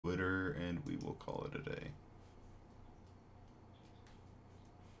we'll call it a day.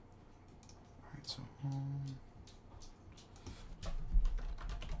 Alright, so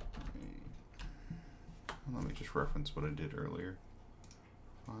let me just reference what I did earlier.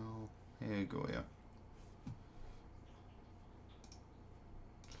 File, here you go, yeah.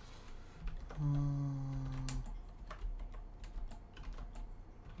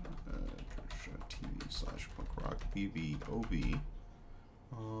 TV/punkrockBBOB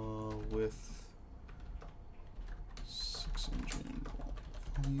with SixEngine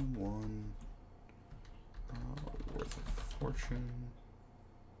Volume 1 Worth of Fortune.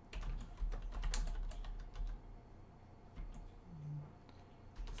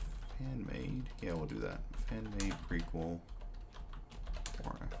 Fan-made, yeah, we'll do that. Fan-made prequel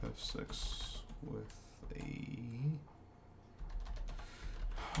for FF6 with a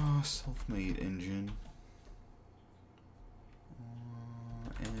self-made engine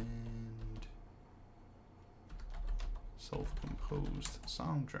and self-composed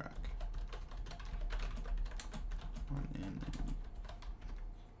soundtrack.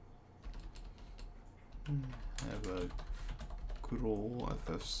 And have a good old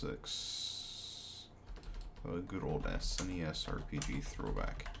FF6, a good old SNES RPG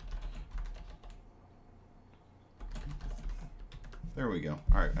throwback. There we go.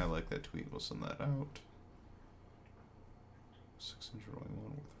 Alright, I like that tweet. We'll send that out. 621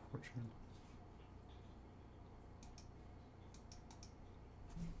 worth of fortune.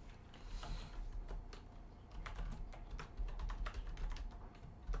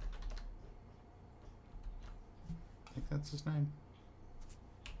 I think that's his name.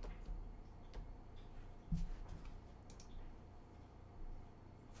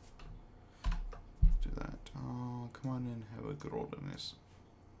 Do that. Oh, come on in, have a good old illness.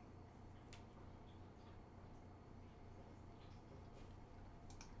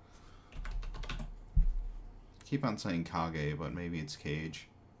 Keep on saying Kage, but maybe it's Kage.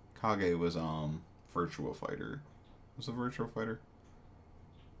 Kage was Virtua Fighter. Was a Virtua Fighter?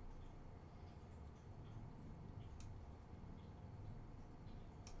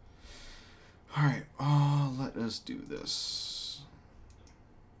 Alright, let us do this.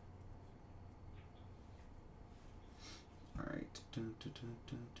 Alright.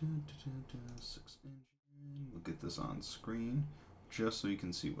 SixEngine. We'll get this on screen just so you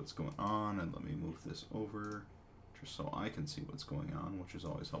can see what's going on, and let me move this over just so I can see what's going on, which is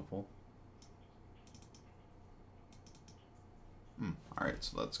always helpful. Alright,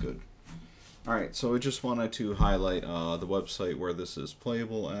 so that's good. Alright, so I just wanted to highlight the website where this is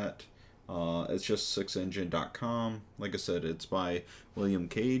playable at. It's just SixEngine.com. Like I said, it's by William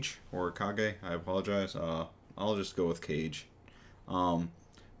Kage, or Kage, I apologize. I'll just go with Kage.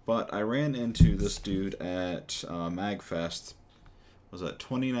 But I ran into this dude at MagFest. Was that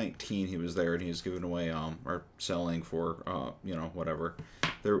 2019? He was there and he was giving away, or selling for, you know, whatever.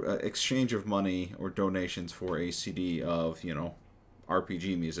 Their exchange of money or donations for a CD of, you know,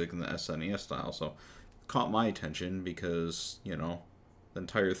 RPG music in the SNES style. So, caught my attention because, you know, the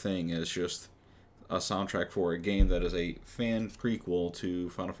entire thing is just a soundtrack for a game that is a fan prequel to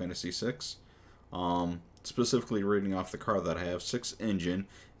Final Fantasy VI. Specifically reading off the card that I have, SixEngine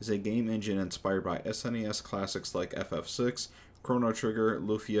is a game engine inspired by SNES classics like FF6, Chrono Trigger,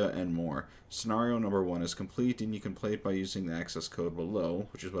 Lufia, and more. Scenario number 1 is complete, and you can play it by using the access code below,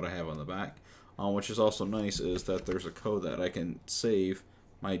 which is what I have on the back. Which is also nice is that there's a code that I can save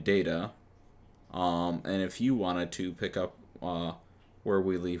my data. And if you wanted to pick up where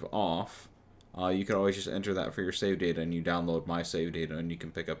we leave off, you could always just enter that for your save data, and you download my save data, and you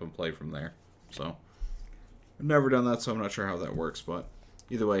can pick up and play from there. So, I've never done that, so I'm not sure how that works, but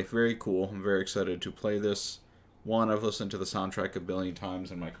either way, very cool. I'm very excited to play this. One, I've listened to the soundtrack a billion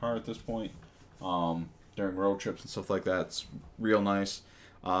times in my car at this point, during road trips and stuff like that. It's real nice.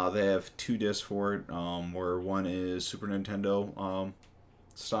 They have 2 discs for it, where one is Super Nintendo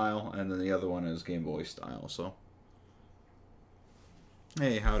style, and then the other one is Game Boy style. So,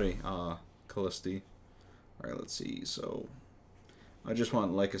 hey, howdy, Callisti. Alright, let's see. So, I just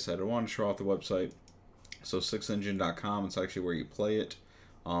want, like I said, I want to show off the website. So, SixEngine.com, it's actually where you play it.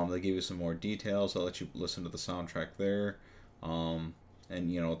 They give you some more details. I'll let you listen to the soundtrack there. And,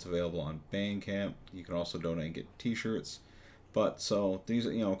 you know, it's available on Bandcamp. You can also donate and get t-shirts. But, so, these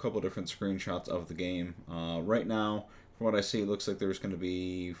are, you know, a couple different screenshots of the game. Right now, from what I see, it looks like there's going to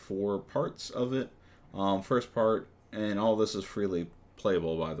be 4 parts of it. First part, and all this is freely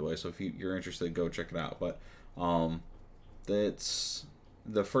playable, by the way, so if you're interested, go check it out. But,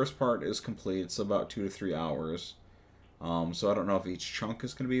 the first part is complete. It's about 2 to 3 hours. So I don't know if each chunk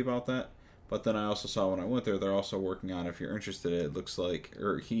is going to be about that. But then I also saw when I went there, they're also working on, if you're interested, it looks like,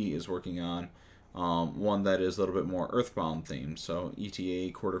 or he is working on one that is a little bit more Earthbound themed. So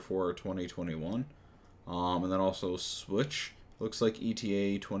ETA Q4 2021. And then also Switch. Looks like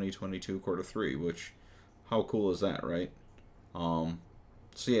ETA 2022 Q3, which, how cool is that, right? So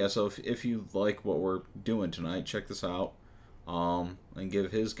yeah, so if you like what we're doing tonight, check this out. And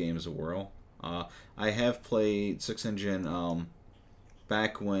give his games a whirl. I have played SixEngine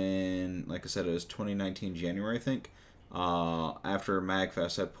back when, like I said, it was 2019 January, I think. After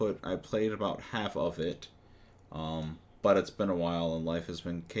MagFest, I played about half of it, but it's been a while and life has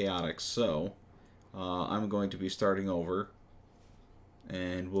been chaotic. So I'm going to be starting over,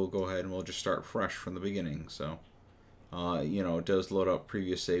 and we'll go ahead and we'll just start fresh from the beginning. So it does load up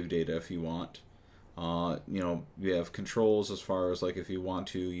previous save data if you want. You have controls as far as like if you want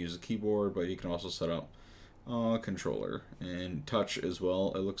to use a keyboard, but you can also set up controller and touch as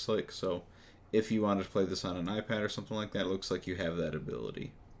well, it looks like. So if you wanted to play this on an iPad or something like that, it looks like you have that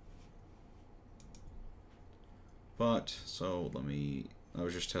ability. But so I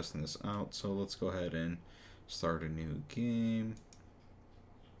was just testing this out, so let's go ahead and start a new game.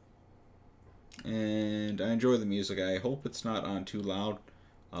 And I enjoy the music. I hope it's not on too loud.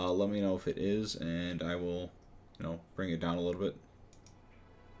 Let me know if it is, and I will, bring it down a little bit.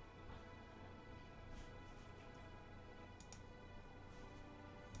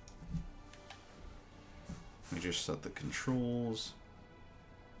 Let me just set the controls.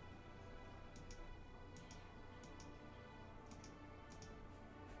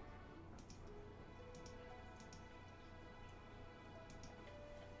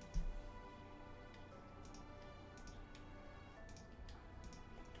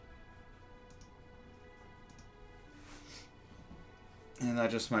 And I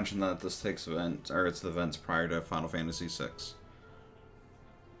just mentioned that this takes events, or it's the events prior to Final Fantasy VI.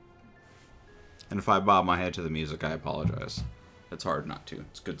 And if I bob my head to the music, I apologize. It's hard not to.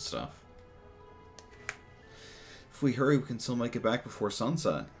 It's good stuff. If we hurry, we can still make it back before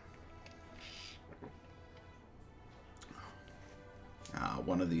sunset.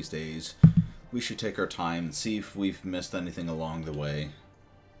 One of these days, we should take our time and see if we've missed anything along the way.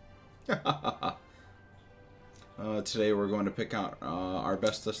 Today we're going to pick out our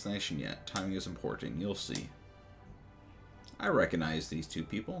best destination yet. Timing is important. You'll see. I recognize these two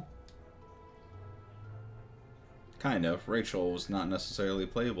people. Kind of. Rachel was not necessarily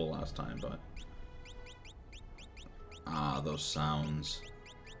playable last time, but... those sounds.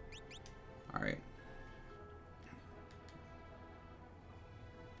 Alright.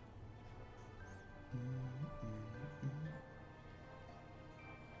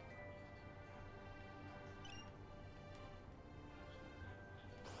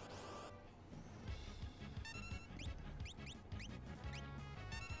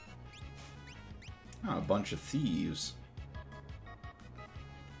 A bunch of thieves.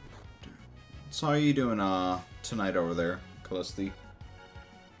 So how are you doing tonight over there, Callisti?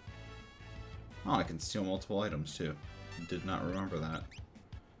 Oh, I can steal multiple items too. Did not remember that.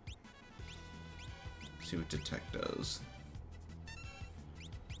 Let's see what detect does.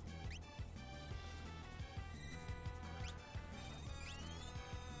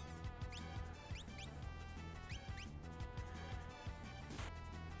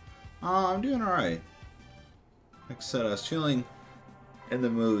 I'm doing alright. Like I said, I was feeling in the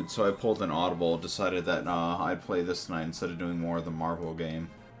mood, so I pulled an audible, decided that I'd play this tonight instead of doing more of the Marvel game,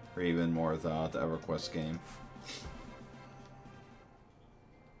 or even more of the EverQuest game.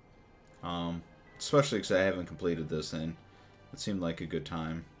 Especially because I haven't completed this, and it seemed like a good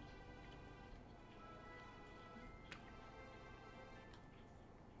time.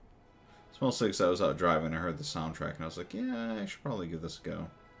 It's mostly because I was out driving, I heard the soundtrack, and I was like, yeah, I should probably give this a go.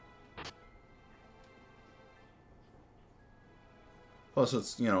 Plus,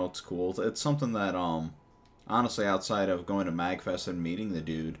 it's, it's cool. It's something that, honestly, outside of going to MagFest and meeting the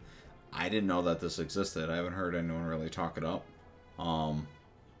dude, I didn't know that this existed. I haven't heard anyone really talk it up.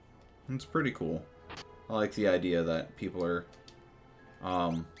 It's pretty cool. I like the idea that people are,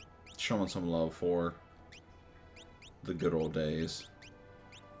 showing some love for the good old days.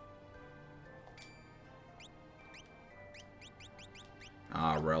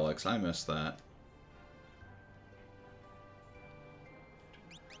 Relics. I missed that.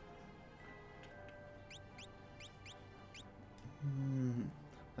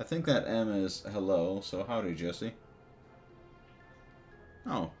 I think that M is hello, so howdy, Jesse.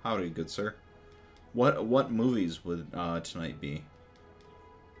 Oh, howdy, good sir. What movies would tonight be?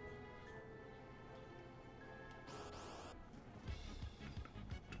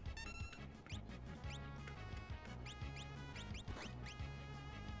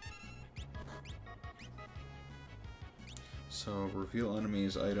 So, reveal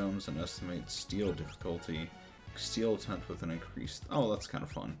enemies, items, and estimate steal difficulty. Steal attempt with an increased... Oh, that's kind of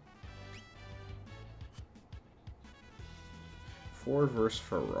fun. Ford versus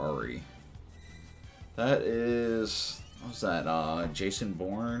Ferrari. That is... What's that? Jason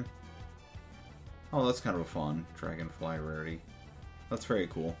Bourne? Oh, that's kind of a fun Dragonfly rarity. That's very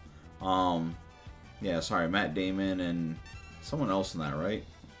cool. Yeah, sorry, Matt Damon and someone else in that, right?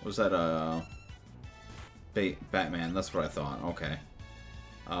 Was that, Batman? That's what I thought. Okay.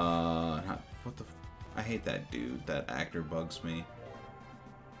 What the... I hate that dude. That actor bugs me.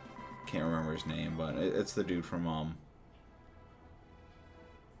 Can't remember his name, but it's the dude from, oh,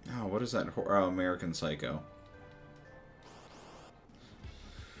 what is that? American Psycho.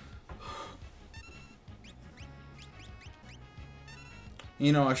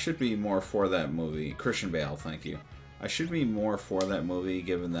 You know, I should be more for that movie. Christian Bale, thank you. I should be more for that movie,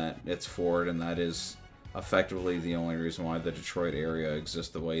 given that it's Ford, and that is effectively the only reason why the Detroit area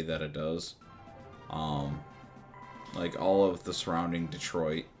exists the way that it does. Like, all of the surrounding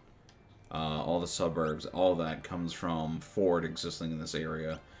Detroit, all the suburbs, all that comes from Ford existing in this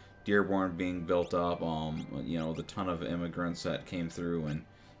area. Dearborn being built up, you know, the ton of immigrants that came through and,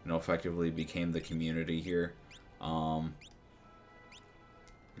 you know, effectively became the community here.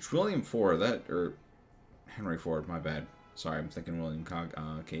 Which William Ford, or Henry Ford, my bad. Sorry, I'm thinking William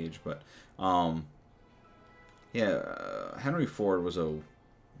Kage, but, yeah, Henry Ford was a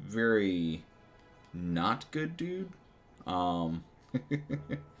very not good dude. Like,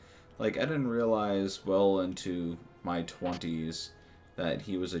 I didn't realize well into my 20s that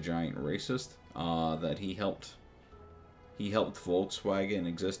he was a giant racist, that he helped Volkswagen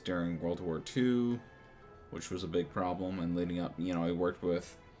exist during World War II, which was a big problem, and leading up, you know, he worked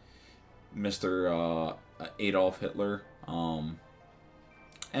with Mr. Adolf Hitler,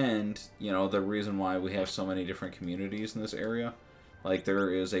 and, you know, the reason why we have so many different communities in this area, like,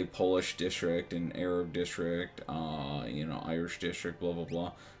 there is a Polish district, an Arab district, you know, Irish district, blah, blah,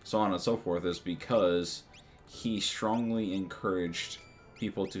 blah, so on and so forth, is because he strongly encouraged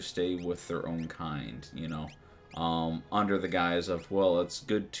people to stay with their own kind, you know, under the guise of, well, it's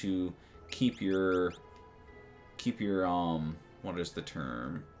good to keep your, what is the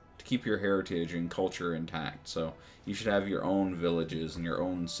term? To keep your heritage and culture intact. So you should have your own villages and your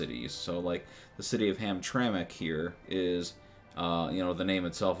own cities. So, like, the city of Hamtramck here is, you know, the name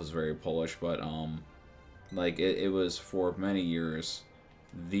itself is very Polish, but, like, it was for many years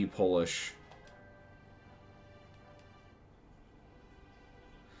the Polish...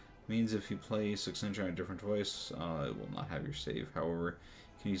 Means if you play SixEngine on a different device, it will not have your save. However,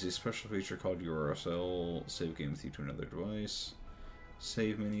 you can use a special feature called URL save game with you to another device.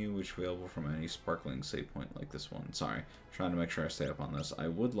 Save menu, which is available from any sparkling save point like this one. Sorry, trying to make sure I stay up on this. I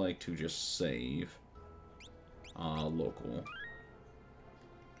would like to just save local.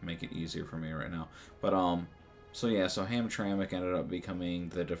 Make it easier for me right now. But, so yeah, so Hamtramck ended up becoming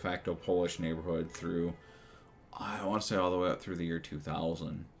the de facto Polish neighborhood through, I want to say all the way up through the year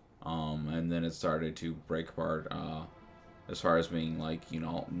 2000. And then it started to break apart, as far as being, like, you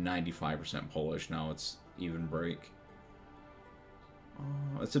know, 95% Polish. Now it's even break.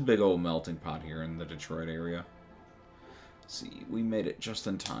 It's a big old melting pot here in the Detroit area. Let's see, we made it just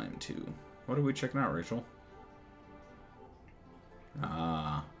in time, too. What are we checking out, Rachel?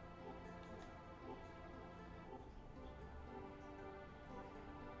 Ah.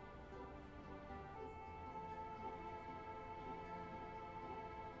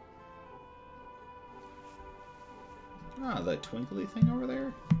 Ah, that twinkly thing over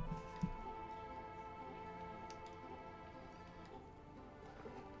there?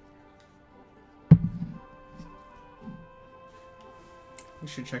 We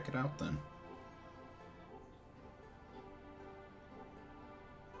should check it out then.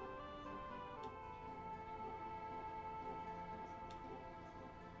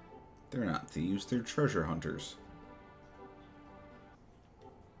 They're not thieves, they're treasure hunters.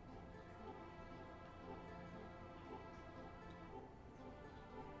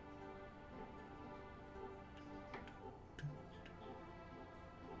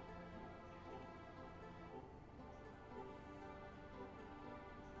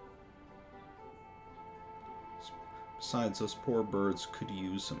 Besides, those poor birds could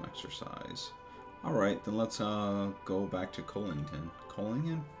use some exercise. Alright, then let's go back to Collington.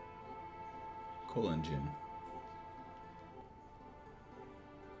 Collington? Collington.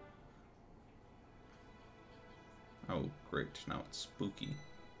 Oh, great. Now it's spooky.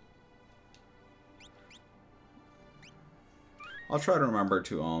 I'll try to remember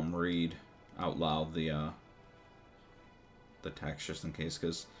to read out loud the text just in case,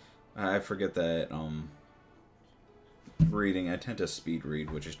 because I forget that reading. I tend to speed read,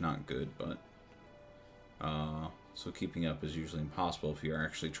 which is not good, but so keeping up is usually impossible if you're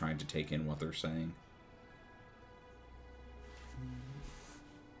actually trying to take in what they're saying.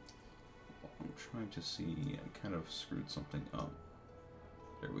 I'm trying to see. I kind of screwed something up.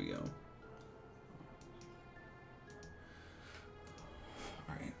 There we go.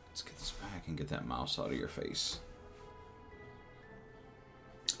 Alright, let's get this back and get that mouse out of your face.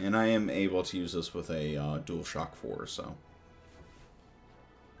 And I am able to use this with a DualShock 4, so.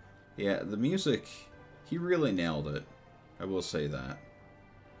 Yeah, the music, he really nailed it. I will say that.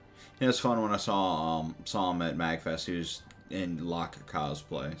 And it's fun when I saw him at MagFest. He was in Locke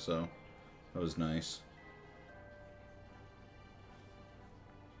cosplay, so that was nice.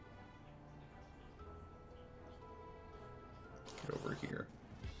 Get over here.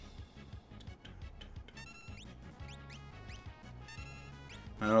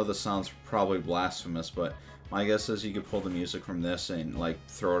 I know this sounds probably blasphemous, but my guess is you could pull the music from this and like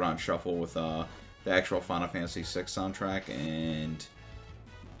throw it on shuffle with the actual Final Fantasy VI soundtrack, and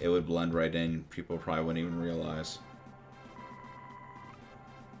it would blend right in. People probably wouldn't even realize.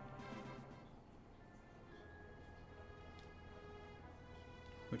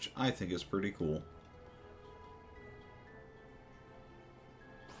 Which I think is pretty cool.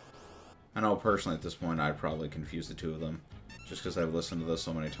 I know personally at this point I'd probably confuse the two of them, just because I've listened to this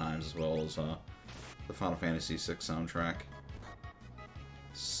so many times, as well as the Final Fantasy VI soundtrack.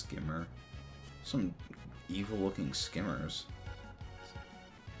 Skimmer. Some evil-looking skimmers.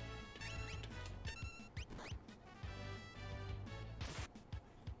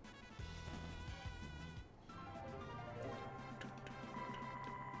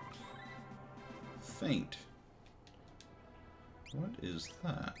 Faint. What is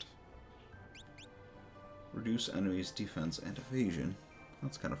that? Reduce enemies' defense and evasion.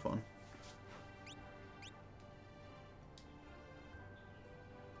 That's kind of fun.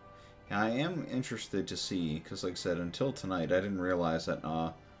 Yeah, I am interested to see, because like I said, until tonight, I didn't realize that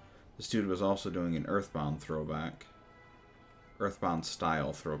this dude was also doing an Earthbound throwback. Earthbound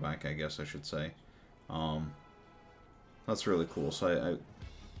style throwback, I guess I should say. That's really cool, so I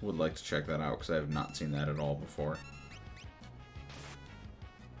would like to check that out, because I have not seen that at all before.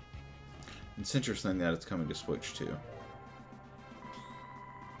 It's interesting that it's coming to Switch, too.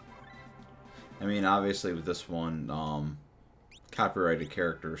 I mean, obviously with this one, copyrighted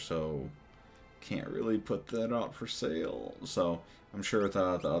character, so can't really put that out for sale. So I'm sure with the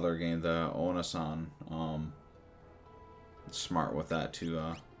other game, the Onasan, smart with that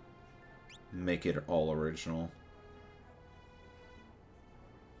to make it all original.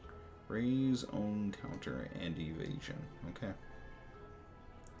 Raise own counter and evasion. Okay.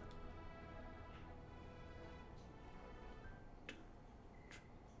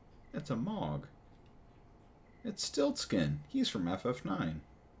 It's a Mog. It's Stiltskin. He's from FF9.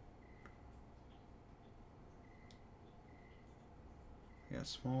 Yeah,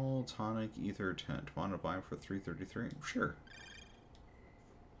 small tonic ether tent. Want to buy him for $3.33? Sure.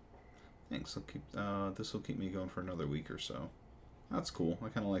 Thanks. I'll keep. This will keep me going for another week or so. That's cool. I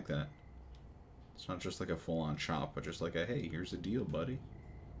kind of like that. It's not just like a full-on shop, but just like a hey, here's a deal, buddy.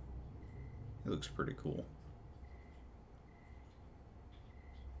 It looks pretty cool.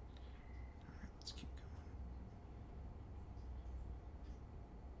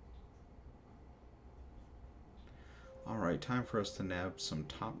 Alright, time for us to nab some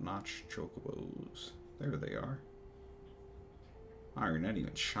top-notch chocobos. There they are. Wow, you're not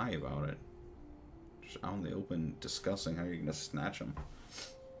even shy about it. Just out in the open discussing how you're going to snatch them.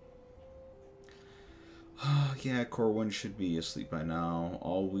 Yeah, Corwin should be asleep by now.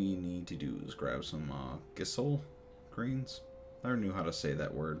 All we need to do is grab some Gisel greens. I never knew how to say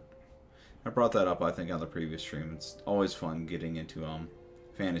that word. I brought that up, I think, on the previous stream. It's always fun getting into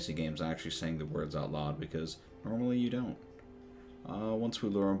fantasy games and actually saying the words out loud, because normally you don't. Once we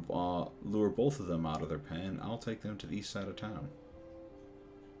lure both of them out of their pen, I'll take them to the east side of town.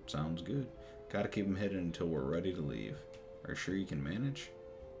 Sounds good. Gotta keep them hidden until we're ready to leave. Are you sure you can manage?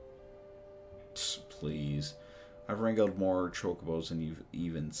 Please. I've wrangled more chocobos than you've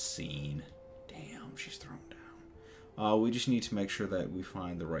even seen. Damn, she's thrown down. We just need to make sure that we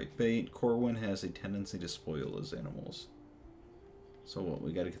find the right bait. Corwin has a tendency to spoil his animals. So what,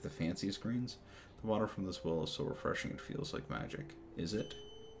 we gotta get the fanciest greens? The water from this well is so refreshing it feels like magic. Is it?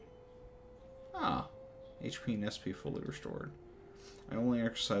 Ah, HP and SP fully restored. I only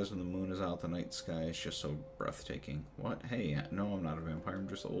exercise when the moon is out. The night sky is just so breathtaking. What? Hey, no, I'm not a vampire. I'm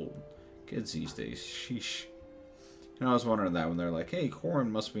just old. Kids these days. Sheesh. You know, I was wondering that when they're like, hey,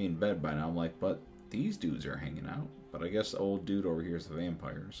 Corwin must be in bed by now. I'm like, but these dudes are hanging out. But I guess the old dude over here is the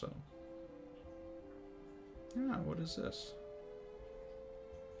vampire, so. Ah, what is this?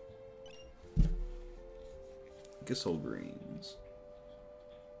 Gissel greens.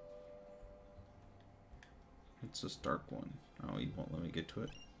 It's this dark one. Oh, you won't let me get to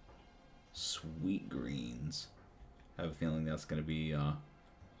it. Sweet greens. I have a feeling that's gonna be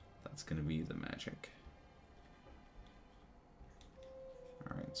the magic.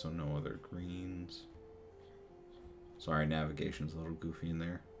 Alright, so no other greens. Sorry, navigation's a little goofy in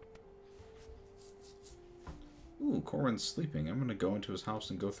there. Ooh, Corwin's sleeping. I'm gonna go into his house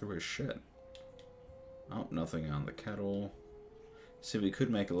and go through his shit. Oh, nothing on the kettle. See, we could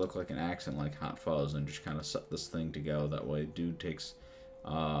make it look like an accent like Hot Fuzz and just kind of set this thing to go. That way, dude takes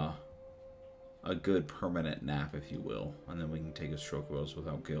a good permanent nap, if you will. And then we can take his chocobos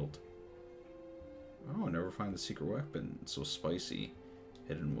without guilt. Oh, never find the secret weapon. It's so spicy.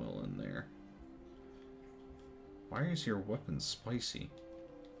 Hidden well in there. Why is your weapon spicy?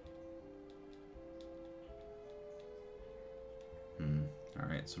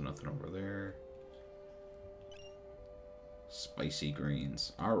 Alright, so nothing over there. Spicy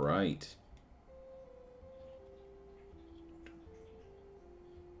greens. Alright.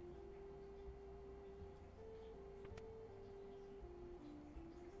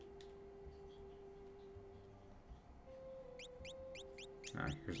 Ah,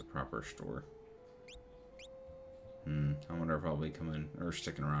 here's the proper store. I wonder if I'll be coming or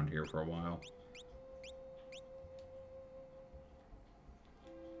sticking around here for a while.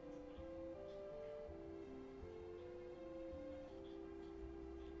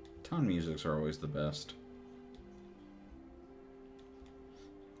 Town musics are always the best.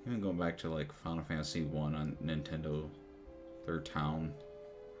 Even going back to like Final Fantasy 1 on Nintendo, their town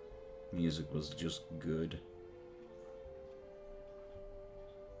music was just good.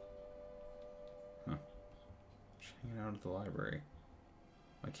 Huh. Just hanging out at the library.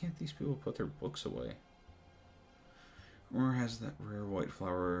 Why can't these people put their books away? Or has that rare white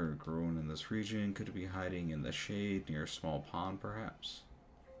flower grown in this region? Could it be hiding in the shade near a small pond, perhaps?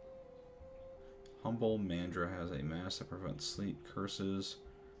 Humble Mandra has a mask that prevents sleep curses.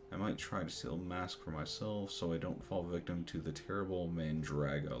 I might try to steal a mask for myself so I don't fall victim to the terrible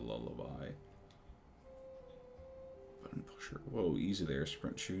Mandraga lullaby. Button pusher. Whoa, easy there,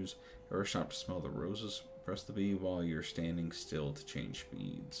 sprint shoes. Ever stop to smell the roses? Press the B while you're standing still to change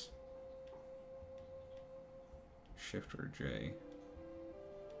speeds. Shift or J.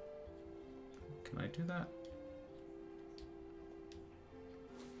 Can I do that?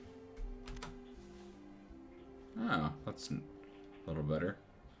 Ah, that's a little better.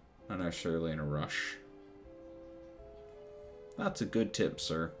 Not necessarily in a rush. That's a good tip,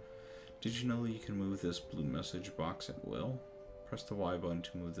 sir. Did you know you can move this blue message box at will? Press the Y button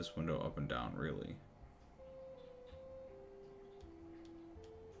to move this window up and down, really.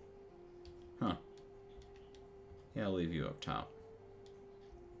 Huh. Yeah, I'll leave you up top.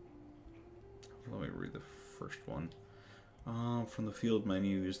 Let me read the first one. From the field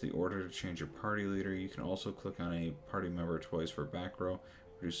menu, use the order to change your party leader. You can also click on a party member twice for back row.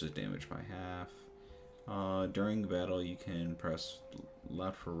 Reduces damage by half. During battle, you can press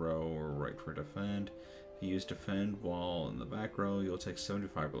left for row or right for defend. If you use defend while in the back row, you'll take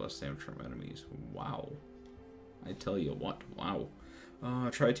 75 or less damage from enemies. Wow. I tell you what, wow.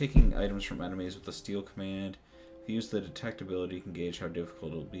 Try taking items from enemies with the steal command. If you use the detect ability, you can gauge how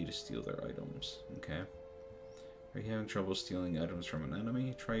difficult it will be to steal their items. Okay. Are you having trouble stealing items from an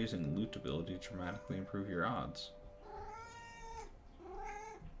enemy? Try using loot ability to dramatically improve your odds.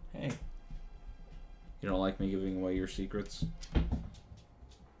 Hey. You don't like me giving away your secrets?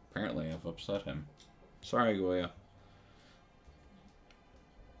 Apparently I've upset him. Sorry, Goya.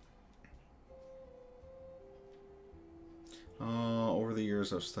 Over the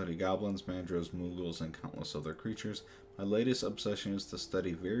years, I've studied goblins, mandrills, moogles, and countless other creatures. My latest obsession is to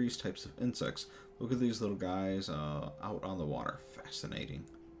study various types of insects. Look at these little guys out on the water. Fascinating.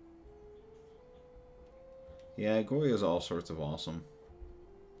 Yeah, Goya is all sorts of awesome.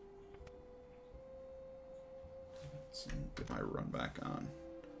 Let's get my run back on.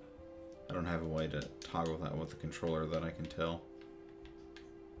 I don't have a way to toggle that with the controller that I can tell.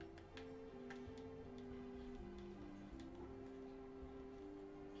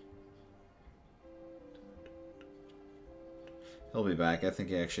 He'll be back. I think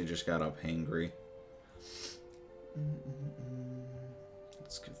he actually just got up hangry.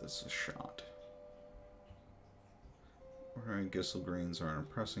 Let's give this a shot. Alright, Gissel greens aren't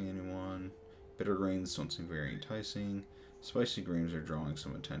impressing anyone. Bitter greens don't seem very enticing. Spicy greens are drawing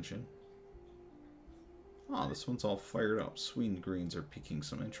some attention. Ah, this one's all fired up. Sweet greens are piquing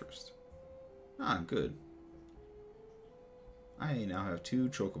some interest. Ah, good. I now have 2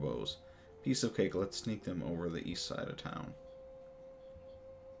 chocobos. Piece of cake. Let's sneak them over the east side of town.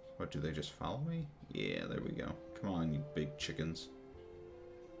 What, do they just follow me? Yeah, there we go. Come on, you big chickens.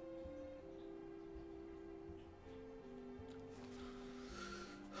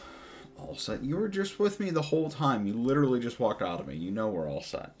 All set. You were just with me the whole time. You literally just walked out of me. You know we're all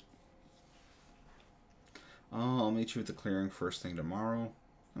set. I'll meet you at the clearing first thing tomorrow.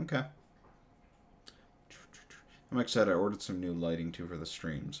 Okay. I'm excited. I ordered some new lighting too for the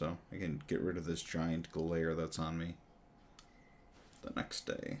stream, so I can get rid of this giant glare that's on me. The next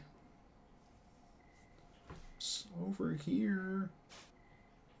day. It's over here.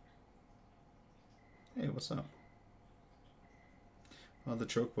 Hey, what's up? The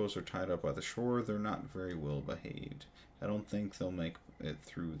chocobos are tied up by the shore. They're not very well behaved. I don't think they'll make it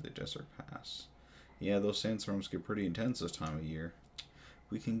through the desert pass. Yeah, those sandstorms get pretty intense this time of year.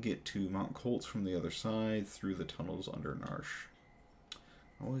 We can get to Mount Colts from the other side through the tunnels under Narsh.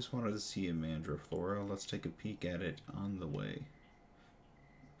 I always wanted to see a Mandraflora. Let's take a peek at it on the way.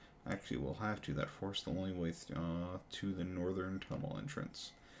 Actually, we'll have to. That forced the only way to the northern tunnel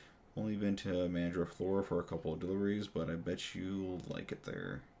entrance. Only been to Mandraflora for a couple of deliveries, but I bet you'll like it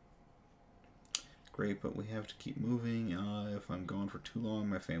there. Great, but we have to keep moving. If I'm gone for too long,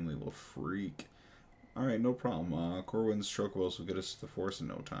 my family will freak. Alright, no problem. Corwin's chocobos will get us to the forest in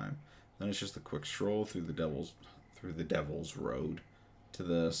no time. Then it's just a quick stroll through the Devil's Road to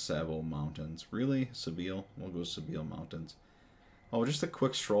the Sable Mountains. Really? Sabile? We'll go Sabile Mountains. Oh, just a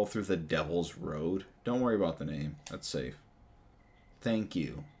quick stroll through the Devil's Road. Don't worry about the name. That's safe. Thank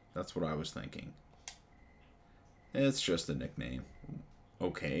you. That's what I was thinking. It's just a nickname.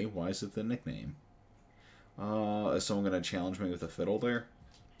 Okay, why is it the nickname? Is someone going to challenge me with a fiddle there?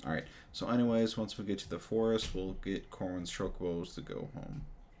 Alright, so anyways, once we get to the forest, we'll get Corwin's chocobos to go home.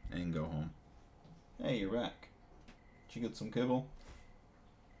 And go home. Hey, you're back. Did you get some kibble?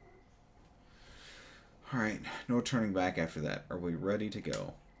 Alright, no turning back after that. Are we ready to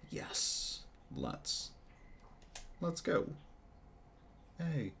go? Yes. Let's go.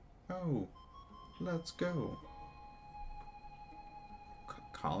 Hey. Oh. Let's go.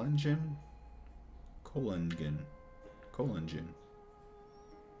 Collingen? Collingen.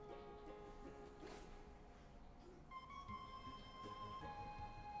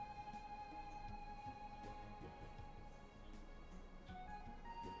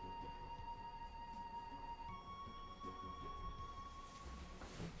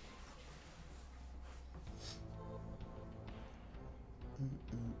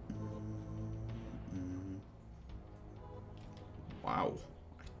 Wow.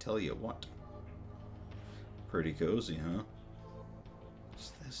 I tell you what. Pretty cozy, huh?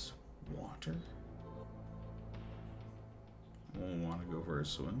 Is this water? Won't want to go for a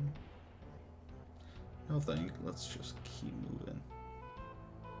swim? No thank. Let's just keep moving.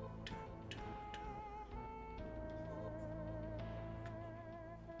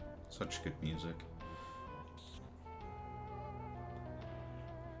 Such good music.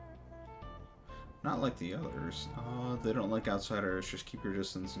 Not like the others. They don't like outsiders. Just keep your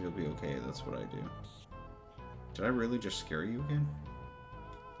distance and you'll be okay. That's what I do. Did I really just scare you again?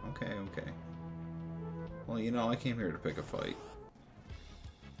 Okay, okay. Well, you know, I came here to pick a fight.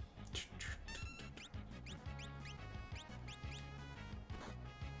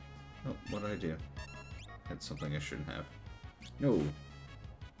 Oh, what did I do? Hit something I shouldn't have. No.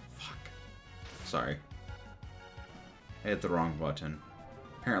 Fuck. Sorry. I hit the wrong button.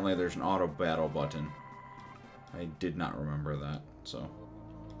 Apparently there's an auto battle button. I did not remember that, so.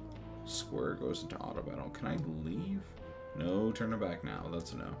 Square goes into auto battle. Can I leave? No, turn it back now.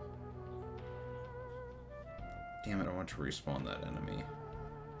 That's a no. Damn it, I want to respawn that enemy.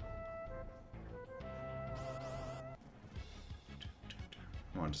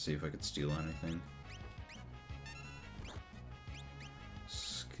 I wanted to see if I could steal anything.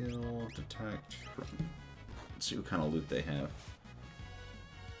 Skill, detect. Let's see what kind of loot they have.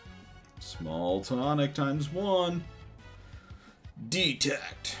 Small tonic ×1.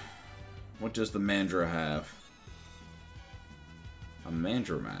 Detect. What does the Mandra have? A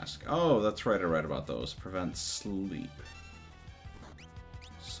Mandra mask. Oh, that's right. I read about those. Prevent sleep.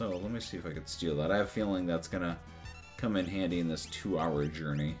 So, let me see if I could steal that. I have a feeling that's gonna come in handy in this 2-hour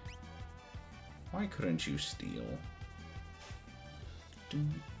journey. Why couldn't you steal?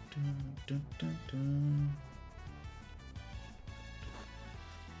 Dun, dun, dun, dun, dun.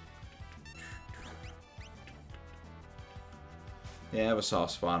 Yeah, I have a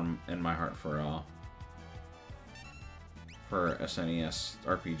soft spot in my heart for SNES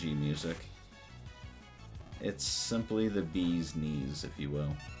RPG music. It's simply the bee's knees, if you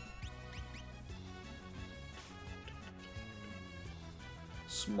will.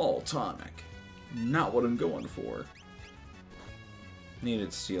 Small tonic. Not what I'm going for. Needed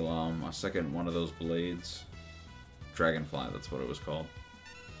to steal a second one of those blades. Dragonfly, that's what it was called.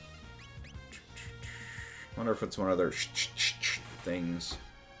 Wonder if it's one of their things.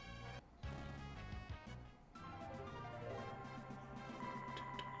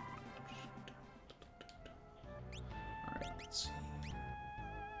 Alright, let's see.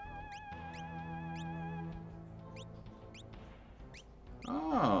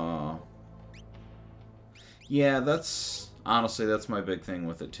 Oh. Yeah, honestly, that's my big thing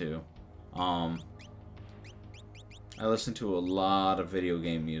with it too. I listen to a lot of video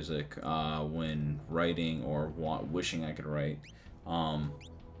game music when writing or wishing I could write,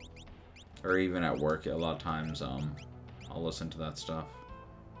 or even at work. A lot of times, I'll listen to that stuff.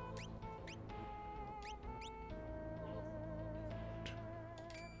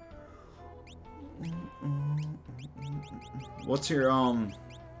 What's your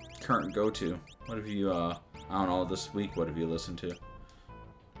current go-to? What have you I don't know, this week? What have you listened to?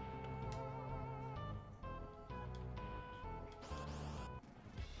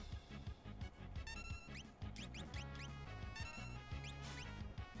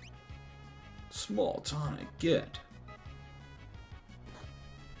 Small tonic, get.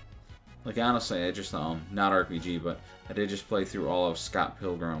 Like, honestly, I just, not RPG, but I did just play through all of Scott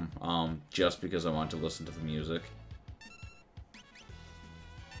Pilgrim, just because I wanted to listen to the music.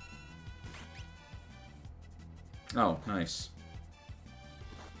 Oh, nice.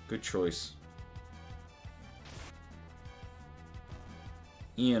 Good choice.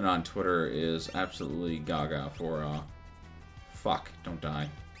 Ian on Twitter is absolutely gaga for, fuck, don't die.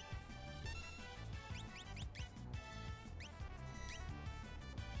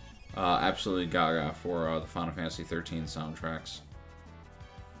 Absolutely gaga for the Final Fantasy 13 soundtracks.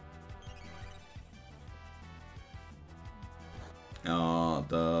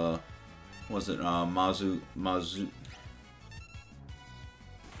 Was it Hamazu?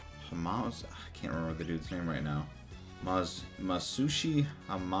 I can't remember the dude's name right now. Masushi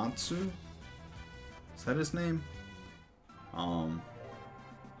Hamatsu? Is that his name? I'm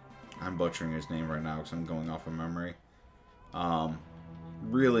butchering his name right now because I'm going off of memory.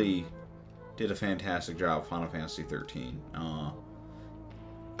 Really did a fantastic job of Final Fantasy 13.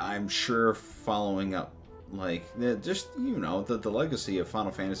 I'm sure following up, like, just, you know, the legacy of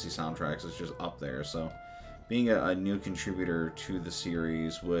Final Fantasy soundtracks is just up there. So being a new contributor to the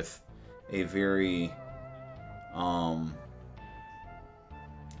series with a very, what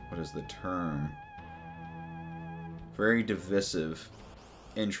is the term? Very divisive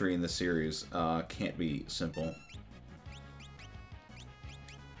entry in the series, can't be simple.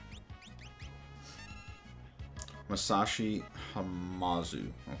 Masashi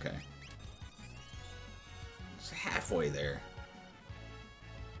Hamazu. Okay. It's halfway there.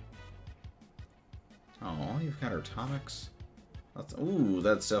 Oh, you've got her tonics. Ooh,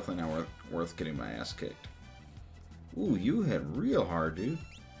 that's definitely not worth getting my ass kicked. Ooh, you hit real hard, dude.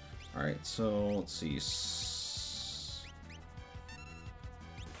 Alright, so let's see.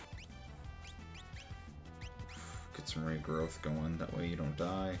 Get some regrowth going. That way you don't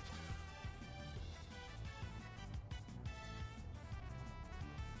die.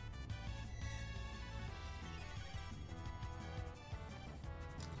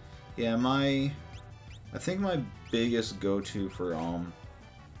 Yeah, I think my biggest go-to for,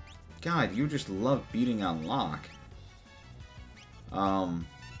 God, you just love beating on Locke.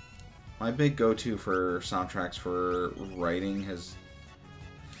 My big go-to for soundtracks for writing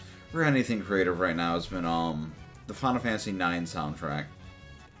for anything creative right now has been, the Final Fantasy IX soundtrack.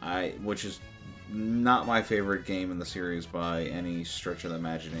 Which is not my favorite game in the series by any stretch of the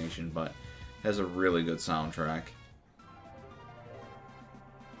imagination, but has a really good soundtrack.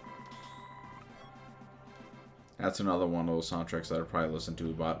 That's another one of those soundtracks that I've probably listened to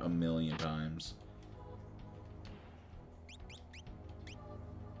about 1,000,000 times.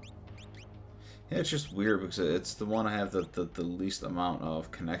 Yeah, it's just weird because it's the one I have the least amount of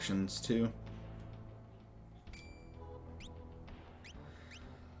connections to.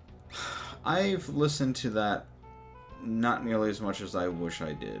 I've listened to that not nearly as much as I wish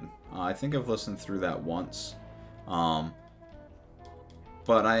I did. I think I've listened through that once.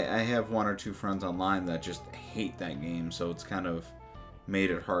 But I have one or two friends online that just hate that game, so it's kind of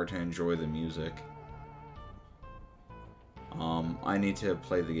made it hard to enjoy the music. I need to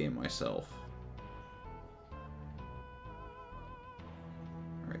play the game myself.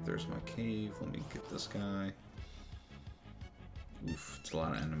 Alright, there's my cave. Let me get this guy. Oof, it's a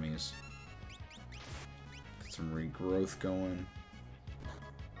lot of enemies. Get some regrowth going.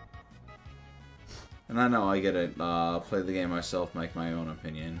 And I know I get it. Play the game myself, make my own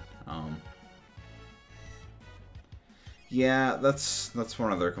opinion. Yeah, that's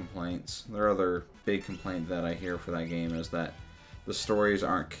one of their complaints. Their other big complaint that I hear for that game is that the stories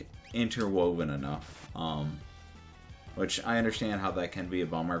aren't interwoven enough. Which I understand how that can be a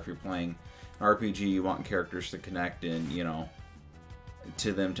bummer if you're playing an RPG. You want characters to connect and, you know,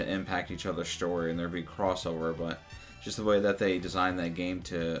 to them to impact each other's story and there be crossover, but just the way that they designed that game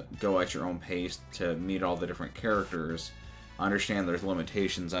to go at your own pace to meet all the different characters, I understand there's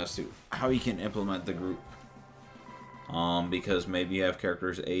limitations as to how you can implement the group. Because maybe you have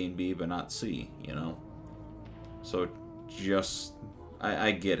characters A and B but not C, you know? So just,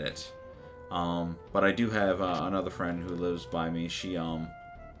 I get it. But I do have another friend who lives by me. She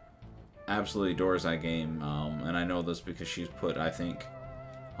absolutely adores that game, and I know this because she's put, I think,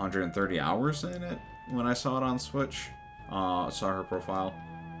 130 hours in it when I saw it on Switch. Saw her profile,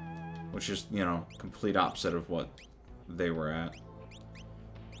 which is, you know, complete opposite of what they were at.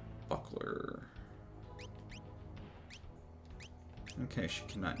 Buckler. Okay, she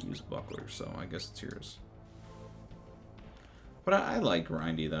cannot use a buckler, so I guess it's yours. But I like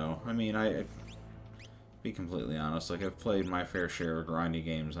grindy, though. I mean, be completely honest, like, I've played my fair share of grindy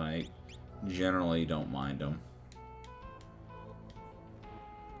games, and I generally don't mind them.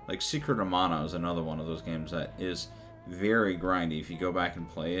 Like, Secret of Mana is another one of those games that is very grindy if you go back and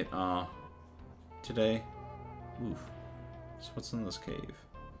play it today. Oof. So what's in this cave?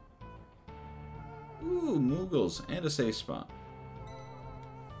 Ooh, Moogles, and a safe spot.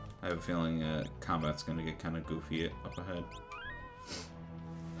 I have a feeling combat's going to get kind of goofy up ahead.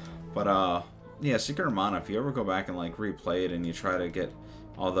 But, yeah, Secret of Mana, if you ever go back and, like, replay it and you try to get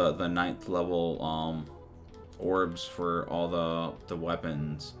all the 9th level orbs for all the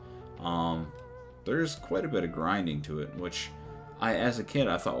weapons, there's quite a bit of grinding to it, which as a kid,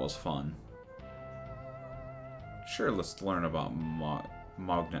 I thought was fun. Sure, let's learn about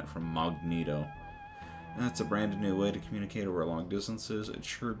Magnet from Magneto. That's a brand new way to communicate over long distances. It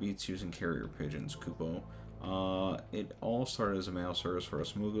sure beats using carrier pigeons, Kupo. It all started as a mail service for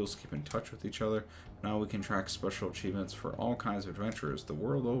us Moogles to keep in touch with each other. Now we can track special achievements for all kinds of adventurers the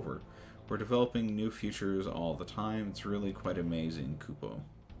world over. We're developing new features all the time. It's really quite amazing, Kupo.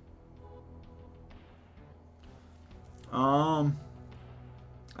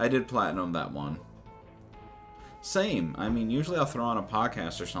 I did platinum that one. Same. I mean, usually I'll throw on a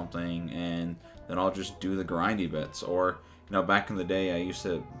podcast or something and then I'll just do the grindy bits. Or, you know, back in the day I used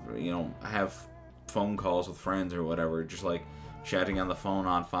to, you know, have phone calls with friends or whatever, just like chatting on the phone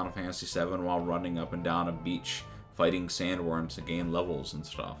on Final Fantasy VII while running up and down a beach fighting sandworms to gain levels and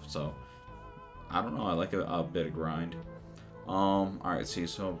stuff. So, I don't know, I like a bit of grind. Alright, see,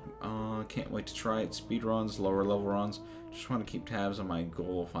 so, can't wait to try it. Speed runs, lower level runs. Just want to keep tabs on my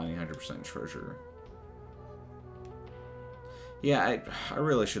goal of finding 100% treasure. Yeah, I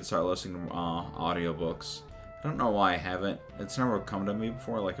really should start listening to audiobooks. I don't know why I haven't. It's never come to me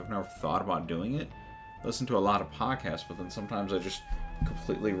before. Like, I've never thought about doing it. I listen to a lot of podcasts, but then sometimes I just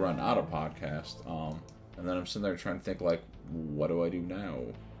completely run out of podcasts. And then I'm sitting there trying to think, like, what do I do now?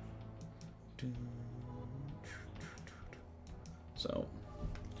 So,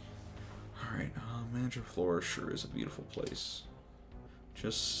 alright, Manager Floor sure is a beautiful place.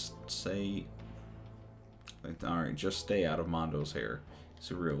 Just say... Alright, just stay out of Mondo's hair. He's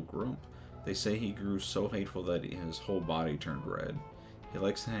a real grump. They say he grew so hateful that his whole body turned red. He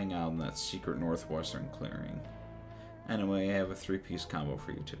likes to hang out in that secret northwestern clearing. Anyway, I have a 3-piece combo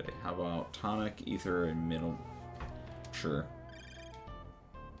for you today. How about tonic, ether, and middle? Sure.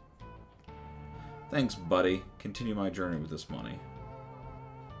 Thanks, buddy. Continue my journey with this money.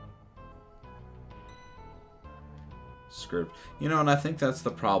 Script. You know, and I think that's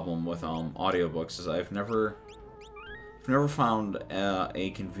the problem with audiobooks, is I've never found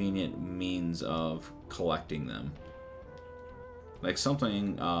a convenient means of collecting them. Like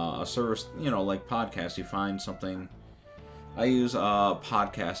something, a service, you know, like podcasts, you find something. I use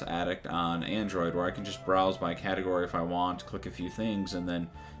Podcast Addict on Android, where I can just browse by category if I want, click a few things, and then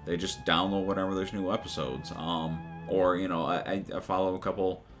they just download whenever there's new episodes. Or, you know, I follow a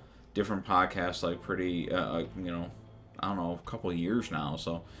couple different podcasts, like pretty, you know, I don't know, a couple of years now,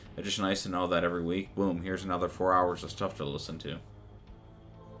 so it's just nice to know that every week, boom, here's another 4 hours of stuff to listen to.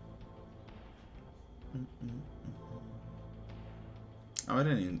 Oh, I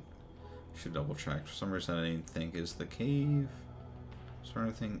didn't even... should double check. For some reason I didn't think, is the cave... is there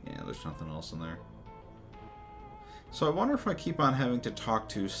anything? Yeah, there's nothing else in there. So I wonder if I keep on having to talk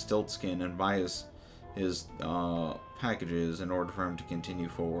to Stiltskin and buy his packages in order for him to continue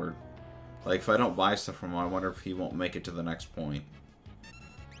forward. Like, if I don't buy stuff from him, I wonder if he won't make it to the next point.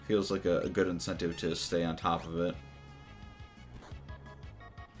 If feels like a good incentive to stay on top of it.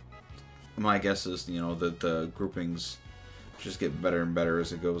 My guess is, you know, that the groupings just get better and better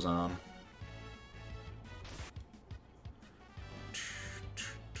as it goes on.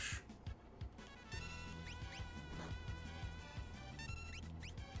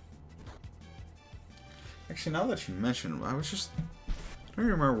 Actually, now that you mention, I don't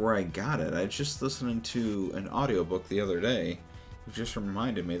remember where I got it. I was just listening to an audiobook the other day. It just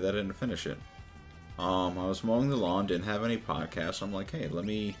reminded me that I didn't finish it. I was mowing the lawn, didn't have any podcasts. I'm like, hey, let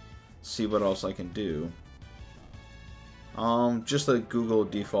me see what else I can do. Just a Google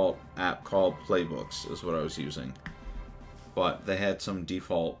default app called Playbooks is what I was using. But they had some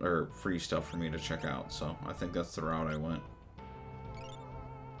default or free stuff for me to check out, so I think that's the route I went.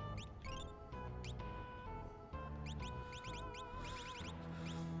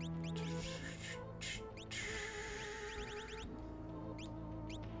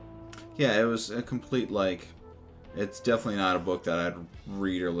 Yeah, it was a complete, like, it's definitely not a book that I'd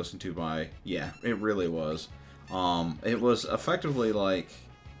read or listen to by, yeah, it really was. It was effectively like,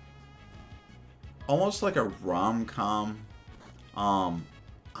 almost like a rom-com.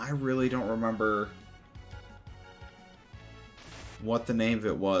 I really don't remember what the name of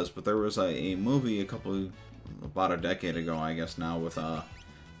it was, but there was a movie about a decade ago, I guess now, with, I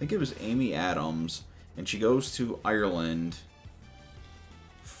think it was Amy Adams, and she goes to Ireland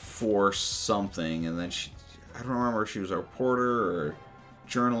for something, and then I don't remember if she was a reporter or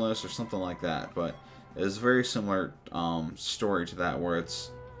journalist or something like that, but it's a very similar story to that, where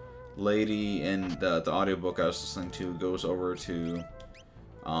it's lady in the audiobook I was listening to goes over to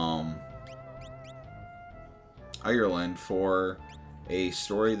Ireland for a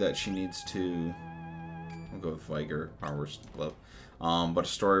story that she needs to, I'll go with Viger, Powers Glove, but a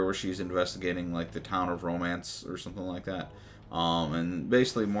story where she's investigating like the town of Romance or something like that. And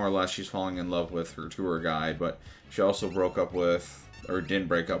basically, more or less, she's falling in love with her tour guide, but she also broke up with, or didn't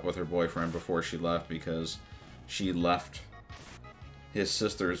break up with her boyfriend before she left, because she left his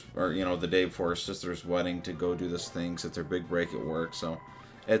sister's, or, you know, the day before her sister's wedding to go do this thing, 'cause it's her big break at work. So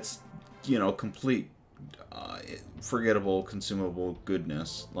it's, you know, complete forgettable, consumable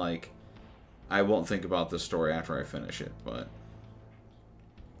goodness. Like, I won't think about this story after I finish it, but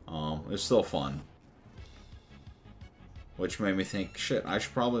it's still fun. Which made me think, shit, I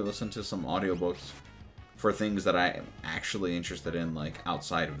should probably listen to some audiobooks for things that I am actually interested in, like,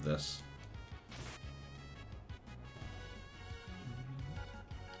 outside of this.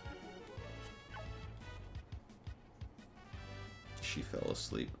 She fell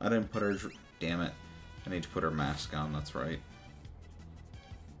asleep. I didn't put her... Damn it. I need to put her mask on, that's right.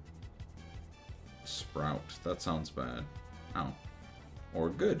 Sprout. That sounds bad. Oh. Or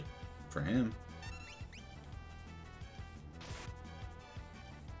good. For him.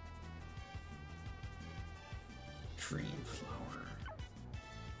 Dreamflower.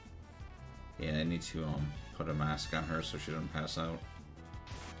 Yeah, I need to put a mask on her so she doesn't pass out.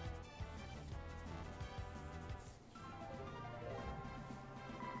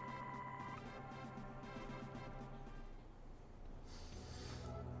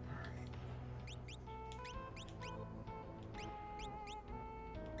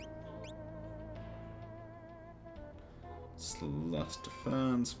 It's less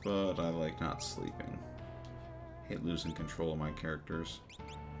defense, but I like not sleeping. Hate losing control of my characters.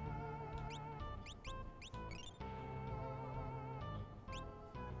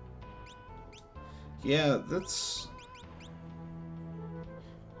 Yeah, that's...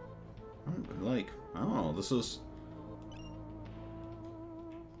 like, I don't know, this is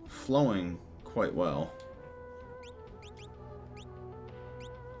flowing quite well.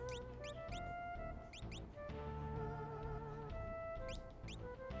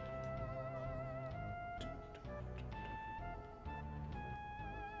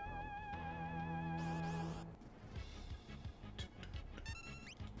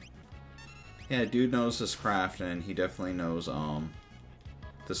 Yeah, dude knows his craft, and he definitely knows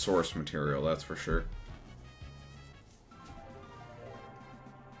the source material, that's for sure.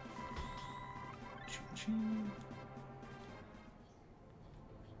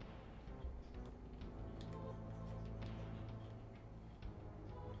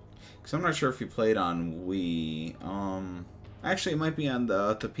 Because I'm not sure if you played on Wii. Actually, it might be on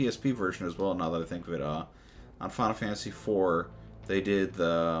the PSP version as well, now that I think of it. On Final Fantasy IV, they did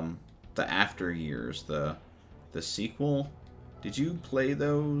the After Years, the sequel. Did you play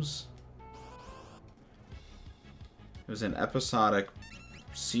those? It was an episodic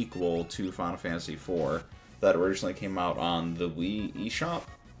sequel to Final Fantasy IV that originally came out on the Wii eShop.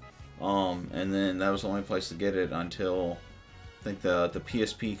 And then that was the only place to get it until I think the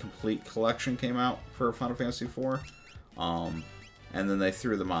PSP Complete Collection came out for Final Fantasy IV. And then they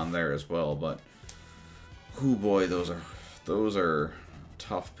threw them on there as well, but oh boy, those are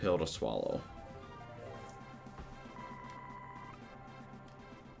tough pill to swallow.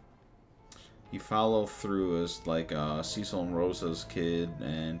 You follow through as like Cecil and Rosa's kid,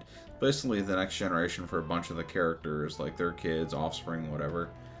 and basically the next generation for a bunch of the characters, like their kids, offspring, whatever.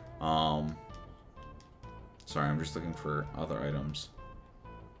 Sorry, I'm just looking for other items.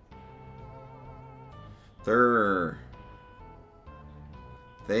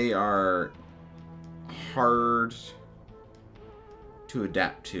 They are hard to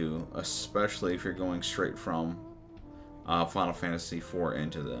adapt to, especially if you're going straight from Final Fantasy IV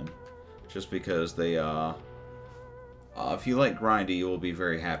into them. Just because they, if you like grindy, you will be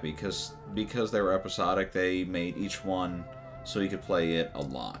very happy. Because they were episodic, they made each one so you could play it a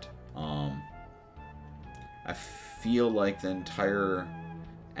lot. I feel like the entire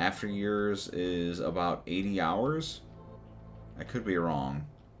After Years is about 80 hours. I could be wrong.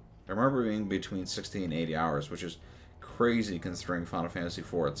 I remember being between 60 and 80 hours, which is crazy considering Final Fantasy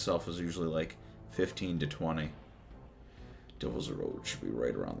IV itself is usually like 15 to 20. Devil's Road should be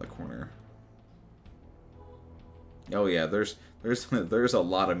right around the corner. Oh yeah, there's a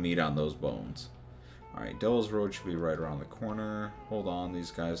lot of meat on those bones. Alright, Devil's Road should be right around the corner. Hold on,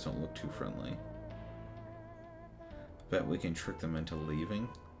 these guys don't look too friendly. Bet we can trick them into leaving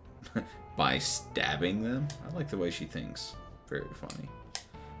by stabbing them. I like the way she thinks. Very funny.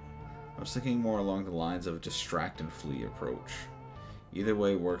 I was thinking more along the lines of a distract and flee approach. Either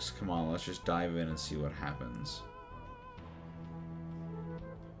way works. Come on, let's just dive in and see what happens.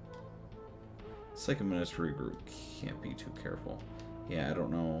 Let's take a minute to regroup. Can't be too careful. Yeah, I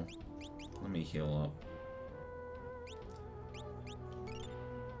don't know. Let me heal up.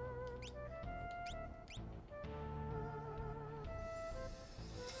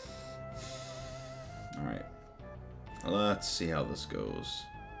 Alright. Let's see how this goes.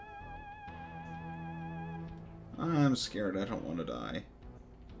 I'm scared. I don't want to die.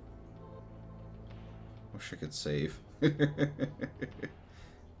 Wish I could save.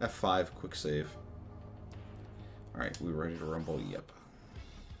 F5, quick save. Alright, we ready to rumble? Yep.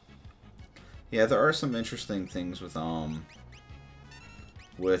 Yeah, there are some interesting things with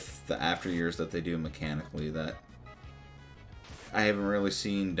the After Years that they do mechanically that I haven't really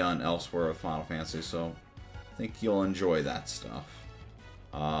seen done elsewhere with Final Fantasy, so I think you'll enjoy that stuff.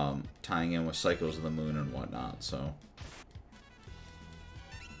 Tying in with Cycles of the Moon and whatnot, so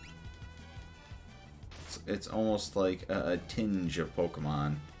it's almost like a tinge of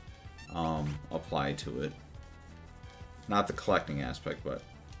Pokemon applied to it. Not the collecting aspect, but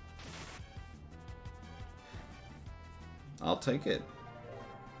I'll take it.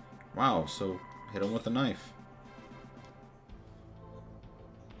 Wow, so hit him with a knife.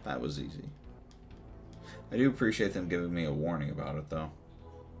 That was easy. I do appreciate them giving me a warning about it, though.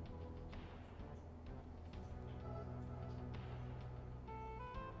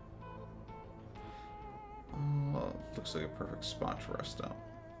 Oh, looks like a perfect spot to rest up.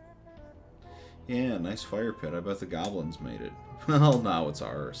 Yeah, nice fire pit. I bet the goblins made it. Well, now it's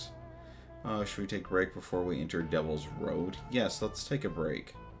ours. Should we take a break before we enter Devil's Road? Yes, let's take a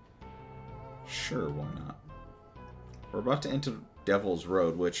break. Sure, why not? We're about to enter Devil's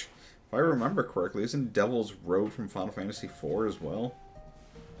Road, which, if I remember correctly, isn't Devil's Road from Final Fantasy IV as well?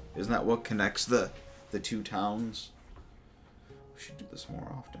 Isn't that what connects the two towns? We should do this more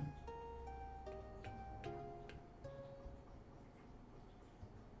often.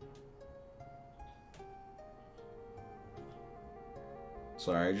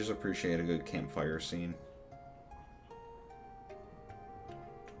 Sorry, I just appreciate a good campfire scene.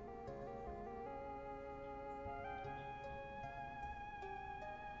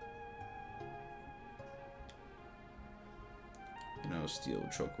 Steal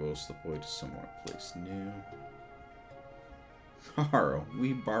chocobos, the boy to somewhere place new.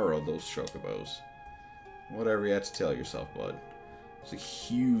 We borrowed those chocobos. Whatever you have to tell yourself, bud. It's a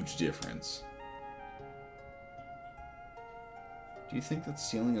huge difference. Do you think that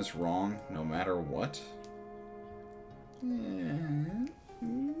stealing is wrong no matter what?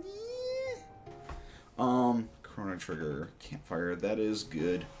 Chrono Trigger, campfire, that is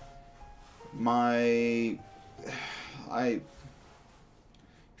good.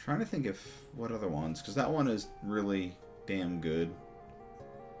 Trying to think of what other ones, because that one is really damn good.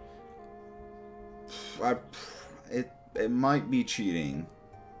 It might be cheating,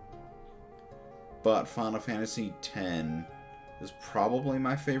 but Final Fantasy X is probably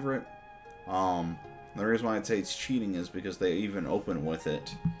my favorite. The reason why I'd say it's cheating is because they even open with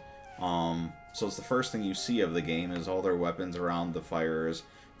it. So it's the first thing you see of the game is all their weapons around the fires.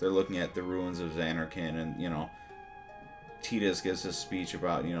 They're looking at the ruins of Xanarkin, and, you know, Tidus gives his speech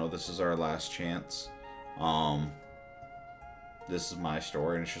about, you know, this is our last chance. This is my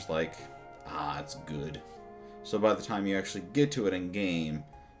story, and it's just like, it's good. So by the time you actually get to it in game,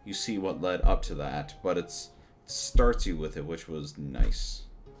 you see what led up to that, but it starts you with it, which was nice.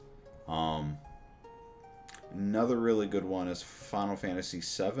 Another really good one is Final Fantasy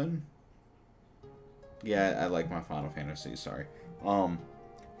VII. Yeah, I like my Final Fantasy, sorry.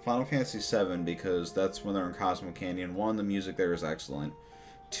 Final Fantasy VII, because that's when they're in Cosmo Canyon. One, the music there is excellent.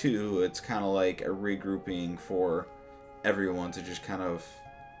 Two, it's kind of like a regrouping for everyone to just kind of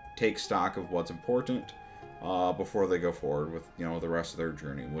take stock of what's important before they go forward with, you know, the rest of their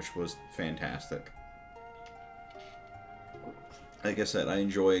journey, which was fantastic. Like I said, I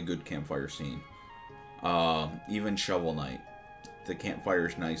enjoy a good campfire scene. Even Shovel Knight. The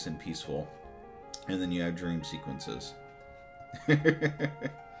campfire's nice and peaceful. And then you have dream sequences.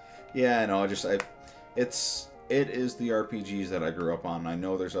 Yeah, I know, it is the RPGs that I grew up on. I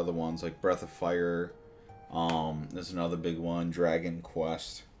know there's other ones like Breath of Fire. There's another big one, Dragon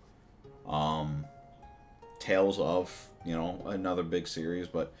Quest. Tales of, you know, another big series,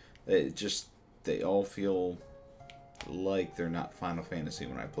 but they all feel like they're not Final Fantasy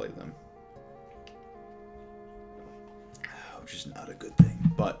when I play them. Which is not a good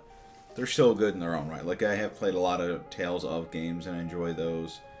thing, but they're still good in their own right. Like, I have played a lot of Tales of games and enjoy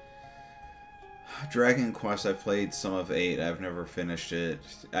those. Dragon Quest, I've played some of 8. I've never finished it.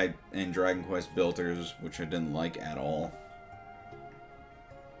 And Dragon Quest Builders, which I didn't like at all.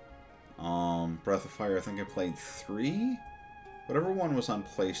 Breath of Fire, I think I played 3? Whatever one was on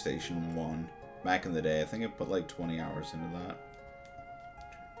PlayStation 1 back in the day. I think I put like 20 hours into that.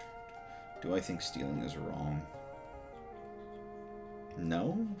 Do I think stealing is wrong?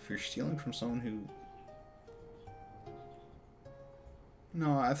 No? If you're stealing from someone who...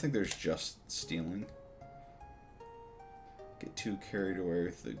 No, I think there's just stealing. Get too carried away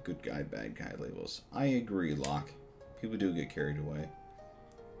with the good guy, bad guy labels. I agree, Locke. People do get carried away.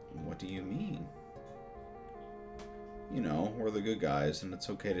 What do you mean? You know, we're the good guys, and it's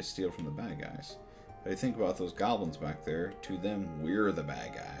okay to steal from the bad guys. But I think about those goblins back there. To them, we're the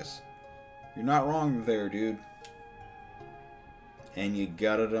bad guys. You're not wrong there, dude. And you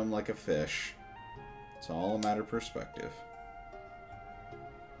gutted them like a fish. It's all a matter of perspective.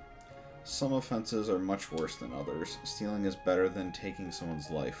 Some offenses are much worse than others. Stealing is better than taking someone's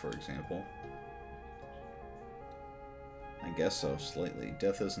life, for example. I guess so, slightly.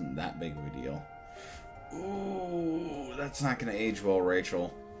 Death isn't that big of a deal. Ooh, that's not going to age well,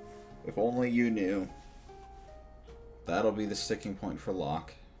 Rachel. If only you knew. That'll be the sticking point for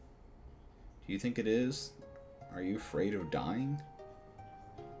Locke. Do you think it is? Are you afraid of dying?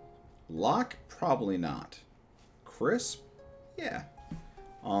 Locke? Probably not. Crisp? Yeah.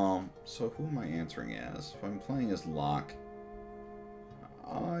 So who am I answering as? If I'm playing as Locke,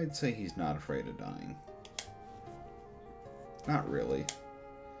 I'd say he's not afraid of dying. Not really.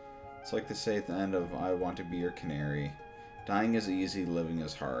 It's like they say at the end of I Want to Be Your Canary. Dying is easy, living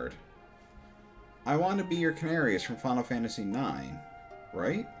is hard. I Want to Be Your Canary is from Final Fantasy IX,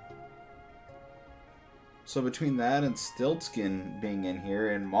 right? So between that and Stiltskin being in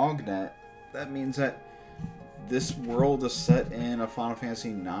here and Mognet, that means that this world is set in a Final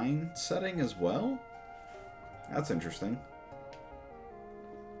Fantasy IX setting as well? That's interesting.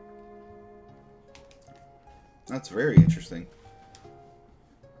 That's very interesting.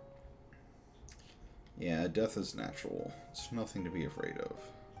 Yeah, death is natural. It's nothing to be afraid of.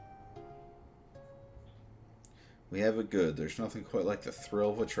 We have it good. There's nothing quite like the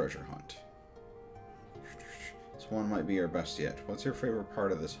thrill of a treasure hunt. This one might be our best yet. What's your favorite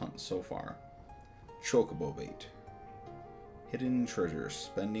part of this hunt so far? Chocobo bait. Hidden treasure.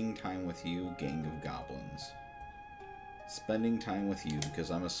 Spending time with you, gang of goblins. Spending time with you because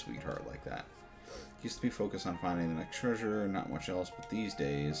I'm a sweetheart like that. Used to be focused on finding the next treasure, not much else, but these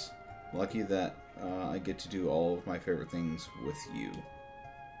days, lucky that I get to do all of my favorite things with you.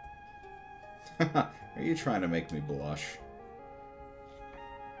 Are you trying to make me blush?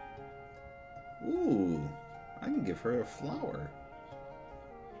 Ooh, I can give her a flower.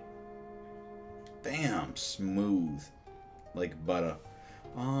 Bam, smooth. Like butter.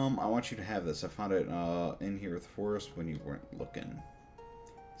 I want you to have this. I found it in here with Forrest when you weren't looking.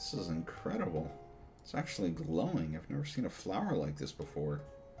 This is incredible. It's actually glowing. I've never seen a flower like this before.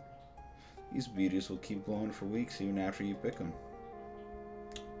 These beauties will keep glowing for weeks even after you pick them.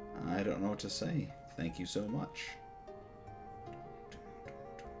 I don't know what to say. Thank you so much.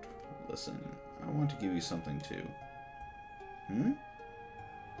 Listen, I want to give you something too.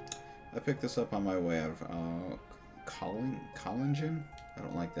 picked this up on my way out of Collingen? I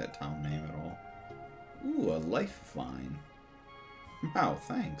don't like that town name at all. Ooh, a life vine. Wow,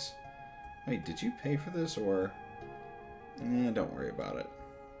 thanks. Wait, did you pay for this, or... don't worry about it.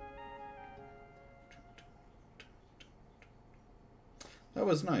 That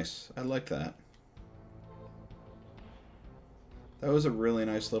was nice. I like that. That was a really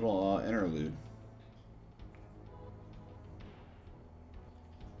nice little interlude.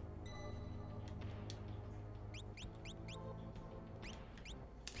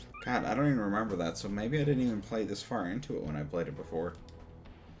 God, I don't even remember that, so maybe I didn't even play this far into it when I played it before.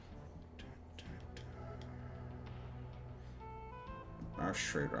 Our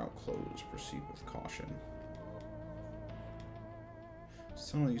trade route closed. Proceed with caution.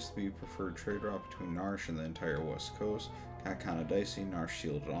 Still used to be preferred trade route between Narsh and the entire west coast. Got kind of dicey. Narsh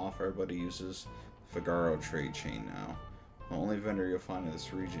shielded off. Everybody uses Figaro trade chain now. The only vendor you'll find in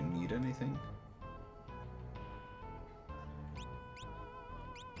this region need anything?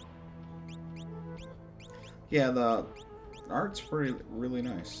 Yeah, the art's really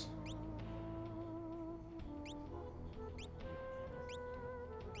nice.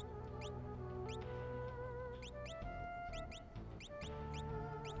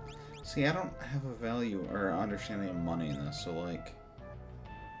 See, I don't have a value or understanding of money in this, so like...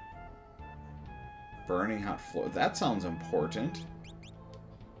 Burning hot floor. That sounds important.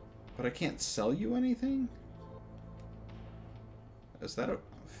 But I can't sell you anything? Is that a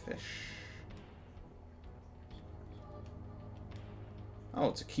fish? Oh,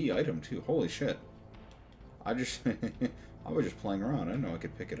 it's a key item too. Holy shit. I was just playing around. I didn't know I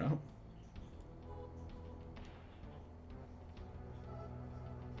could pick it up.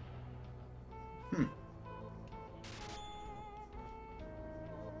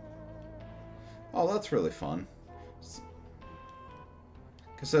 Oh, that's really fun.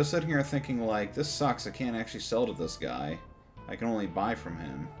 Because I was sitting here thinking, like, this sucks. I can't actually sell to this guy. I can only buy from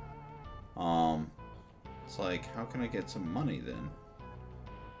him. It's like, how can I get some money then?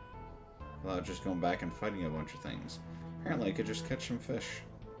 Without just going back and fighting a bunch of things. Apparently I could just catch some fish.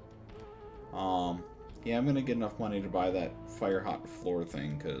 Yeah, I'm gonna get enough money to buy that fire hot floor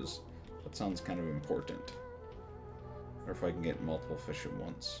thing, because that sounds kind of important. Or if I can get multiple fish at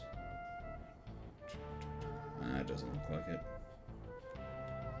once. It doesn't look like it.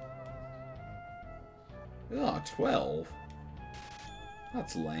 Oh, 12?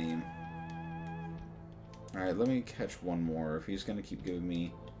 That's lame. Alright, let me catch one more. If he's gonna keep giving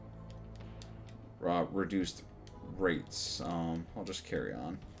me reduced rates, I'll just carry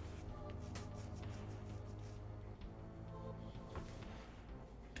on.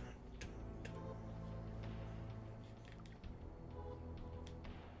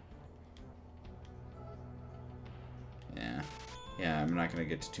 Yeah, I'm not going to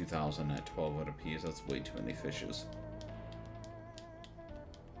get to 2,000 at 12 at a piece. That's way too many fishes.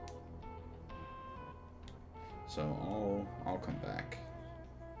 So I'll come back.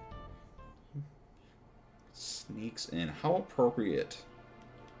 Sneaks in. How appropriate.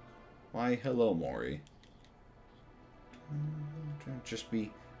 Why, hello, Maury. Just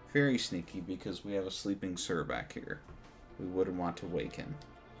be very sneaky because we have a sleeping sir back here. We wouldn't want to wake him.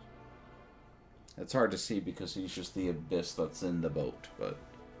 It's hard to see because he's just the abyss that's in the boat, but...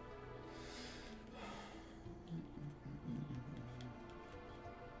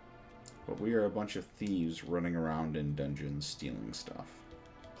 But we are a bunch of thieves running around in dungeons stealing stuff.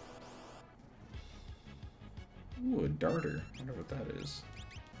 Ooh, a darter. I wonder what that is.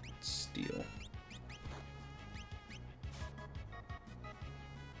 Steal.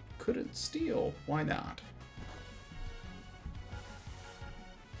 Couldn't steal. Why not?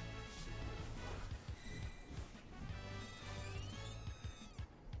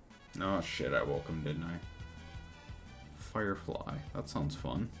 Oh shit, I woke him, didn't I? Firefly. That sounds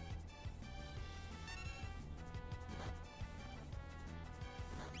fun.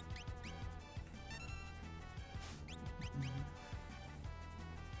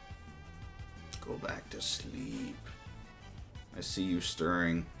 Go back to sleep. I see you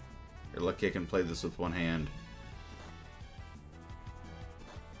stirring. You're lucky I can play this with one hand.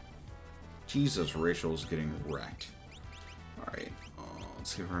 Jesus, Rachel's getting wrecked. Alright.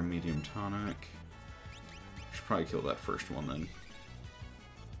 Let's give her a medium tonic. Should probably kill that first one then.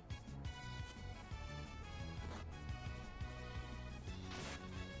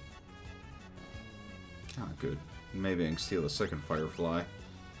 Ah, good. Maybe I can steal a second firefly.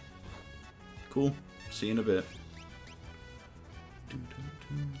 Cool. See you in a bit.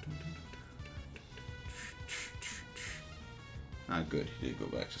 Ah, good. He did go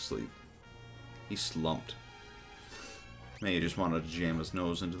back to sleep. He slumped. May just wanted to jam his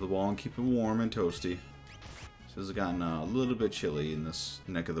nose into the wall and keep it warm and toasty. Says it's gotten a little bit chilly in this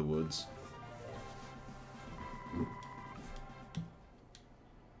neck of the woods.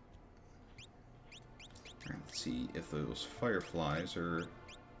 Alright, let's see if those fireflies are...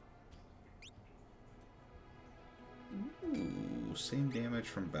 Ooh, same damage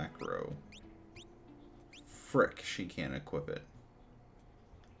from back row. Frick, she can't equip it.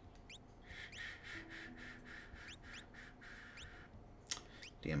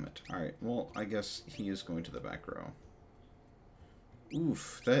 Damn it. Alright, well, I guess he is going to the back row.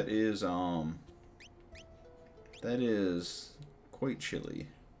 Oof, that is quite chilly.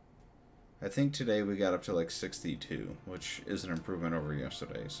 I think today we got up to like 62, which is an improvement over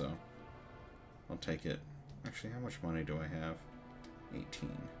yesterday, so I'll take it. Actually, how much money do I have? 18.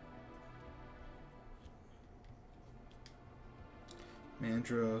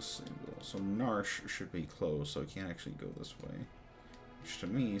 Mandros, so Narsh should be closed, so I can't actually go this way. Which to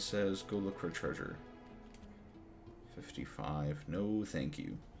me says, go look for treasure. 55. No, thank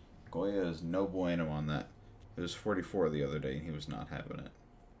you. Goya is no bueno on that. It was 44 the other day, and he was not having it.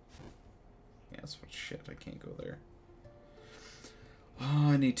 Yeah, that's what shit. I can't go there. Oh,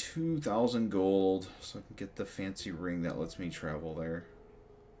 I need 2,000 gold so I can get the fancy ring that lets me travel there.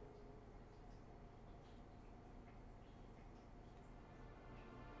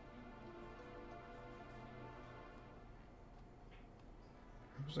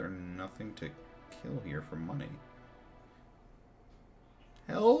 Is there nothing to kill here for money?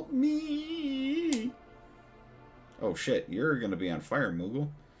 Help me! Oh shit, you're gonna be on fire, Moogle.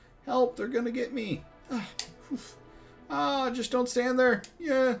 Help, they're gonna get me! Just don't stand there!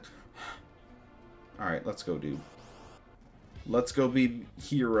 Yeah! Alright, let's go, dude. Let's go be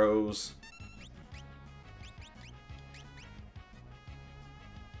heroes.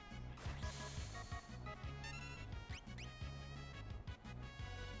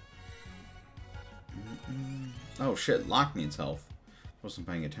 Oh shit, Locke needs health. Wasn't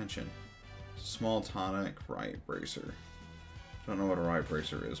paying attention. Small tonic, riot bracer. Don't know what a riot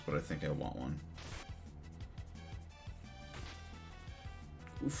bracer is, but I think I want one.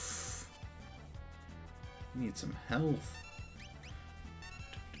 Oof. Need some health.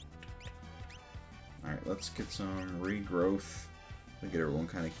 Alright, let's get some regrowth. We get everyone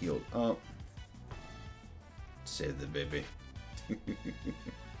kind of healed up. Save the baby.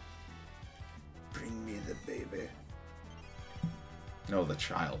 Bring me the baby. No, the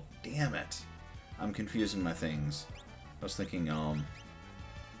child. Damn it. I'm confusing my things. I was thinking,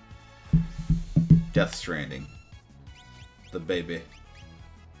 Death Stranding. The baby.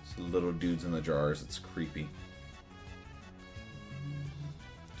 It's the little dudes in the jars. It's creepy.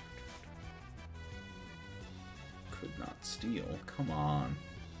 Could not steal. Come on.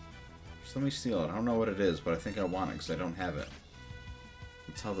 Just let me steal it. I don't know what it is, but I think I want it because I don't have it.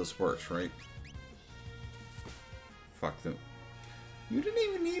 That's how this works, right? Fuck them. You didn't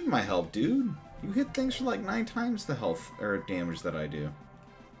even need my help, dude. You hit things for like 9 times the health or damage that I do.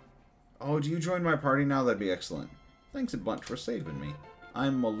 Oh, do you join my party now? That'd be excellent. Thanks a bunch for saving me.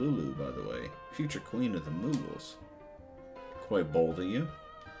 I'm Malulu, by the way. Future queen of the Moogles. Quite bold of you.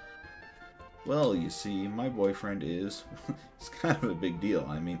 Well, you see, my boyfriend is... it's kind of a big deal.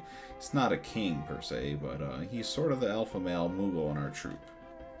 I mean, he's not a king, per se, but he's sort of the alpha male Moogle in our troop.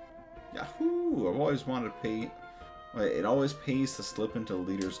 Yahoo! I've always wanted to pay... It always pays to slip into a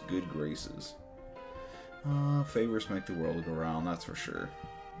leader's good graces. Favors make the world go round, that's for sure.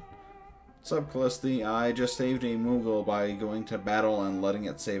 What's up, Callisti? I just saved a Moogle by going to battle and letting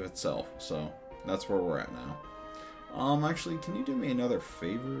it save itself, so that's where we're at now. Actually, can you do me another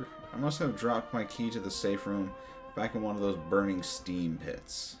favor? I must have dropped my key to the safe room back in one of those burning steam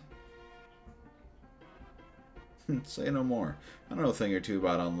pits. Say no more. I know a thing or two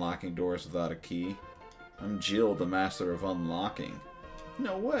about unlocking doors without a key. I'm Jill, the master of unlocking.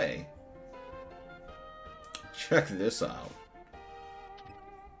 No way. Check this out.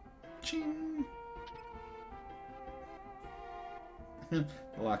 Ching. The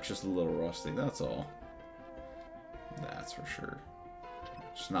lock's just a little rusty, that's all. That's for sure.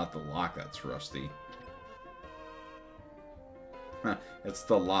 It's not the lock that's rusty. It's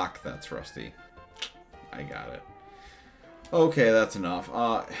the lock that's rusty. I got it. Okay, that's enough.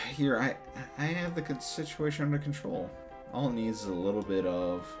 Here, I have the situation under control. All it needs is a little bit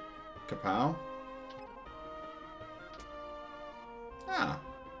of kapow.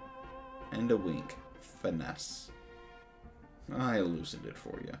 And a wink. Finesse. I loosened it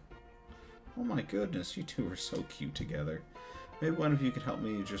for you. Oh my goodness, you two are so cute together. Maybe one of you could help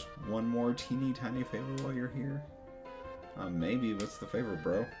me just one more teeny tiny favor while you're here? Maybe. What's the favor,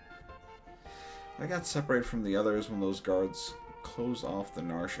 bro? I got separated from the others when those guards closed off the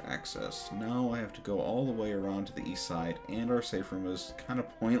Narsh access. Now I have to go all the way around to the east side, and our safe room is kind of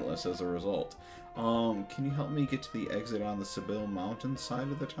pointless as a result. Can you help me get to the exit on the Sibyl Mountain side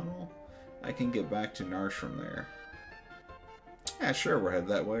of the tunnel? I can get back to Narsh from there. Yeah, sure, we're headed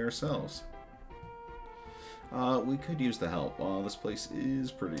that way ourselves. We could use the help. This place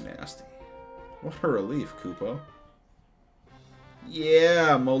is pretty nasty. What a relief, Kupo.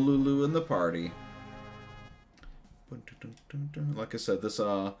 Yeah, Molulu in the party. Like I said, this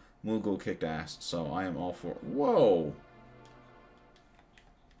Moogle kicked ass, so I am all for... Whoa!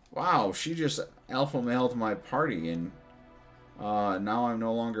 Wow, she just alpha mailed my party, and now I'm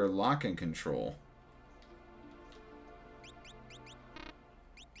no longer Locke in control.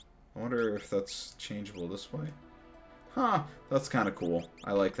 I wonder if that's changeable this way. Huh, that's kind of cool.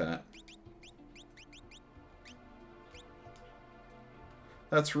 I like that.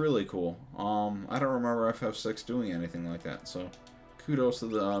 That's really cool. I don't remember FF6 doing anything like that, so kudos to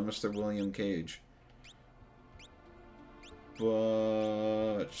the Mr. William Kage.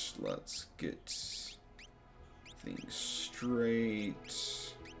 But let's get things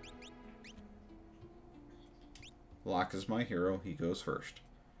straight. Locke is my hero. He goes first.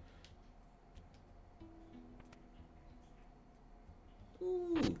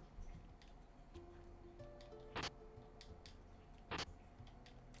 Ooh.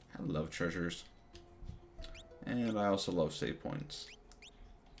 I love treasures. And I also love save points.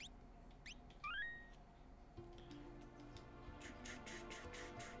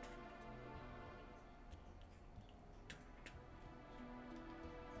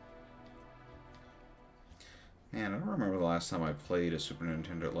 Man, I don't remember the last time I played a Super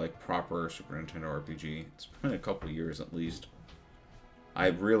Nintendo, like proper Super Nintendo RPG. It's been a couple of years at least. I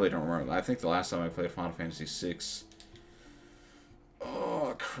really don't remember. I think the last time I played Final Fantasy VI...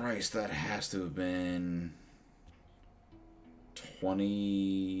 Oh, Christ, that has to have been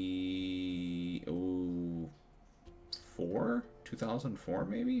 2004,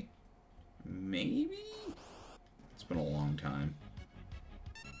 maybe? Maybe? It's been a long time.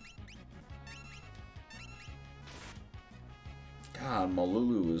 God,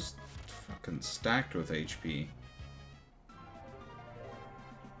 Molulu is fucking stacked with HP.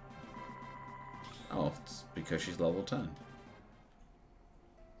 Oh, it's because she's level 10.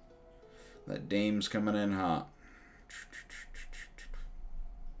 That dame's coming in hot.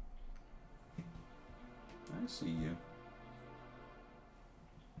 I see you.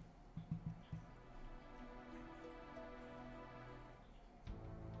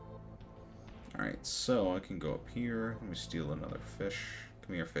 Alright, so I can go up here. Let me steal another fish.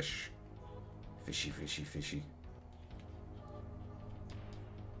 Come here, fish. Fishy, fishy, fishy.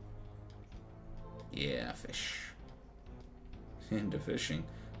 Yeah, fish. Into fishing.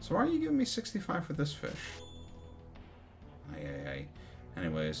 So why are you giving me 65 for this fish? Aye.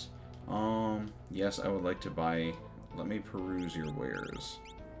 Anyways, yes, I would like to buy... Let me peruse your wares.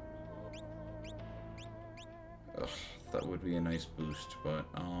 Ugh, that would be a nice boost, but,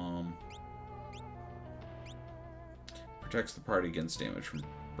 protects the party against damage from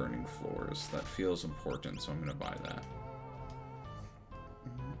burning floors. That feels important, so I'm gonna buy that.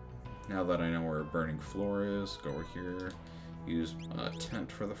 Now that I know where a burning floor is, go over here, use a tent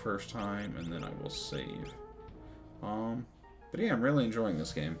for the first time, and then I will save. But yeah, I'm really enjoying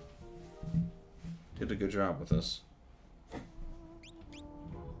this game. Did a good job with this.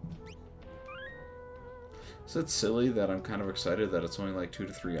 Is it silly that I'm kind of excited that it's only like 2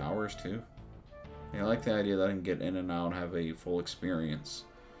 to 3 hours too? I like the idea that I can get in and out and have a full experience.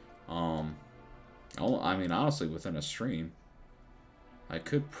 I mean, honestly, within a stream. I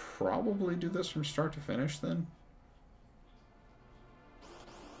could probably do this from start to finish then.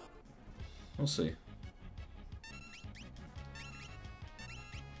 We'll see.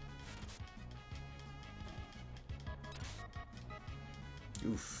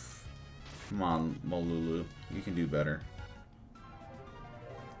 Oof. Come on, Molulu. You can do better.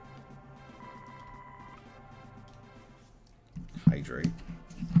 Hydrate.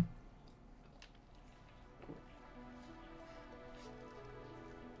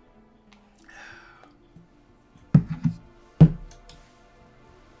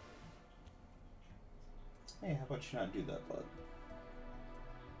 Hey, how about you not do that, bud?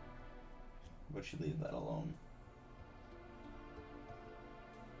 How about you leave that alone?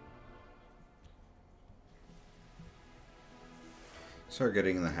 Start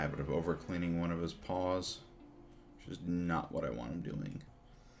getting in the habit of over-cleaning one of his paws. Which is not what I want him doing.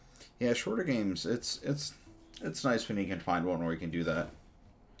 Yeah, shorter games, it's nice when you can find one where you can do that.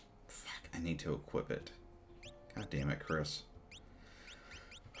 Fuck, I need to equip it. God damn it, Chris.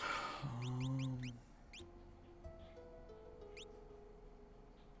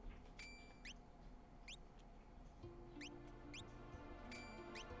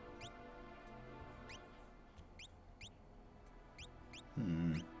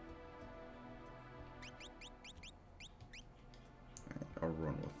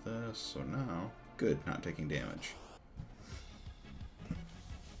 run with this. So now, good, not taking damage.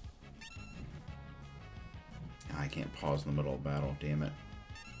 I can't pause in the middle of battle, damn it.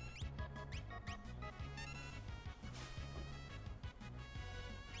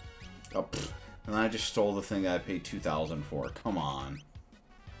 Oh, pfft. And I just stole the thing that I paid $2,000 for. Come on.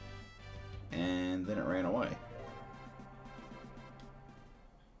 And then it ran away.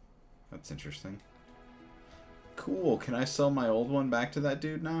 That's interesting. Cool. Can I sell my old one back to that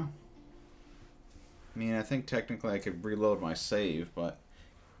dude now? I mean, I think technically I could reload my save, but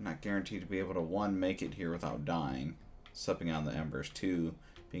I'm not guaranteed to be able to, 1, make it here without dying, stepping on the embers, 2,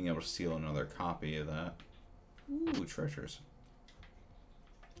 being able to steal another copy of that. Ooh, treasures.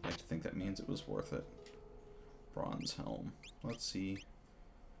 I like to think that means it was worth it. Bronze helm. Let's see.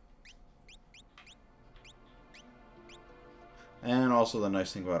 And also the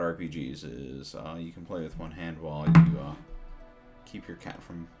nice thing about RPGs is you can play with one hand while you keep your cat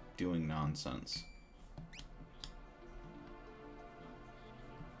from doing nonsense.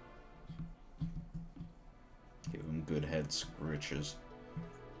 Give him good head scritches.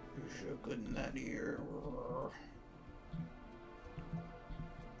 You're so good in that ear.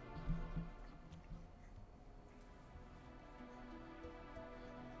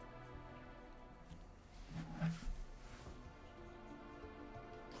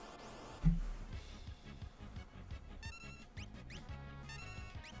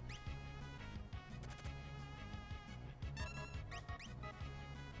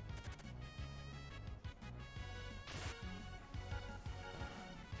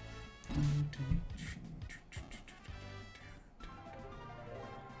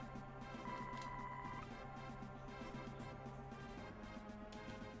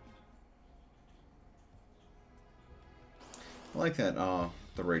 I like that,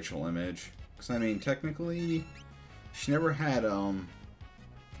 the Rachel image. Because, I mean, technically, she never had,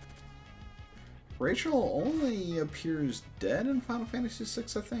 Rachel only appears dead in Final Fantasy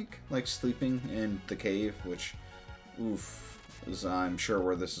VI, I think. Like, sleeping in the cave, which, oof, is, I'm sure,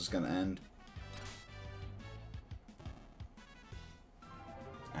 where this is going to end.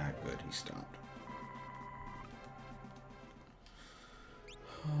 Ah, good, he stopped.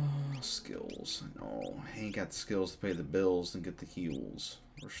 Skills. No, I ain't got skills to pay the bills and get the heals.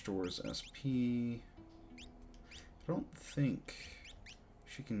 Restores SP. I don't think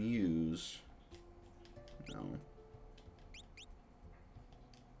she can use. No.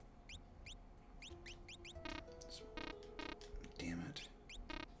 Damn it.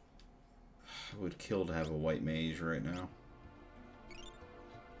 I would kill to have a white mage right now.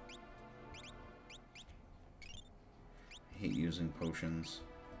 I hate using potions.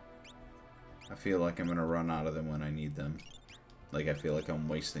 I feel like I'm gonna run out of them when I need them. Like, I feel like I'm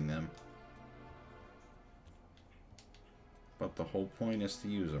wasting them. But the whole point is to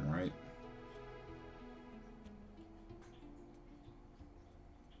use them, right?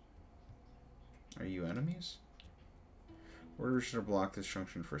 Are you enemies? Orders should block this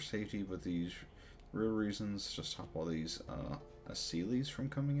junction for safety, but these real reasons to stop all these Asylees from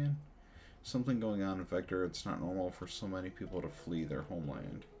coming in. Something going on in Vector. It's not normal for so many people to flee their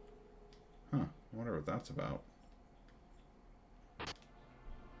homeland. Huh, I wonder what that's about.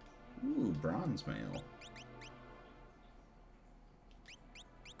 Ooh, bronze mail.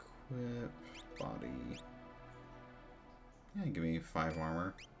 Equip, body. Yeah, give me 5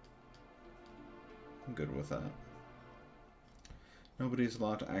 armor. I'm good with that. Nobody's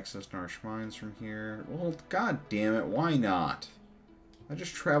allowed to access Narsh Mines from here. Well, god damn it, why not? I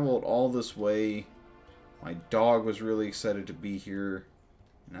just traveled all this way. My dog was really excited to be here.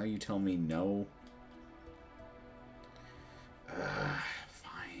 Now you tell me no?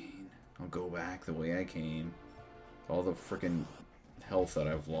 Fine. I'll go back the way I came. All the frickin' health that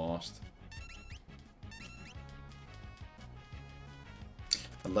I've lost.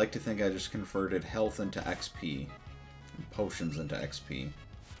 I'd like to think I just converted health into XP. And potions into XP.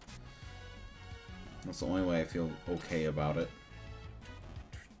 That's the only way I feel okay about it.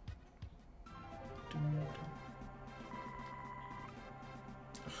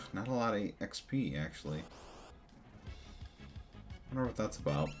 Not a lot of XP, actually. I wonder what that's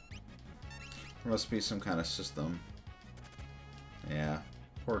about. There must be some kind of system. Yeah.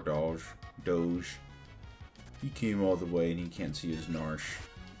 Poor Doge. He came all the way and he can't see his Narsh.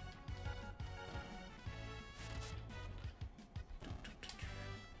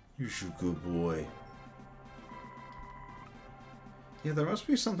 You're a good boy. Yeah, there must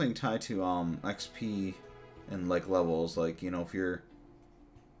be something tied to XP and like levels. Like, you know, if you're...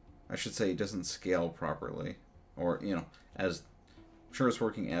 I should say it doesn't scale properly. Or, you know, as... I'm sure it's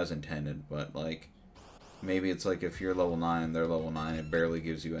working as intended, but, like... Maybe it's like if you're level 9, they're level 9, it barely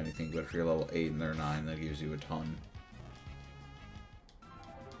gives you anything, but if you're level 8 and they're 9, that gives you a ton.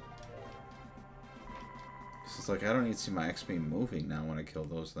 It's like, I don't need to see my XP moving now when I kill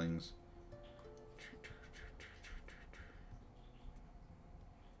those things.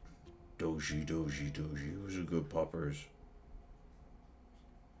 Doji, doji, doji. Those are good poppers.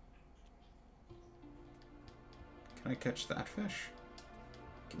 Can I catch that fish?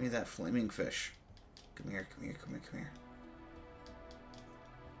 Give me that flaming fish. Come here, come here, come here, come here.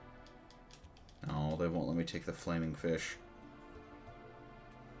 No, they won't let me take the flaming fish.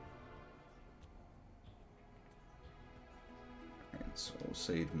 Alright, so we'll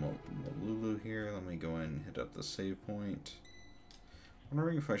save Molulu here. Let me go in and hit up the save point. I'm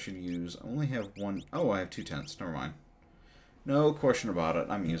wondering if I should use... I only have one... Oh, I have 2 tents. Never mind. No question about it.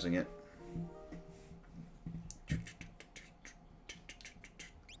 I'm using it.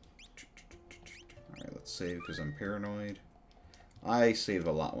 Alright, let's save because I'm paranoid. I save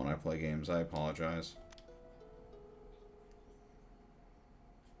a lot when I play games. I apologize.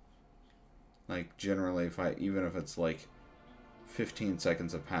 Like, generally, even if it's like 15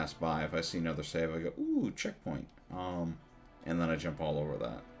 seconds have passed by, if I see another save, I go, ooh, checkpoint. And then I jump all over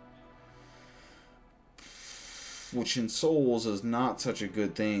that. Which in Souls is not such a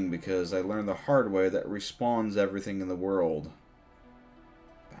good thing, because I learned the hard way that respawns everything in the world.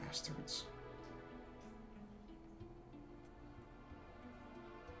 Bastards.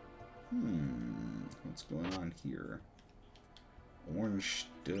 What's going on here? Orange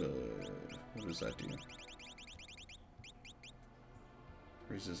stud. What does that do?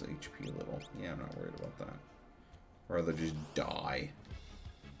 Raises HP a little. Yeah, I'm not worried about that. Or rather just die.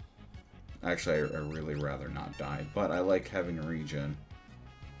 Actually, I really rather not die, but I like having a regen.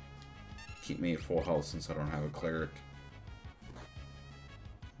 Keep me at full health since I don't have a cleric.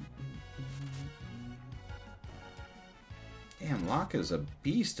 Damn, Locke is a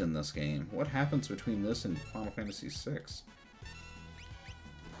beast in this game. What happens between this and Final Fantasy VI?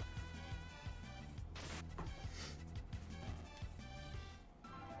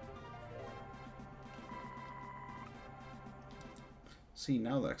 See,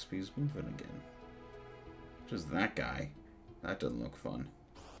 now the XP is moving again. Just that guy. That doesn't look fun.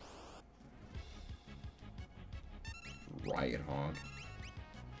 Riot Hog.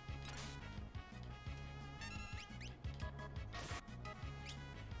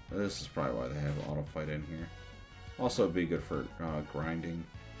 This is probably why they have auto fight in here. Also, it'd be good for grinding.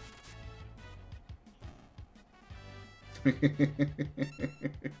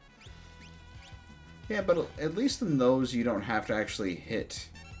 Yeah, but at least in those, you don't have to actually hit.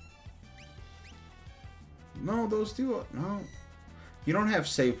 No, those do. No. You don't have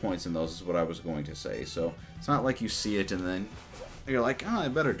save points in those, is what I was going to say. So, it's not like you see it and then you're like, oh, I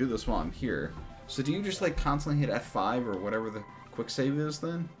better do this while I'm here. So, do you just, like, constantly hit F5 or whatever the quick save is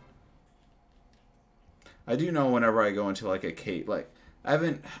then? I do know whenever I go into, like, a cave, like, I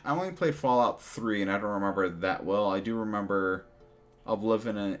only played Fallout 3 and I don't remember it that well. I do remember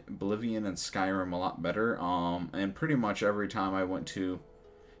Oblivion and Skyrim a lot better. And pretty much every time I went to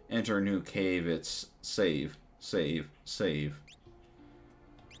enter a new cave, it's save, save, save.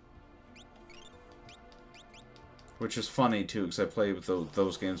 Which is funny too, because I play with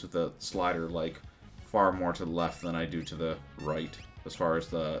those games with the slider like far more to the left than I do to the right as far as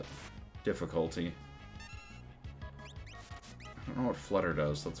the difficulty. I don't know what Flutter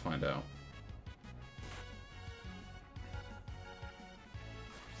does. Let's find out.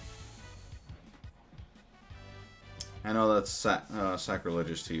 I know that's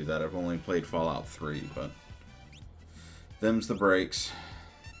sacrilegious to you that I've only played Fallout 3, but them's the breaks.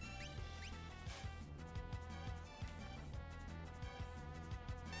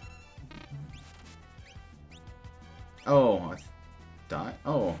 Oh, I die?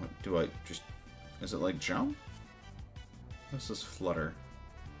 Oh, do I just... Is it like jump? What's this Flutter?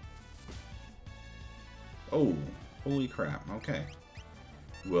 Oh, holy crap. Okay.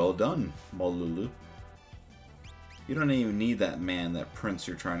 Well done, Molulu. You don't even need that man, that prince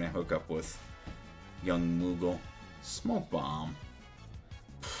you're trying to hook up with, young Moogle. Smoke bomb.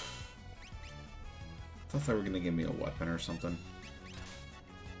 Thought they were going to give me a weapon or something.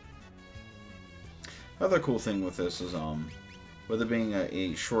 Other cool thing with this is, with it being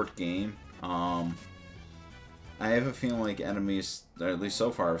a short game, I have a feeling like enemies, at least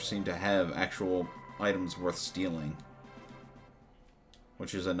so far, seem to have actual items worth stealing.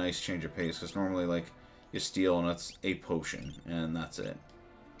 Which is a nice change of pace, because normally, like, you steal and it's a potion, and that's it.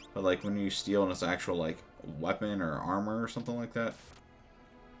 But, like, when you steal and it's actual, like, weapon or armor or something like that.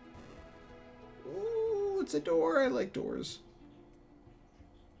 Ooh, it's a door. I like doors.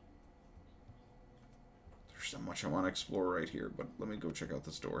 There's so much I want to explore right here, but let me go check out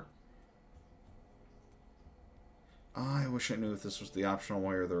this door. I wish I knew if this was the optional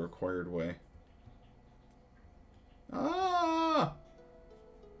way or the required way. Ah!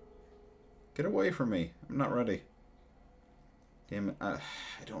 Get away from me. I'm not ready. Damn it. I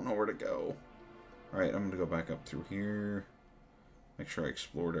don't know where to go. Alright, I'm going to go back up through here. Make sure I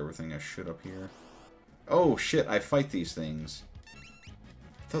explored everything I should up here. Oh, shit. I fight these things.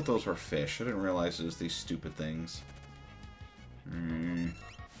 I thought those were fish. I didn't realize it was these stupid things.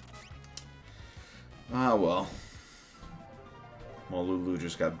 Ah, well. Well, Lulu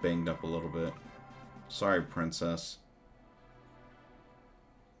just got banged up a little bit. Sorry, princess.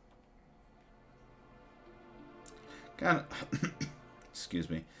 Kinda... Excuse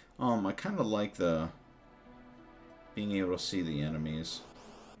me. I kind of like the... being able to see the enemies.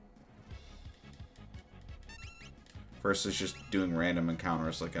 Versus just doing random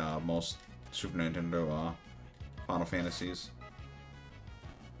encounters like most Super Nintendo Final Fantasies.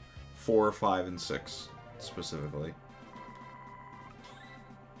 4, 5, and 6, specifically.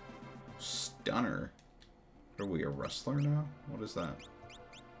 Stunner. Are we a wrestler now? What is that?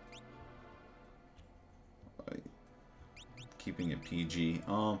 Keeping it PG.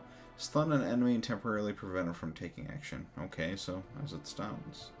 Stun an enemy and temporarily prevent it from taking action. Okay, so as it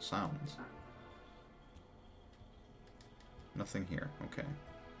sounds. Nothing here. Okay.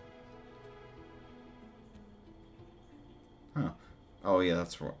 Huh. Oh yeah,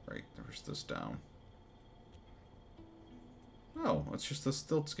 that's right. There's this down. Oh, it's just a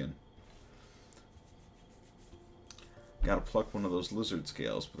stilt skin. Gotta pluck one of those lizard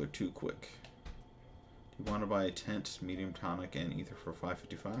scales, but they're too quick. Do you want to buy a tent, medium tonic, and ether for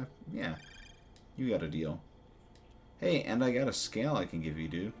 $5.55? Yeah, you got a deal. Hey, and I got a scale I can give you,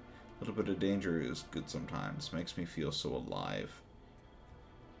 dude. A little bit of danger is good sometimes. Makes me feel so alive.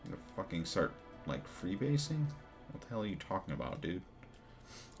 I'm gonna fucking start, like, freebasing? What the hell are you talking about, dude?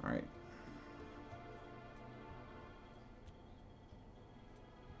 Alright.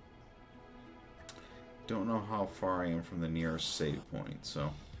 Don't know how far I am from the nearest save point,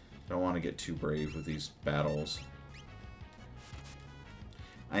 so I don't want to get too brave with these battles.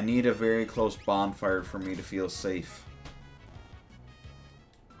 I need a very close bonfire for me to feel safe.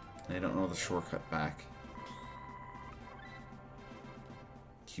 I don't know the shortcut back.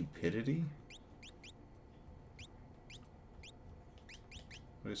 Cupidity?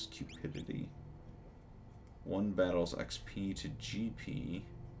 What is cupidity? One battles XP to GP.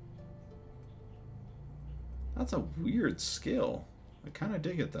 That's a weird skill. I kind of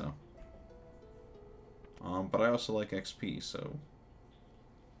dig it, though. But I also like XP, so...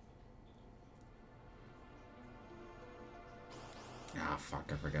 Ah,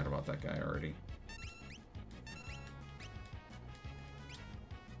 fuck, I forgot about that guy already.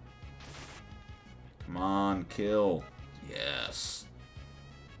 Come on, kill. Yes.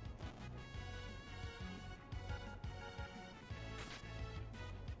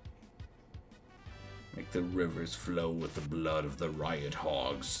 Make the rivers flow with the blood of the riot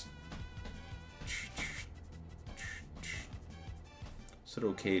hogs. Is it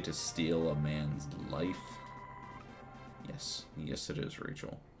okay to steal a man's life? Yes. Yes, it is,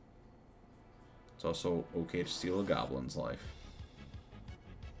 Rachel. It's also okay to steal a goblin's life.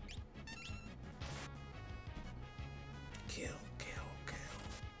 Kill, kill, kill.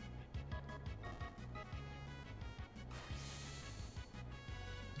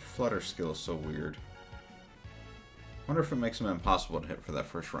 The flutter skill is so weird. Wonder if it makes him impossible to hit for that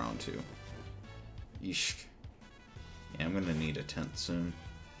first round, too. Yeesh. Yeah, I'm gonna need a tent soon.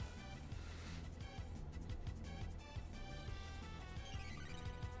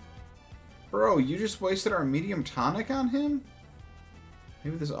 Bro, you just wasted our medium tonic on him?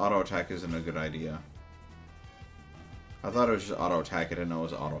 Maybe this auto attack isn't a good idea. I thought it was just auto attack, I didn't know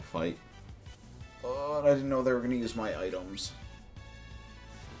it was auto fight. Oh, and I didn't know they were gonna use my items.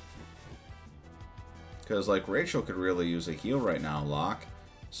 Because, like, Rachel could really use a heal right now, Locke.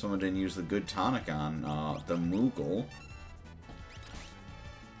 Someone didn't use the good tonic on the Moogle.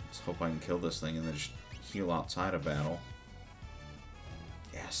 Let's hope I can kill this thing and then just heal outside of battle.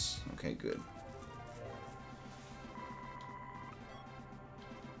 Yes. Okay, good.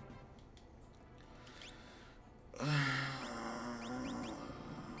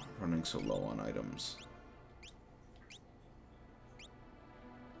 Running so low on items.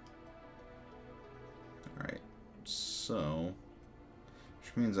 Alright, so...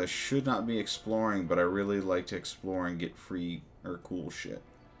 which means I should not be exploring, but I really like to explore and get free or cool shit.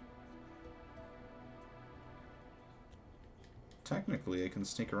 Technically, I can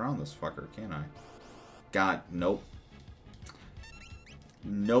sneak around this fucker, can't I? God, nope.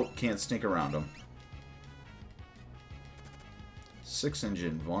 Nope, can't sneak around him.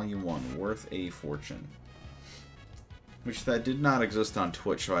 SixEngine Volume 1, worth a fortune. Which that did not exist on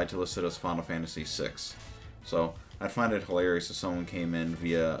Twitch, so I had to list it as Final Fantasy VI. So I'd find it hilarious if someone came in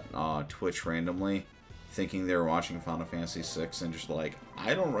via Twitch randomly, thinking they were watching Final Fantasy VI, and just like,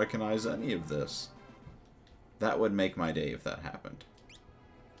 I don't recognize any of this. That would make my day if that happened.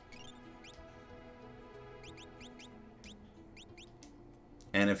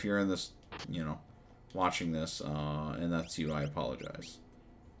 And if you're in this, you know, watching this, and that's you, I apologize.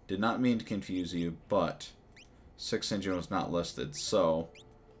 Did not mean to confuse you, but SixEngine was not listed, so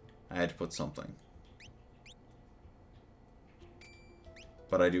I had to put something.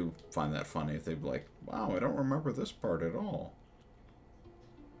 But I do find that funny if they'd be like, wow, I don't remember this part at all.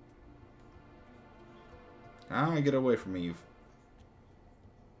 Ah, get away from me, you...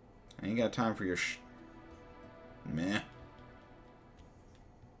 I ain't got time for your Meh.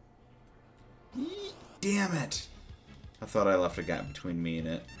 Damn it! I thought I left a gap between me and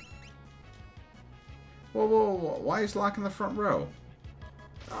it. Whoa, whoa, whoa. Why is Locke in the front row?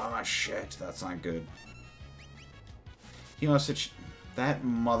 Oh, shit. That's not good. He must have... That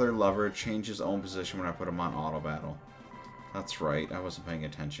mother lover changed his own position when I put him on auto battle. That's right. I wasn't paying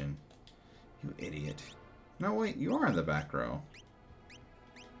attention. You idiot. No, wait. You are in the back row.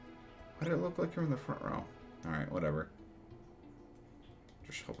 Why did it look like you're in the front row? Alright, whatever.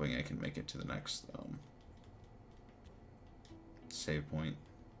 Just hoping I can make it to the next save point.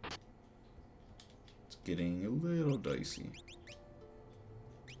 It's getting a little dicey.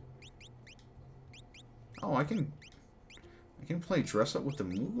 Oh, I can play dress up with the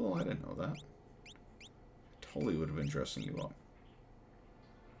Moogle? I didn't know that. I totally would have been dressing you up.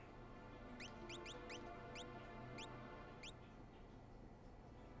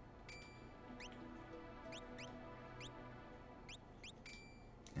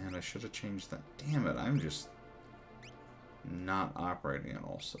 And I should have changed that. Damn it, I'm just not operating on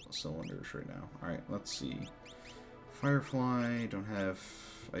all cylinders right now. Alright, let's see. Firefly, don't have...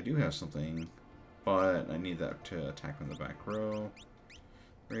 I do have something, but I need that to attack from the back row.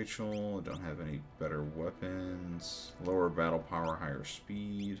 Rachel, I don't have any better weapons. Lower battle power, higher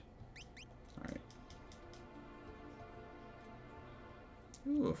speed. Alright.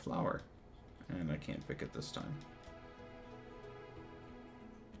 Ooh, a flower. And I can't pick it this time.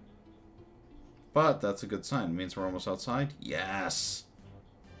 But that's a good sign. It means we're almost outside. Yes!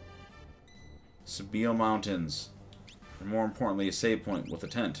 Sabio Mountains. And more importantly, a save point with a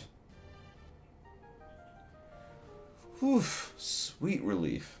tent. Whew. Sweet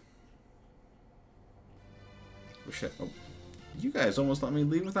relief. Wish I... Oh. You guys almost let me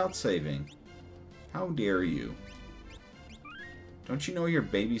leave without saving. How dare you? Don't you know you're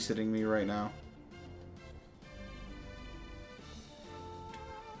babysitting me right now?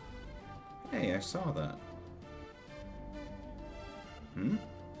 Hey, I saw that. Hmm?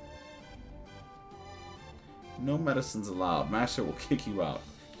 No medicines allowed. Master will kick you out.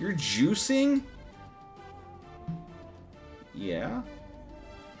 You're juicing? Yeah?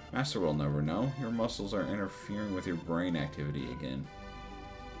 Master will never know. Your muscles are interfering with your brain activity again.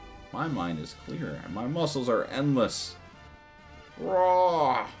 My mind is clear, and my muscles are endless.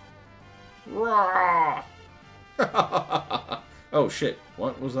 Raw! Raw! Oh shit,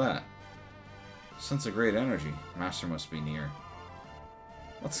 what was that? Sense of great energy. Master must be near.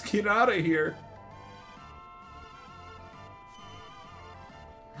 Let's get out of here.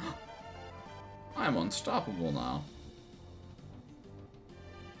 I'm unstoppable now.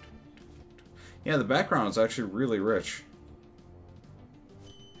 Yeah, the background is actually really rich.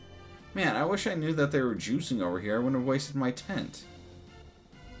 Man, I wish I knew that they were juicing over here. I wouldn't have wasted my tent.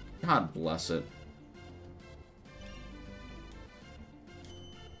 God bless it.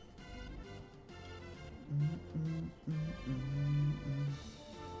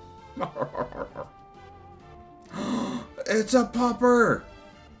 It's a pupper!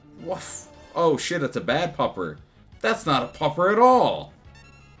 Woof. Oh shit, it's a bad pupper. That's not a pupper at all.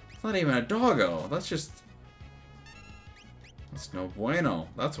 It's not even a doggo. That's just... That's no bueno.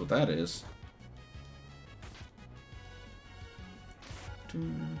 That's what that is.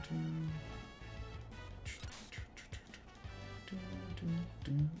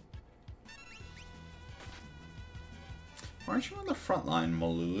 Why aren't you on the front line,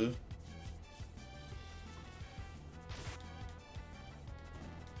 Malulu?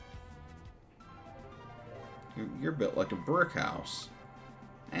 You're built like a brick house.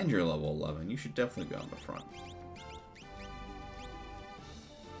 And you're level 11. You should definitely be on the front.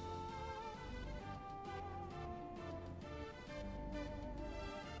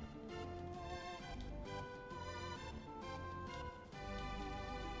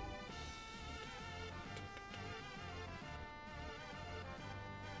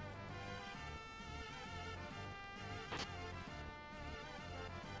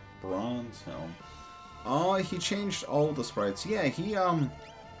 Bronze helm. Oh, he changed all the sprites. Yeah, he,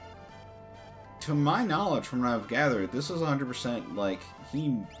 to my knowledge, from what I've gathered, this is 100%, like,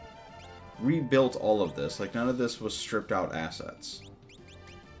 he rebuilt all of this. Like, none of this was stripped out assets.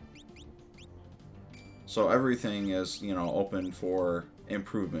 So everything is, you know, open for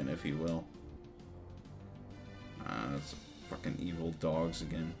improvement, if you will. That's fucking evil dogs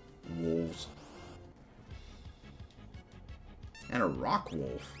again. Wolves. And a rock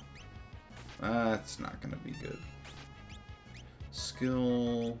wolf. That's not going to be good.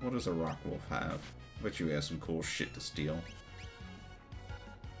 Skill. What does a rock wolf have? Bet you have some cool shit to steal.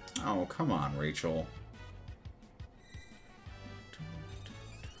 Oh, come on, Rachel.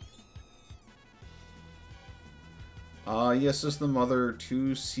 Yes, this is the Mother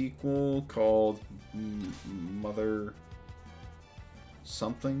 2 sequel called Mother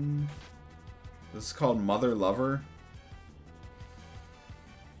something. This is called Mother Lover.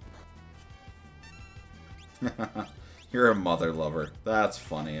 You're a mother lover. That's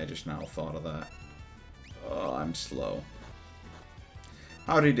funny. I just now thought of that. Oh, I'm slow.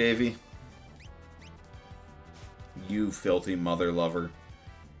 Howdy, Davey. You filthy mother lover.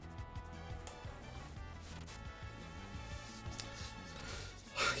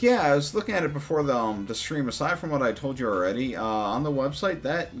 Yeah, I was looking at it before the stream. Aside from what I told you already, on the website,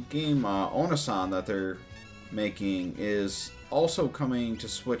 that game, Onasan, that they're making is also coming to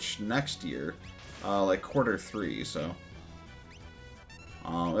Switch next year. Like Q3, so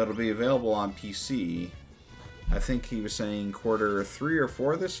it'll be available on PC. I think he was saying Q3 or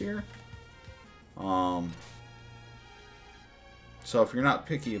 4 this year. So if you're not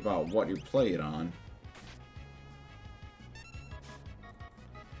picky about what you play it on.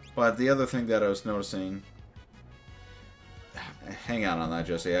 But the other thing that I was noticing, hang on that,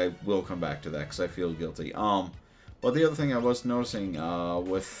 Jesse. I will come back to that because I feel guilty. But the other thing I was noticing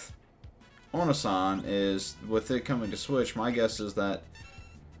with Onasan is, with it coming to Switch, my guess is that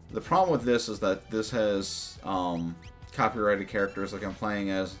the problem with this is that this has copyrighted characters. Like, I'm playing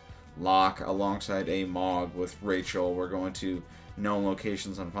as Locke alongside a Mog with Rachel. We're going to known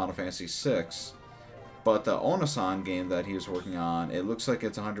locations on Final Fantasy VI. But the Onasan game that he was working on, it looks like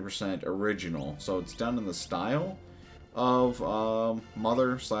it's 100% original. So it's done in the style of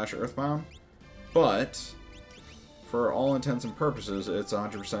Mother/Earthbound, but for all intents and purposes, it's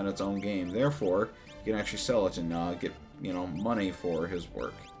 100% its own game. Therefore, you can actually sell it and get, you know, money for his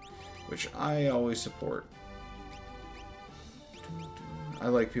work, which I always support. I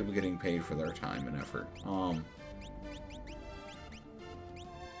like people getting paid for their time and effort.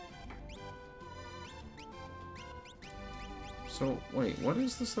 So wait, what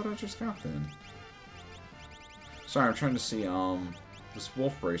is this that I just got then? Sorry, I'm trying to see this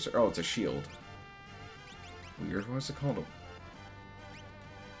wolf bracer. Oh, it's a shield. Weird. What's it called?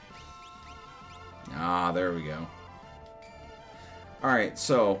 Ah, there we go. Alright,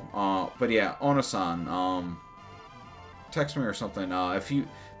 so, but yeah, Onasan, text me or something. If you,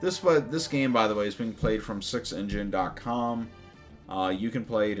 this game, by the way, is being played from SixEngine.com. You can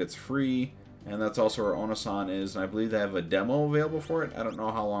play it, it's free, and that's also where Onasan is, and I believe they have a demo available for it. I don't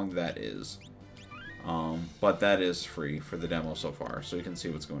know how long that is. But that is free for the demo so far, so you can see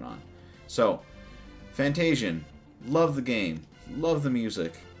what's going on. So, Fantasian, love the game, love the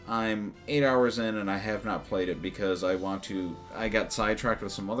music. I'm 8 hours in and I have not played it because I got sidetracked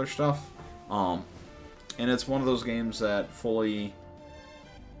with some other stuff. And it's one of those games that fully,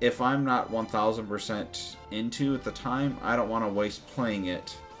 if I'm not 1000% into at the time, I don't want to waste playing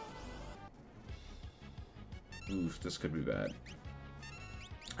it. Oof, this could be bad.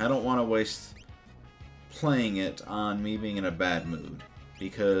 I don't want to waste playing it on me being in a bad mood,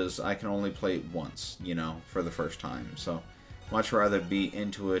 because I can only play it once, you know, for the first time. So, much rather be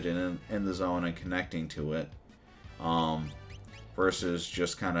into it and in the zone and connecting to it, versus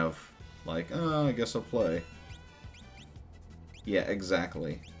just kind of like, oh, I guess I'll play. Yeah,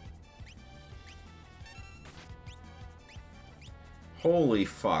 exactly. Holy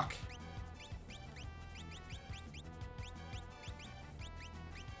fuck.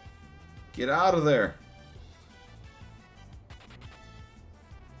 Get out of there.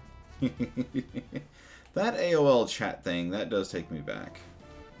 That AOL chat thing, that does take me back.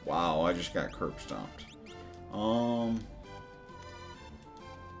 Wow, I just got curb stomped. Hang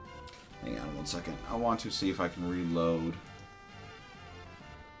on one second. I want to see if I can reload.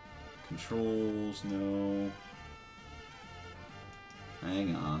 Controls, no.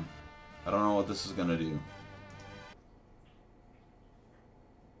 Hang on. I don't know what this is gonna do.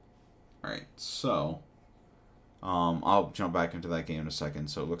 Alright, so I'll jump back into that game in a second.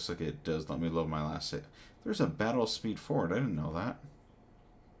 So it looks like it does let me load my last save. There's a battle speed forward. I didn't know that.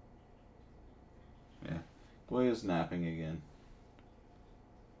 Yeah. Goya's napping again.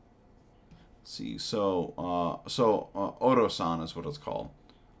 Let's see, so Oto-san is what it's called.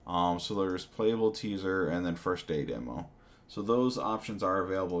 So there's playable teaser and then first day demo. So those options are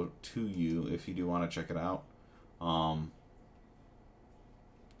available to you if you do want to check it out.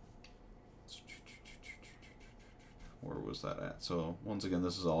 Where was that at? So once again,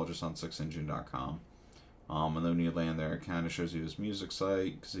 this is all just on SixEngine.com. And then when you land there, it kind of shows you his music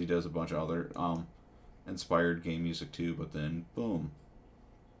site because he does a bunch of other inspired game music too. But then, boom,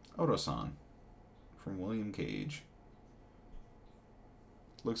 Oto-san from William Kage.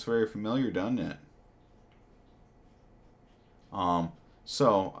 Looks very familiar, doesn't it?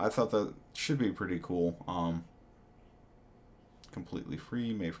 So I thought that should be pretty cool. Completely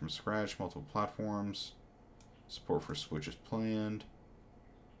free, made from scratch, multiple platforms. Support for Switch is planned.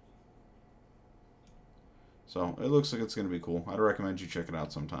 So it looks like it's going to be cool. I'd recommend you check it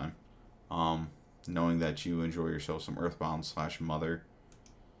out sometime. Knowing that you enjoy yourself some Earthbound / Mother.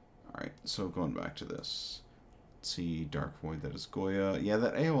 Alright, so going back to this. Let's see, Dark Void, that is Goya. Yeah,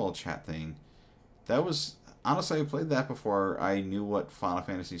 that AOL chat thing. That was... Honestly, I played that before I knew what Final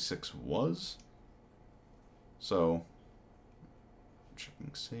Fantasy VI was. So,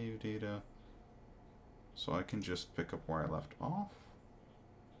 checking save data. So I can just pick up where I left off.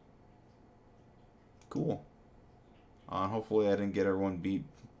 Cool. Hopefully I didn't get everyone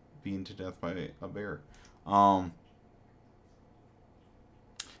beaten to death by a bear.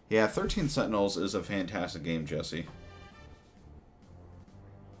 Yeah, 13 Sentinels is a fantastic game, Jesse.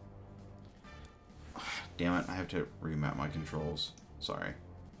 Damn it, I have to remap my controls. Sorry.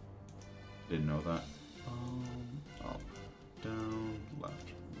 Didn't know that. Up, down,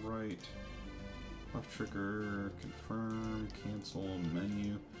 left, right. Left trigger, confirm, cancel,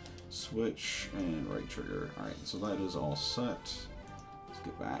 menu, switch, and right trigger. Alright, so that is all set. Let's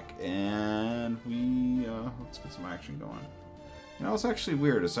get back. And let's get some action going. You know, it's actually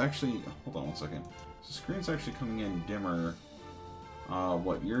weird. It's actually, hold on one second. The screen's actually coming in dimmer,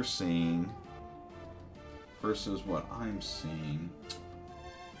 what you're seeing versus what I'm seeing.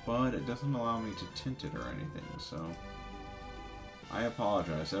 But it doesn't allow me to tint it or anything, so I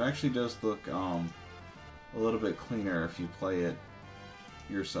apologize. It actually does look a little bit cleaner if you play it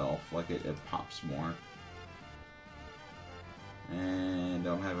yourself. Like it pops more. And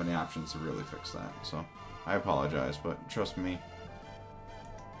don't have any options to really fix that. So I apologize, but trust me.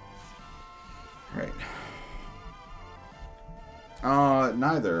 Alright.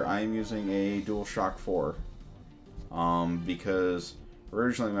 Neither. I am using a DualShock 4. Because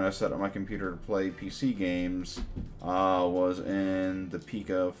originally when I set up my computer to play PC games, was in the peak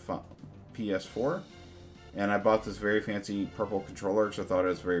of PS4. And I bought this very fancy purple controller because I thought it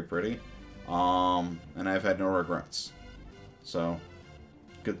was very pretty. And I've had no regrets. So,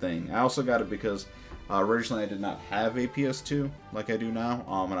 good thing. I also got it because originally I did not have a PS2 like I do now.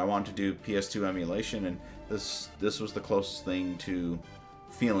 And I wanted to do PS2 emulation. And this was the closest thing to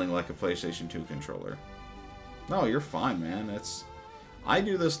feeling like a PlayStation 2 controller. No, you're fine, man. I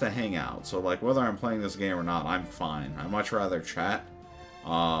do this to hang out. So, like, whether I'm playing this game or not, I'm fine. I'd much rather chat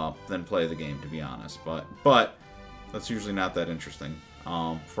than play the game, to be honest. But that's usually not that interesting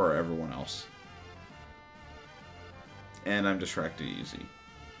for everyone else. And I'm distracted easy.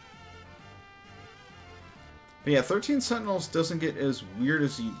 But yeah, 13 Sentinels doesn't get as weird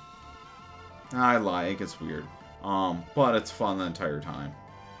as you... I lie, it gets weird. But it's fun the entire time.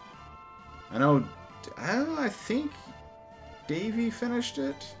 I think Davey finished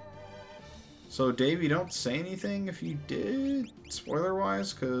it. So, Davey, don't say anything if you did,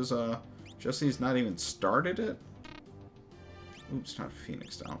 spoiler-wise, because Jesse's not even started it. Oops, not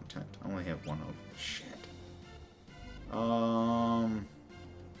Phoenix Down Tent. I only have one of. Shit.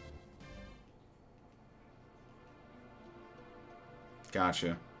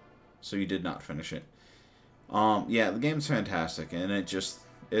 Gotcha. So you did not finish it. Yeah, the game's fantastic, and it's just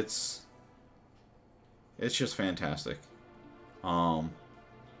fantastic. Come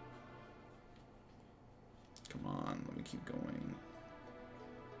on, let me keep going.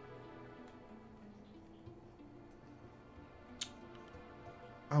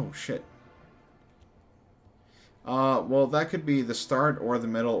 Oh, shit. Well, that could be the start, or the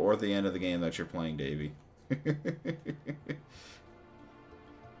middle, or the end of the game that you're playing, Davey.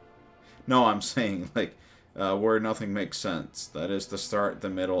 No, I'm saying, like, where nothing makes sense. That is the start, the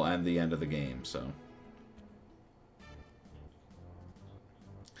middle, and the end of the game, so...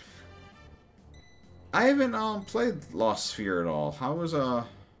 I haven't played Lost Sphere at all. How was I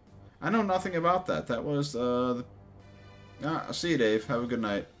know nothing about that. That was see you, Dave. Have a good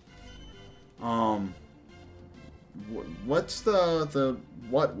night. What's the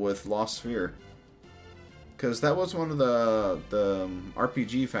what with Lost Sphere? Because that was one of the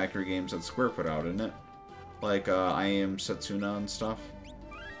RPG Factory games that Square put out, isn't it? Like, I Am Setsuna and stuff.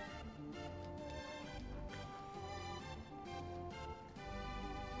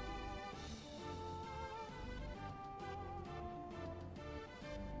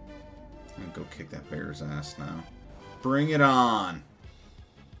 I'm gonna go kick that bear's ass now. Bring it on!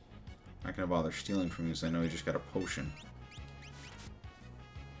 Not gonna bother stealing from you, so I know he just got a potion.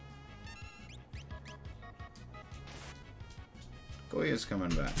 Goya's coming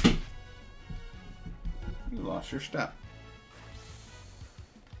back. You lost your step.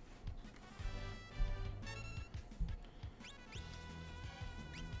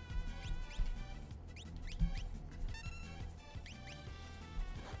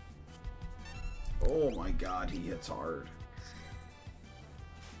 Oh my god, he hits hard.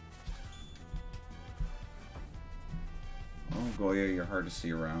 Oh, Goya, you're hard to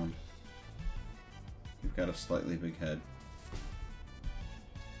see around. You've got a slightly big head.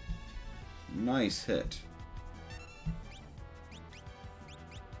 Nice hit.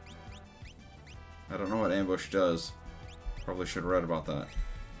 I don't know what ambush does. Probably should have read about that.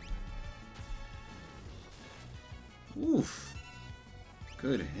 Oof.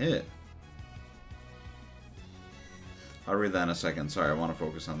 Good hit. I'll read that in a second. Sorry, I want to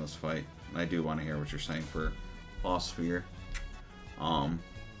focus on this fight. I do want to hear what you're saying for Lost Sphere.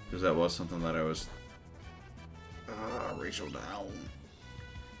 Because that was something that I was... Rachel down.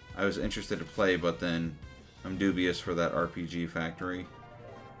 I was interested to play, but then I'm dubious for that RPG Factory.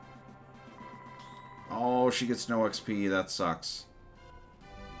 Oh, she gets no XP. That sucks.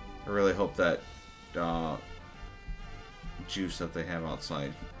 I really hope that juice that they have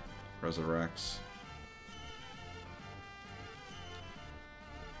outside resurrects.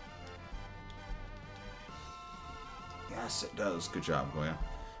 Yes, it does. Good job, Goya.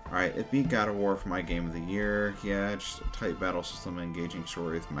 Alright, it beat God of War for my game of the year. Yeah, just a tight battle system, engaging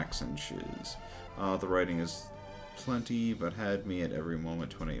story with mechs and shiz. The writing is plenty, but had me at every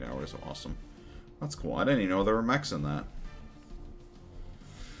moment. 28 hours. Awesome. That's cool. I didn't even know there were mechs in that.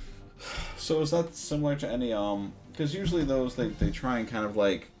 So is that similar to any, because usually those, they try and kind of,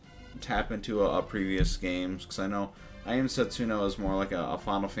 like, tap into a previous games, because I know I Am Setsuna is more like a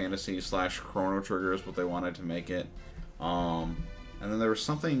Final Fantasy / Chrono Trigger is what they wanted to make it. And then there was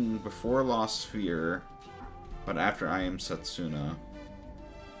something before Lost Sphere, but after I Am Setsuna.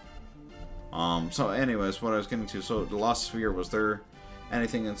 So anyways, what I was getting to, so the Lost Sphere, was there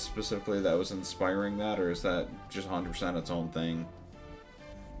anything in specifically that was inspiring that, or is that just 100% its own thing?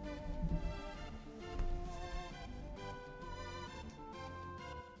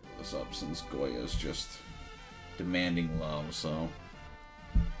 This up since Goya is just demanding love, so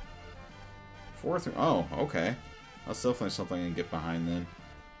 4-3. Oh, okay. That's definitely something I can get behind then.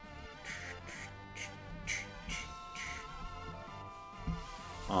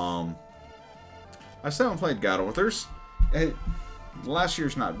 I still haven't played God of War. Last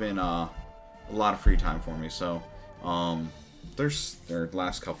year's not been a lot of free time for me, so or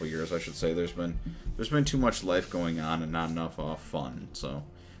last couple years I should say, there's been too much life going on and not enough fun. So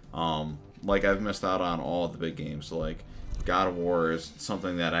like I've missed out on all the big games. So like God of War is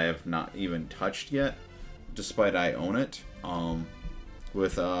something that I have not even touched yet, despite I own it.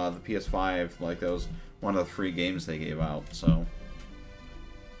 With the PS5, like that was one of the free games they gave out, so.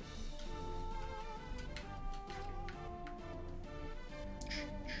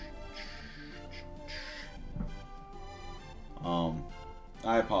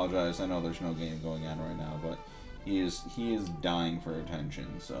 I apologize. I know there's no game going on right now, but he is dying for attention,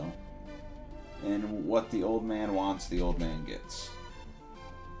 so. And what the old man wants, the old man gets.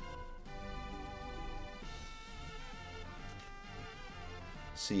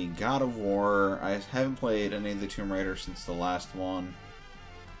 See, God of War, I haven't played any of the Tomb Raider since the last one.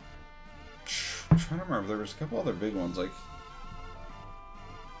 I'm trying to remember, there was a couple other big ones, like...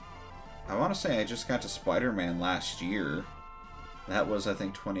 I want to say I just got to Spider-Man last year. That was, I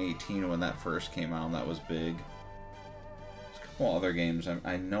think, 2018 when that first came out, and that was big. There's a couple other games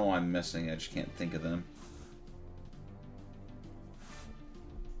I know I'm missing, I just can't think of them.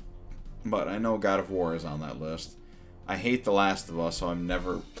 But I know God of War is on that list. I hate The Last of Us, so I'm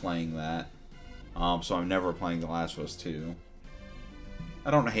never playing that. So I'm never playing The Last of Us 2.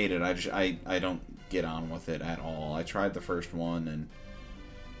 I don't hate it, I don't get on with it at all. I tried the first one and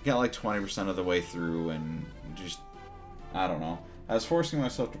got like 20% of the way through and just, I don't know. I was forcing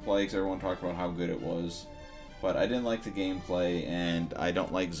myself to play because everyone talked about how good it was. But I didn't like the gameplay, and I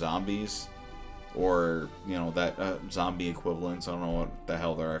don't like zombies. Or, you know, that zombie equivalents. I don't know what the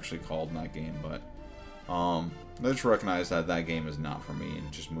hell they're actually called in that game, but I just recognized that that game is not for me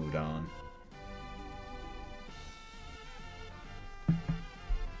and just moved on.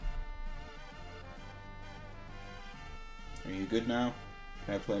 good now?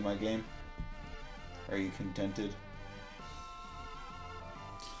 Can I play my game? Are you contented?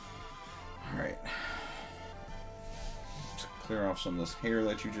 Alright. Let's clear off some of this hair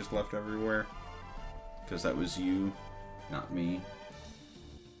that you just left everywhere. Because that was you, not me.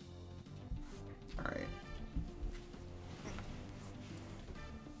 Alright.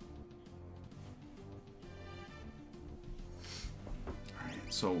 Alright,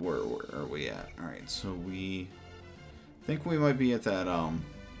 so where are we at? Alright, so we think we might be at that,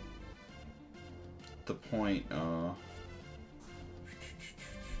 the point,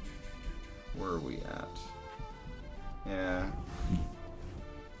 where are we at? Yeah.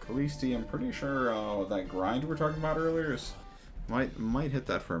 Callisti, I'm pretty sure that grind we're talking about earlier is might hit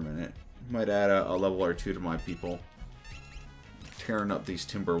that for a minute. Might add a level or two to my people. Tearing up these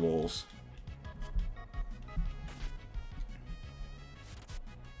timber wolves.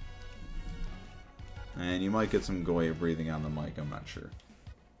 And you might get some Goya breathing on the mic, I'm not sure.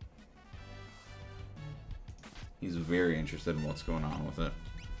 He's very interested in what's going on with it.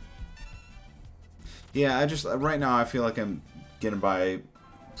 Yeah, I just, right now I feel like I'm getting by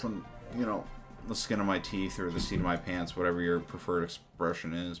from, you know, the skin of my teeth or the seat of my pants, whatever your preferred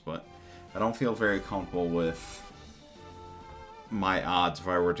expression is, but I don't feel very comfortable with my odds if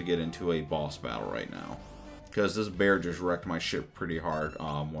I were to get into a boss battle right now. Because this bear just wrecked my ship pretty hard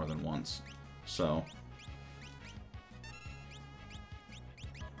more than once. So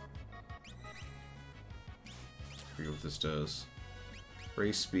I forget what this does.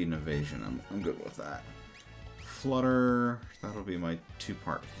 Race, speed, and evasion. I'm good with that. Flutter. That'll be my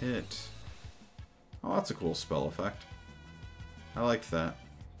 2-part hit. Oh, that's a cool spell effect. I liked that.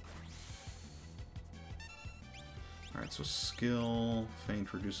 Alright, so skill.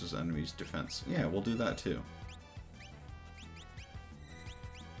 Feint reduces enemies' defense. Yeah, we'll do that too.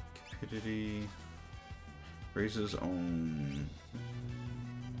 Cupidity. Raises own.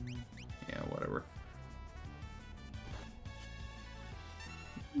 Yeah, whatever.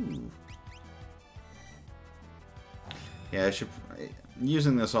 Ooh. Yeah, I should.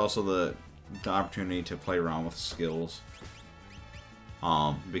 Using this also the opportunity to play around with skills.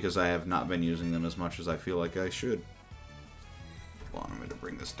 Because I have not been using them as much as I feel like I should. Hold on, I'm going to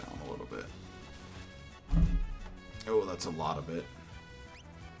bring this down a little bit. Oh, that's a lot of it.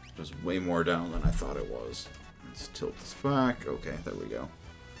 Just way more down than I thought it was. Let's tilt this back. Okay, there we go.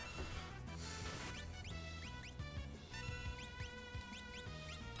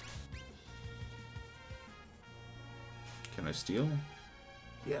 Can I steal?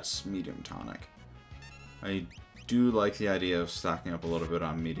 Yes, medium tonic. I do like the idea of stocking up a little bit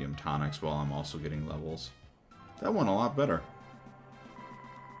on medium tonics while I'm also getting levels. That went a lot better.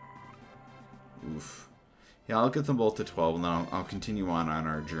 Oof. Yeah, I'll get them both to 12 and then I'll continue on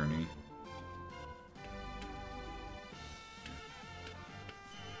our journey.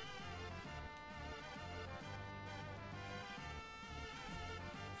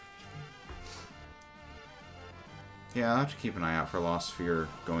 Yeah, I'll have to keep an eye out for Lost Sphere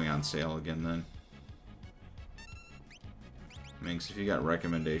going on sale again then. I mean, 'cause if you got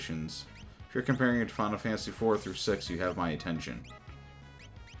recommendations, if you're comparing it to Final Fantasy 4 through 6, you have my attention.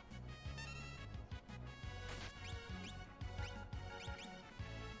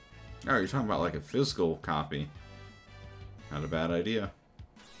 Oh, you're talking about like a physical copy. Not a bad idea.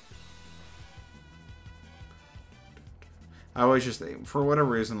 I always just, for whatever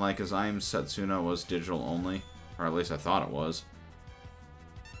reason, like, as I Am Setsuna was digital only. Or at least I thought it was.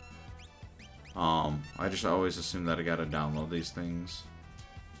 I just always assumed that I gotta download these things.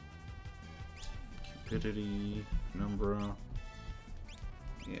 Cupidity, Penumbra.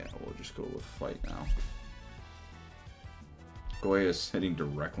 Yeah, we'll just go with fight now. Goya is sitting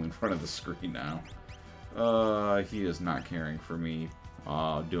directly in front of the screen now. He is not caring for me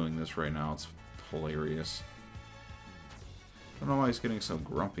doing this right now. It's hilarious. I don't know why he's getting so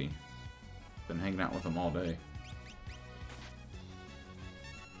grumpy. Been hanging out with him all day.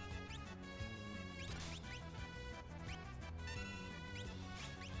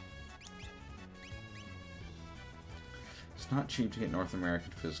 It's not cheap to get North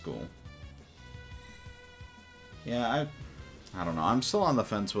American physical. Yeah, I don't know. I'm still on the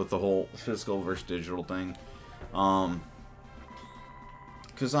fence with the whole physical versus digital thing.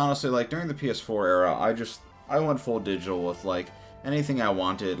 Because honestly, like, during the PS4 era, I went full digital with, like, anything I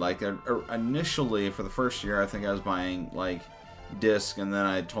wanted. Like, initially, for the first year, I think I was buying, like, disc, and then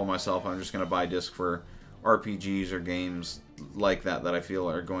I told myself I'm just going to buy disc for RPGs or games like that I feel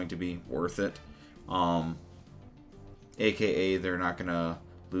are going to be worth it. AKA, they're not going to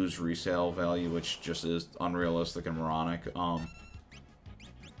lose resale value, which just is unrealistic and moronic.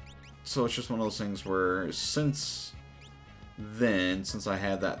 So it's just one of those things where, since then, since I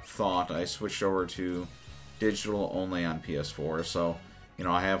had that thought, I switched over to digital only on PS4. So, you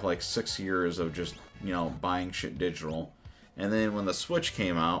know, I have like 6 years of just, you know, buying shit digital. And then when the Switch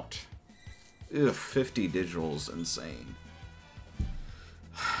came out, 50 digital is insane.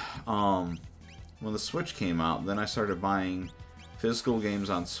 When the Switch came out, then I started buying physical games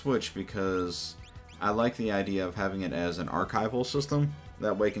on Switch because I like the idea of having it as an archival system.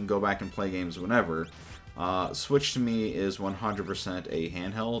 That way I can go back and play games whenever. Switch to me is 100% a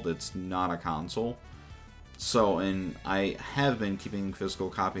handheld. It's not a console. So, and I have been keeping physical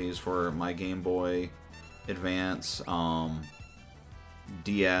copies for my Game Boy Advance,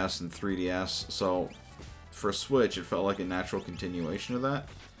 DS, and 3DS. So, for Switch, it felt like a natural continuation of that.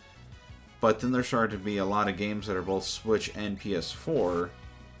 But then there started to be a lot of games that are both Switch and PS4.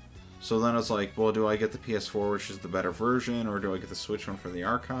 So then it's like, well, do I get the PS4, which is the better version, or do I get the Switch one for the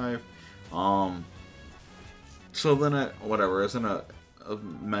archive? So then whatever, it's in a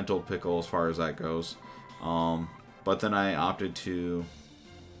mental pickle as far as that goes. But then I opted to,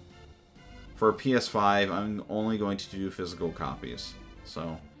 for PS5, I'm only going to do physical copies.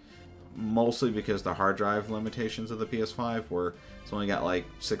 So, mostly because the hard drive limitations of the PS5 were, it's only got like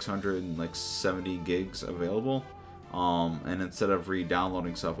 670 gigs available. And instead of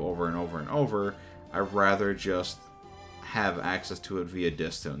re-downloading stuff over and over and over, I'd rather just have access to it via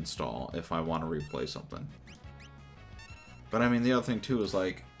disk to install if I want to replay something. But I mean, the other thing too is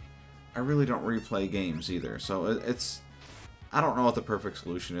like, I really don't replay games either. So it's, I don't know what the perfect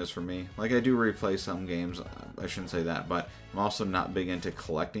solution is for me. Like, I do replay some games, I shouldn't say that, but I'm also not big into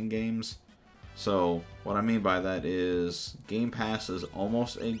collecting games. So what I mean by that is Game Pass is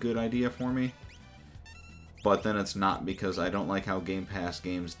almost a good idea for me. But then it's not, because I don't like how Game Pass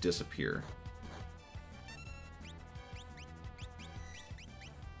games disappear.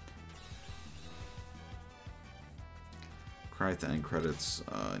 Cry at the end credits.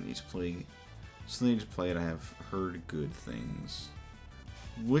 Need to play. Still need to play it. I have heard good things.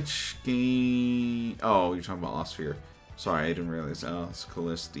 Which game? Oh, you're talking about Lost Sphere. Sorry, I didn't realize. Oh, it's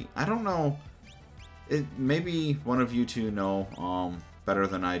Callisti. I don't know. It maybe one of you two know better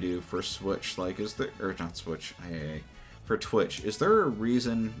than I do for Switch. Like, is there, or not Switch? For Twitch, is there a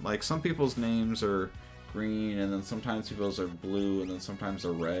reason? Like, some people's names are green, and then sometimes people's are blue, and then sometimes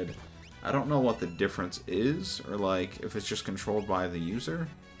they're red. I don't know what the difference is, or like if it's just controlled by the user.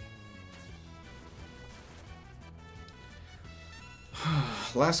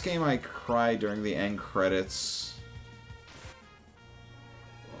 Last game I cried during the end credits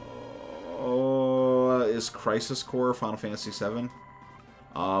is Crisis Core Final Fantasy VII.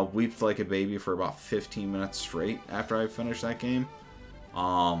 Weeped like a baby for about 15 minutes straight after I finished that game.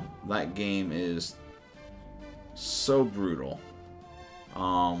 That game is so brutal.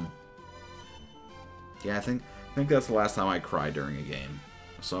 Yeah, I think that's the last time I cried during a game.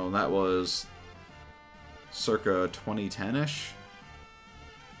 So that was circa 2010-ish.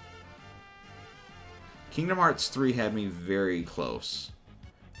 Kingdom Hearts 3 had me very close.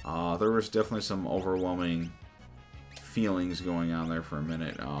 There was definitely some overwhelming feelings going on there for a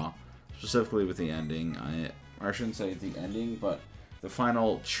minute. Specifically with the ending. I shouldn't say the ending, but the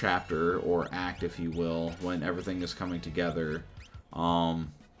final chapter, or act if you will, when everything is coming together.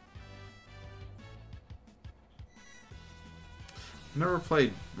 Never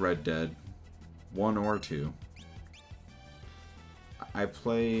played Red Dead 1 or 2. I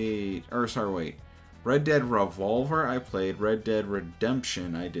played, or sorry, wait. Red Dead Revolver I played. Red Dead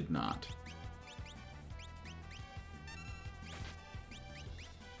Redemption I did not.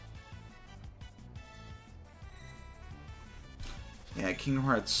 Yeah, Kingdom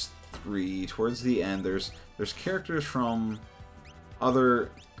Hearts 3, towards the end, there's characters from other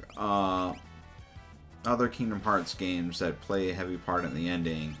Kingdom Hearts games that play a heavy part in the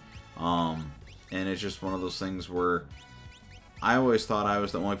ending. And it's just one of those things where I always thought I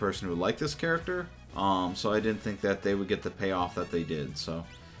was the only person who liked this character. So I didn't think that they would get the payoff that they did. So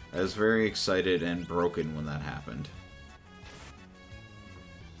I was very excited and broken when that happened.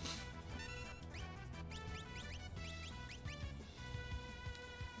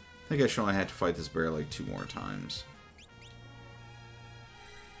 I think I should only had to fight this bear like 2 more times.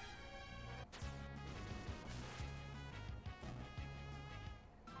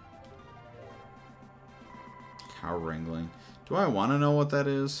 Cow wrangling. Do I want to know what that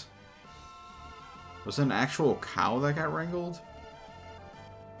is? Was it an actual cow that got wrangled?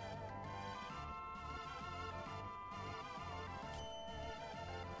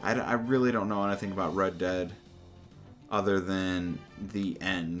 I really don't know anything about Red Dead other than the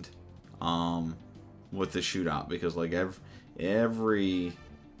end with the shootout, because like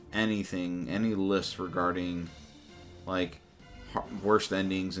any list regarding like worst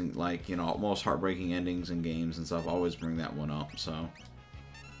endings and, like, you know, most heartbreaking endings in games and stuff. I always bring that one up, so.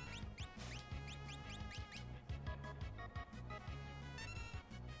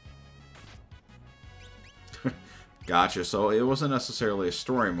 Gotcha. So it wasn't necessarily a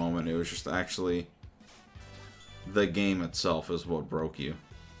story moment. It was just actually the game itself is what broke you.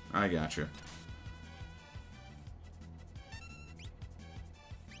 I gotcha.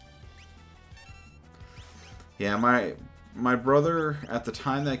 Yeah, my brother, at the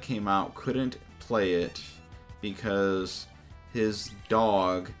time that came out, couldn't play it because his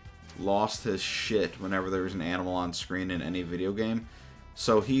dog lost his shit whenever there was an animal on screen in any video game.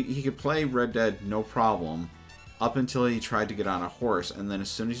 So he could play Red Dead no problem up until he tried to get on a horse, and then as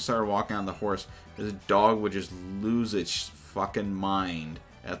soon as he started walking on the horse, his dog would just lose its fucking mind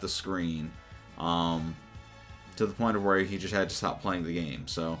at the screen, to the point of where he just had to stop playing the game.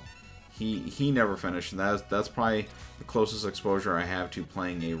 So he never finished, and that's probably the closest exposure I have to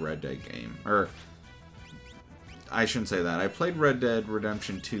playing a Red Dead game. Or, I shouldn't say that. I played Red Dead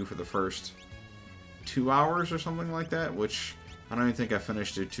Redemption 2 for the first 2 hours or something like that, which I don't even think I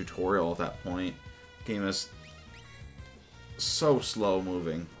finished a tutorial at that point. The game is so slow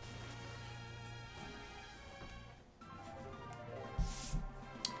moving.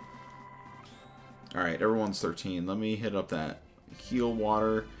 Alright, everyone's 13. Let me hit up that heal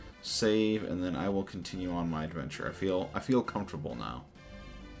water, save, and then I will continue on my adventure. I feel comfortable now.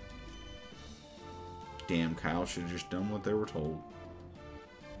 Damn, Kyle should have just done what they were told.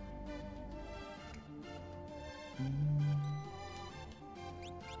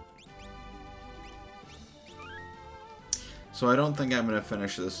 So I don't think I'm going to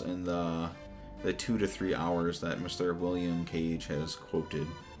finish this in the 2 to 3 hours that Mr. William Kage has quoted.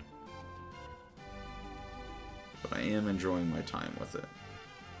 But I am enjoying my time with it.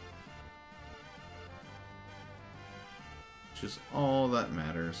 Which is all that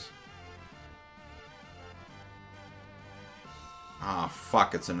matters. Ah,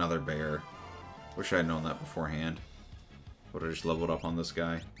 fuck, it's another bear. Wish I had known that beforehand. Would have just leveled up on this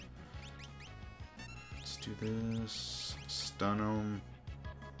guy. Let's do this. Stun him.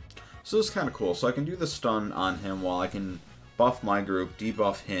 So this is kind of cool. So I can do the stun on him while I can buff my group,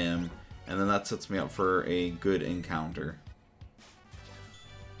 debuff him, and then that sets me up for a good encounter.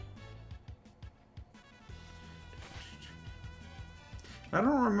 I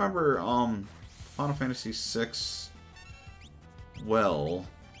don't remember Final Fantasy VI well,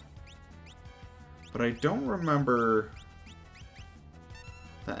 but I don't remember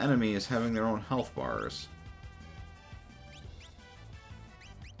the enemies having their own health bars.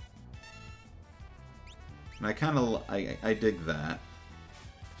 And I kind of, I dig that.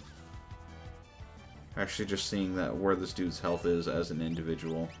 Actually just seeing that where this dude's health is as an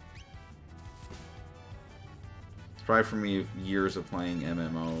individual. It's probably for me years of playing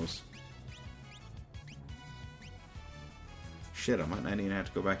MMOs. Shit, I might not even have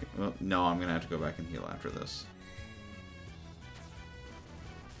to go back. Well, no, I'm going to have to go back and heal after this.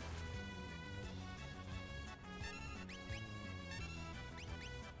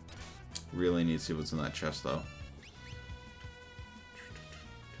 Really need to see what's in that chest, though.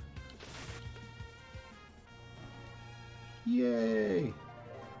 Yay!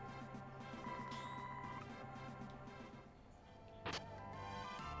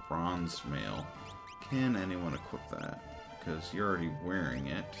 Bronze mail. Can anyone equip that? Because you're already wearing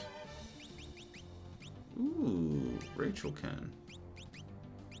it. Ooh, Rachel can.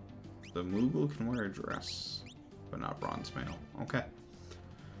 The Moogle can wear a dress, but not bronze mail. Okay.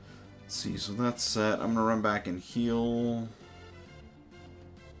 Let's see, so that's set. I'm gonna run back and heal.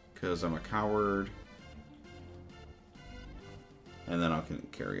 Because I'm a coward. And then I can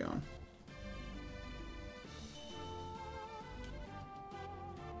carry on.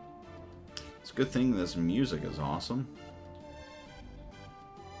 It's a good thing this music is awesome.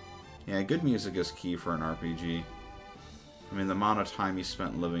 Yeah, good music is key for an RPG. I mean, the amount of time you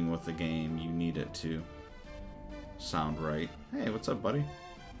spent living with the game, you need it to sound right. Hey, what's up, buddy?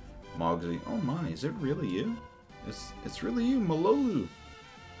 Mogsy. Oh my, is it really you? It's really you, Malolu.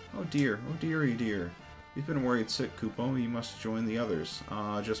 Oh dear, oh dearie dear. You've been worried sick, Kupo. You must join the others.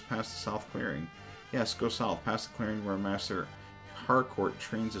 Just past the south clearing. Yes, go south, past the clearing where Master Harcourt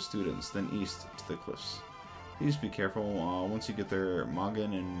trains the students, then east to the cliffs. Please be careful. Once you get there,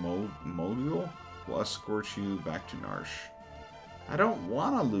 Magan and Modul will escort you back to Narsh. I don't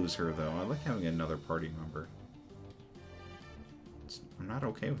want to lose her, though. I like having another party member. I'm not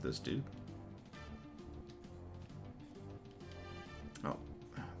okay with this, dude. Oh,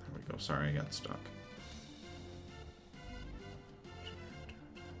 there we go. Sorry, I got stuck.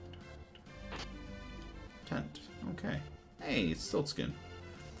 Tent. Okay. Hey, Hey, it's Stiltskin.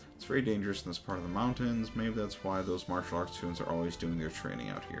 It's very dangerous in this part of the mountains. Maybe that's why those martial arts students are always doing their training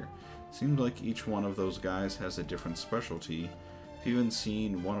out here. Seems like each one of those guys has a different specialty. I've even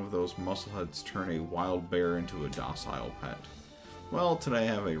seen one of those muscleheads turn a wild bear into a docile pet. Well, today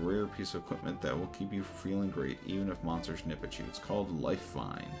I have a rare piece of equipment that will keep you feeling great, even if monsters nip at you. It's called Life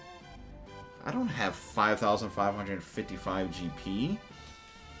Vine. I don't have 5,555 GP.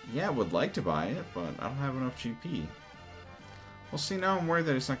 Yeah, I would like to buy it, but I don't have enough GP. Well, see, now I'm worried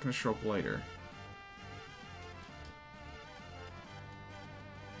that it's not going to show up later.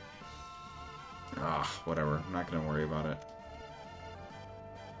 Ah, whatever. I'm not going to worry about it.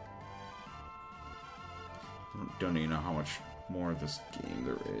 Don't even know how much more of this game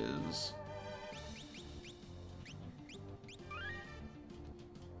there is.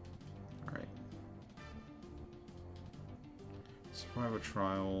 Alright. Survive a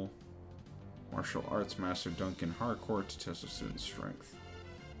trial. Martial Arts Master Duncan Harcourt to test a student's strength.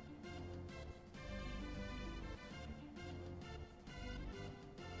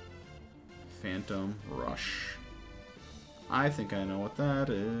 Phantom Rush. I think I know what that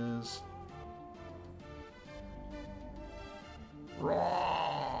is.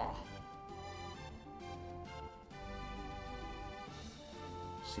 Raw.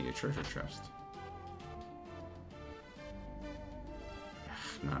 See a treasure chest.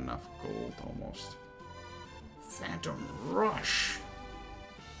 Not enough gold, almost. Phantom Rush.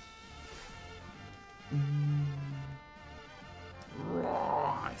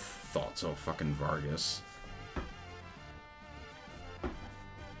 Raw. I thought so, fucking Vargas.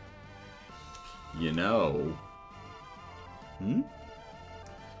 You know. If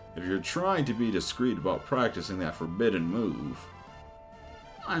you're trying to be discreet about practicing that forbidden move,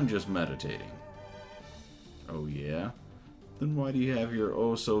 I'm just meditating. Oh yeah? Then why do you have your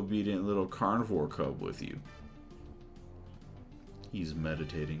oh-so-obedient little carnivore cub with you? He's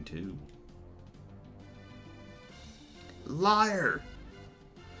meditating too. Liar!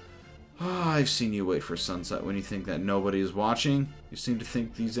 I've seen you wait for sunset when you think that nobody is watching. You seem to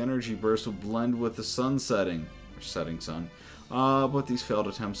think these energy bursts will blend with the sun setting. Or setting sun. But these failed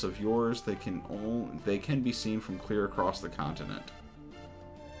attempts of yours, they can be seen from clear across the continent.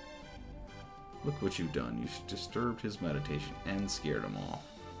 Look what you've done. You've disturbed his meditation and scared him off.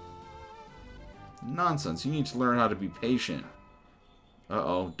 Nonsense. You need to learn how to be patient.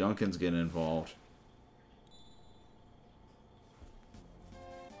 Uh-oh. Duncan's getting involved.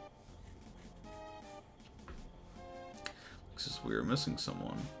 Looks as we are missing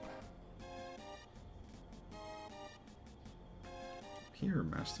someone. Here,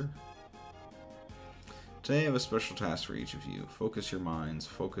 Master. Today I have a special task for each of you. Focus your minds.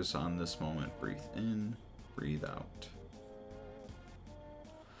 Focus on this moment. Breathe in. Breathe out.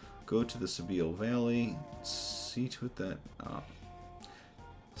 Go to the Sabil Valley. See to it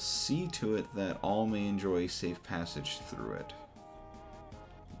that all may enjoy safe passage through it.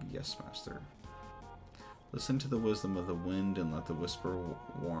 Yes, Master. Listen to the wisdom of the wind and let the whisper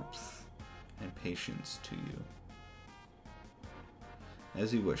warmth and patience to you.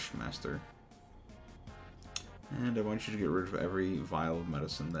 As you wish, Master. And I want you to get rid of every vial of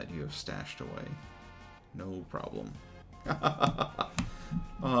medicine that you have stashed away. No problem.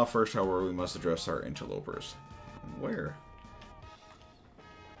 First, however, we must address our interlopers. Where?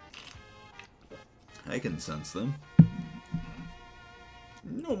 I can sense them.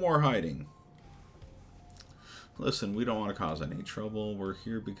 No more hiding. Listen, we don't want to cause any trouble. We're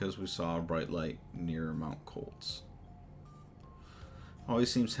here because we saw a bright light near Mount Colts.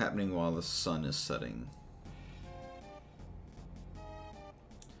 Always seems happening while the sun is setting.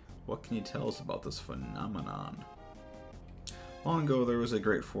 What can you tell us about this phenomenon? Long ago, there was a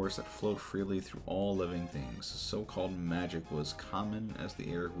great force that flowed freely through all living things. So-called magic was common as the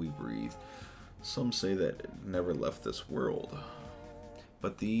air we breathe. Some say that it never left this world.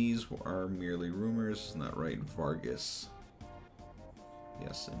 But these are merely rumors, isn't that right, Vargas?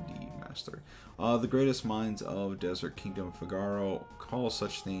 Yes, indeed, Master. The greatest minds of Desert Kingdom Figaro call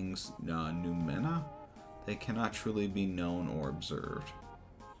such things noumena. They cannot truly be known or observed.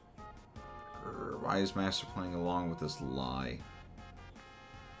 Why is Master playing along with this lie?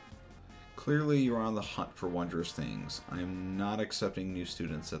 Clearly, you're on the hunt for wondrous things. I am not accepting new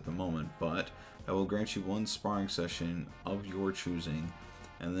students at the moment, but I will grant you one sparring session of your choosing,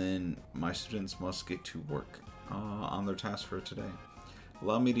 and then my students must get to work on their task for today.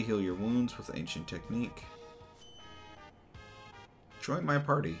 Allow me to heal your wounds with ancient technique. Join my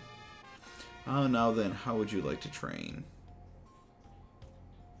party. Now then, how would you like to train?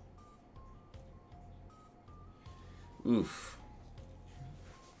 Oof.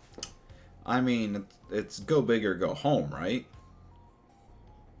 I mean, it's go big or go home, right?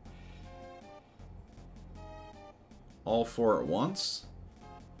 All four at once?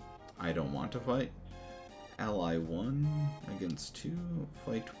 I don't want to fight. Ally 1 against 2.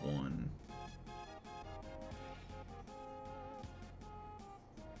 Fight 1.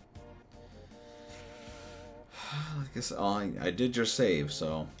 I guess I did just save,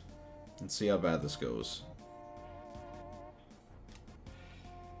 so let's see how bad this goes.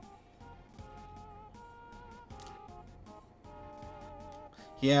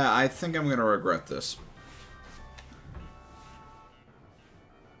 Yeah, I think I'm going to regret this.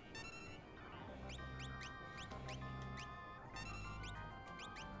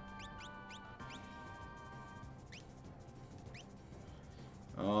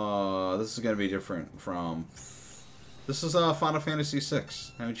 This is going to be different from... This is Final Fantasy VI.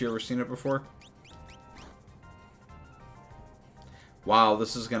 Haven't you ever seen it before? Wow,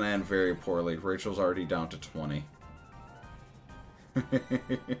 this is going to end very poorly. Rachel's already down to 20.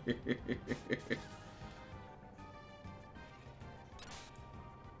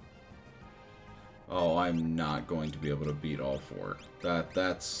 Oh, I'm not going to be able to beat all four.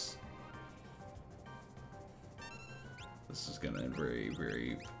 That's... This is going to end very,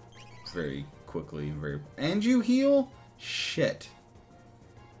 very, very quickly. And you heal? Shit.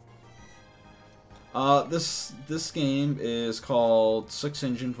 This game is called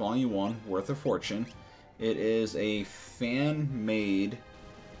SixEngine Volume 1, Worth a Fortune. It is a fan-made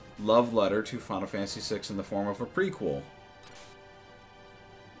love letter to Final Fantasy VI in the form of a prequel.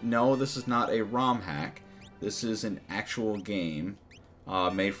 No, this is not a ROM hack. This is an actual game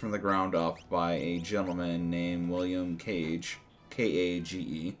made from the ground up by a gentleman named William Kage.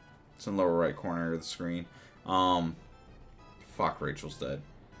 K-A-G-E. It's in the lower right corner of the screen. Fuck, Rachel's dead.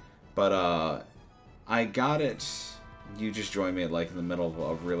 But, I got it. You just joined me, like, in the middle of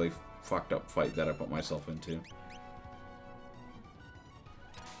a really fucked up fight that I put myself into.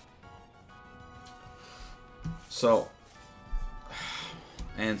 So,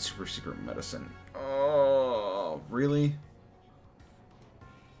 and super secret medicine. Oh, really?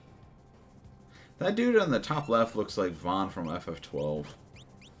 That dude on the top left looks like Vaughn from FF12.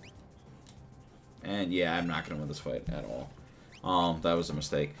 And yeah, I'm not going to win this fight at all. That was a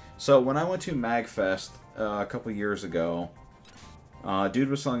mistake. So when I went to MagFest a couple years ago, dude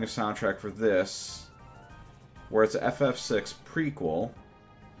was selling a soundtrack for this, where it's a FF6 prequel,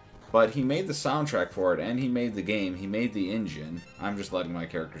 but he made the soundtrack for it, and he made the game, he made the engine. I'm just letting my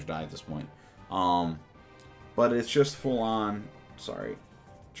characters die at this point. But it's just full on, sorry,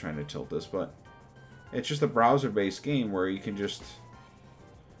 trying to tilt this, but it's just a browser-based game where you can just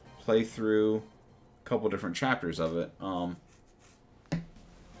play through a couple different chapters of it.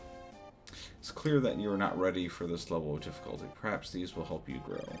 It's clear that you are not ready for this level of difficulty. Perhaps these will help you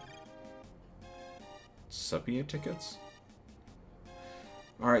grow. Sepia tickets?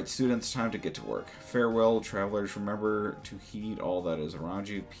 Alright, students, time to get to work. Farewell, travelers. Remember to heed all that is around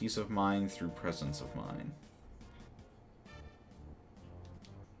you. Peace of mind through presence of mind.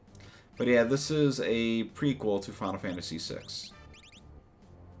 But yeah, this is a prequel to Final Fantasy VI.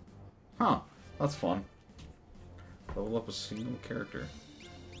 Huh, that's fun. Level up a single character.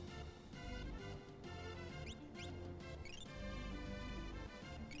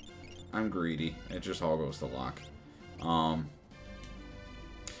 I'm greedy. It just all goes to Locke.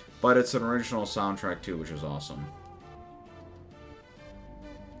 But it's an original soundtrack too, which is awesome.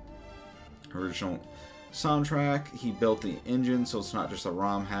 Original soundtrack. He built the engine, so it's not just a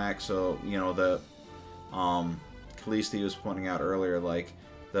ROM hack. So, you know, the Callisti was pointing out earlier, like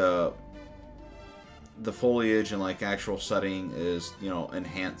the foliage and like actual setting is, you know,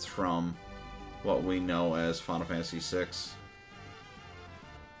 enhanced from what we know as Final Fantasy VI.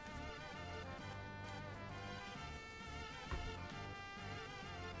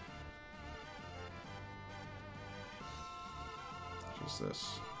 What's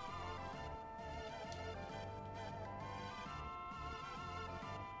this?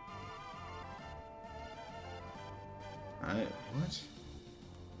 What?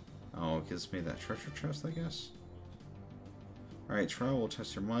 Oh, it gives me that treasure chest, I guess. Alright, trial will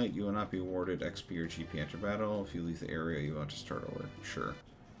test your might. You will not be awarded XP or GP after battle. If you leave the area, you have to start over. Sure.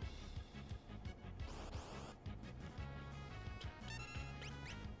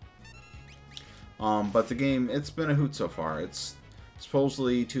 But the game, it's been a hoot so far. It's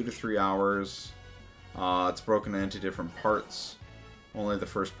supposedly 2 to 3 hours. It's broken into different parts. Only the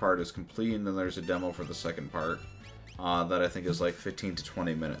first part is complete, and then there's a demo for the second part. That I think is like 15 to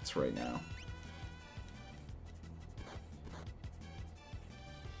 20 minutes right now.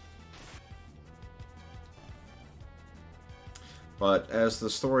 But as the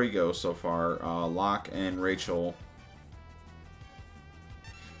story goes so far, Locke and Rachel...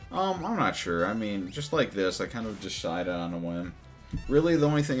 I'm not sure. I mean, just like this, I kind of decided on a whim. Really, the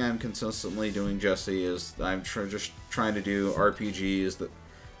only thing I'm consistently doing, Jesse, is I'm just trying to do RPGs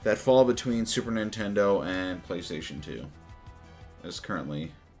that fall between Super Nintendo and PlayStation 2. Is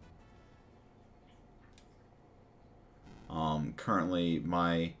currently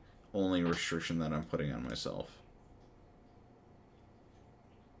my only restriction that I'm putting on myself.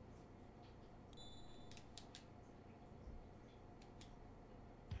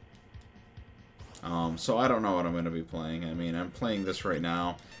 So I don't know what I'm going to be playing. I mean, I'm playing this right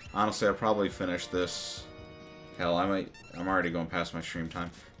now. Honestly, I'll probably finish this. Hell, I'm already going past my stream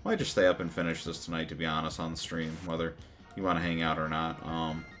time. Might just stay up and finish this tonight, to be honest, on the stream, whether you want to hang out or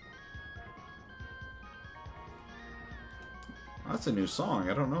not. That's a new song.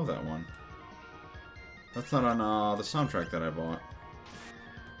 I don't know that one. That's not on the soundtrack that I bought.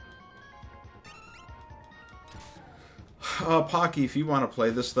 Pocky, if you want to play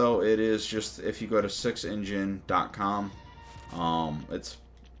this, though, it is just, if you go to SixEngine.com, it's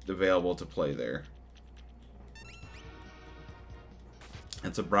available to play there.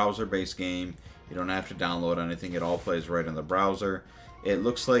 It's a browser-based game. You don't have to download anything. It all plays right in the browser. It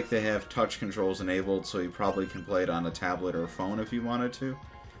looks like they have touch controls enabled, so you probably can play it on a tablet or a phone if you wanted to.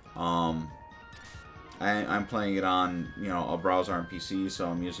 I'm playing it on, you know, a browser on PC, so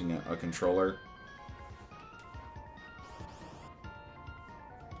I'm using a controller.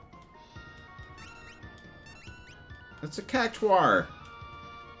 It's a cactuar.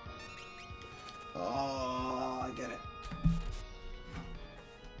 Oh, I get it.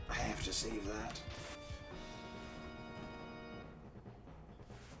 I have to save that.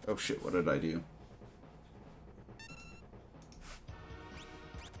 Oh shit, what did I do?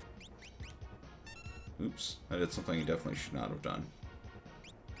 Oops, I did something I definitely should not have done.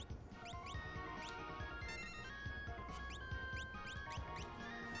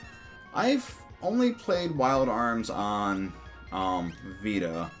 I've only played Wild Arms on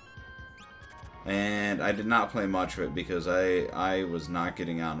Vita, and I did not play much of it because I was not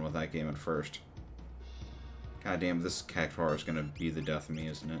getting on with that game at first. God damn, this cactuar is gonna be the death of me,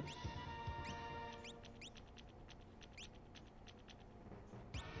 isn't it?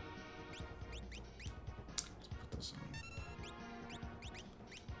 Let's put this on.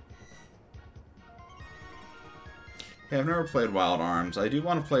 Yeah, I've never played Wild Arms. I do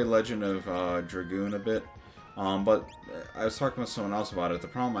want to play Legend of Dragoon a bit, but I was talking with someone else about it. The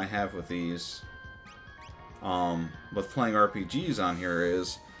problem I have with these, with playing RPGs on here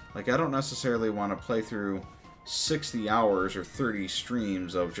is, like, I don't necessarily want to play through 60 hours or 30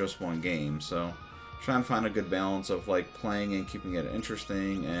 streams of just one game, so trying to find a good balance of, like, playing and keeping it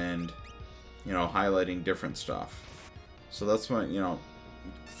interesting and, you know, highlighting different stuff. So that's what, you know,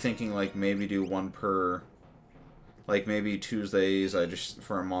 thinking, like, maybe do one per, like, maybe Tuesdays,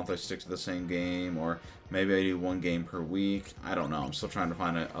 for a month I stick to the same game, or maybe I do one game per week. I don't know, I'm still trying to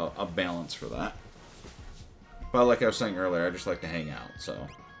find a balance for that. But like I was saying earlier, I just like to hang out, so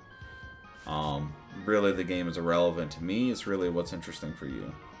really the game is irrelevant to me. It's really what's interesting for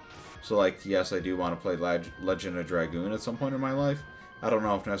you. So, like, yes, I do want to play Legend of Dragoon at some point in my life. I don't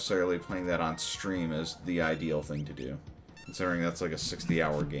know if necessarily playing that on stream is the ideal thing to do, considering that's like a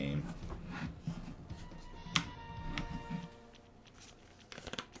 60-hour game.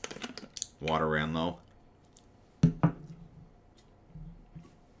 Water ran low.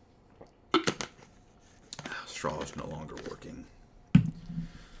 Straw is no longer working.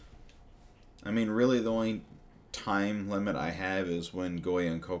 I mean, really, the only time limit I have is when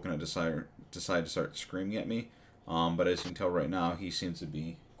Goya and Coconut decide to start screaming at me. But as you can tell right now, he seems to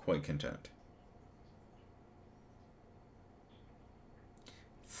be quite content.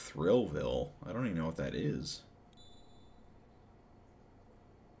 Thrillville? I don't even know what that is.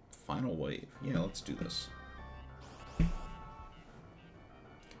 Final wave. Yeah, let's do this.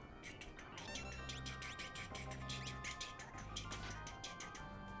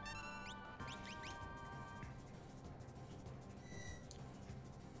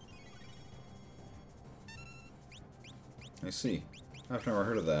 I see. I've never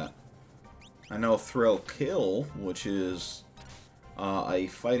heard of that. I know Thrill Kill, which is a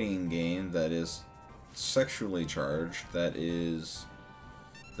fighting game that is sexually charged, that is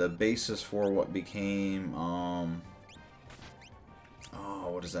the basis for what became, oh,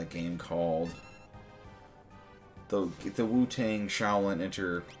 what is that game called? The Wu-Tang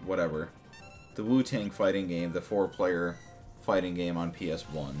Shaolin whatever. The Wu-Tang fighting game, the 4-player fighting game on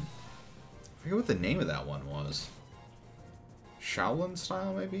PS1. I forget what the name of that one was. Shaolin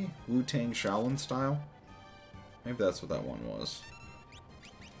style, maybe? Wu-Tang Shaolin style? Maybe that's what that one was.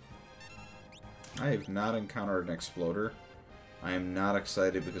 I have not encountered an exploder. I am not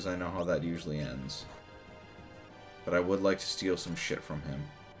excited because I know how that usually ends. But I would like to steal some shit from him.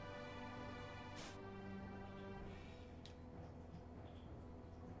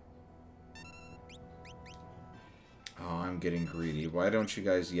 Oh, I'm getting greedy. Why don't you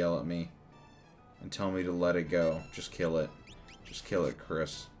guys yell at me and tell me to let it go? Just kill it. Just kill it,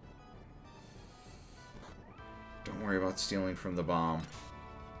 Chris. Don't worry about stealing from the bomb.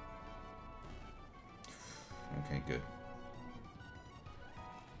 Okay, good.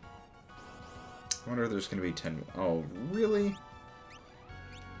 I wonder if there's going to be 10... Oh, really?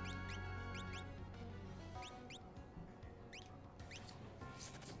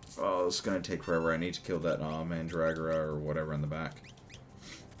 Oh, this is going to take forever. I need to kill that Mandragora or whatever in the back.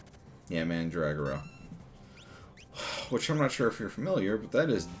 Yeah, Mandragora. Which I'm not sure if you're familiar, but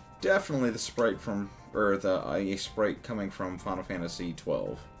that is definitely the sprite from... Or the sprite coming from Final Fantasy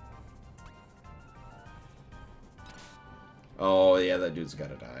 12. Oh, yeah, that dude's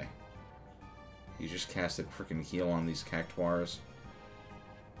gotta die. You just casted freaking heal on these cactuars.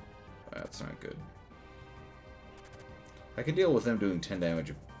 That's not good. I can deal with them doing 10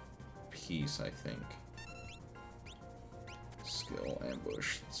 damage a piece, I think. Skill,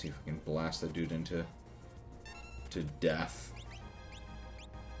 ambush. Let's see if we can blast that dude into death.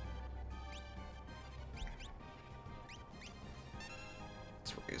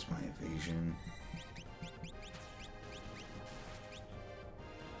 Let's raise my evasion.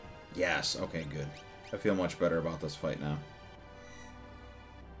 Yes, okay, good. I feel much better about this fight now.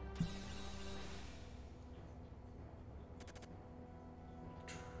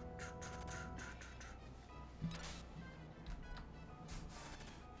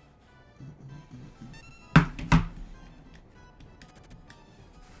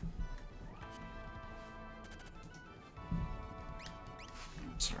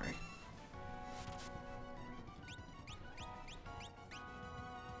 Sorry.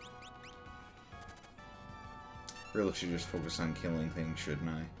 Really should just focus on killing things, shouldn't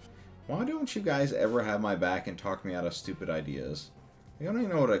I? Why don't you guys ever have my back and talk me out of stupid ideas? I don't even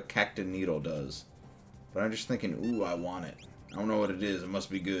know what a cactus needle does. But I'm just thinking, ooh, I want it. I don't know what it is. It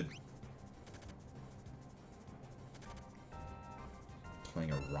must be good.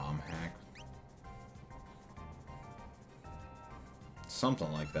 Playing a ROM hack.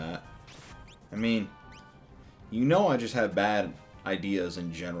 Something like that. I mean, you know I just have bad ideas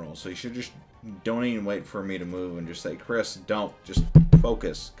in general, so you should just don't even wait for me to move and just say, Chris, don't. Just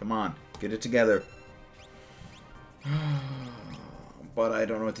focus. Come on. Get it together. But I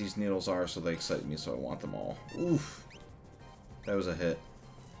don't know what these needles are, so they excite me, so I want them all. Oof. That was a hit.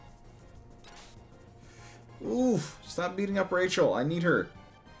 Oof. Stop beating up Rachel. I need her.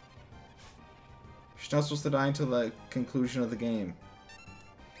 She's not supposed to die until the conclusion of the game.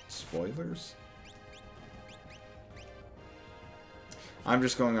 Spoilers? I'm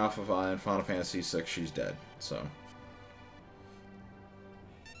just going off of in Final Fantasy VI, she's dead, so.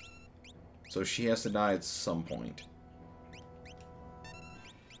 So she has to die at some point.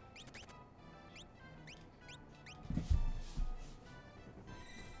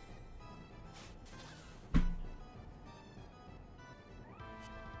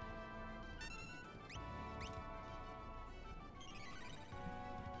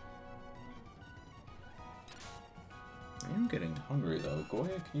 I am getting hungry though. Go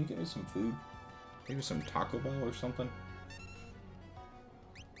ahead, can you get me some food? Maybe some Taco Bell or something?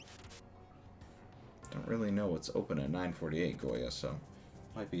 Don't really know what's open at 9:48, Goya, so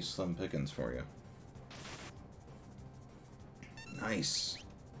might be slim pickings for you. Nice.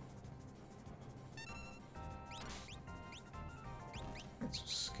 That's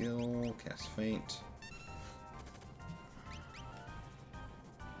skill, cast faint.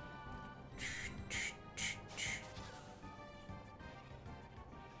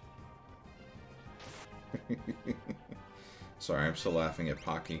 Sorry, I'm still laughing at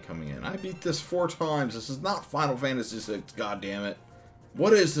Pocky coming in. I beat this 4 times. This is not Final Fantasy VI, goddammit.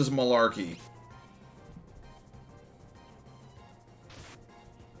 What is this malarkey?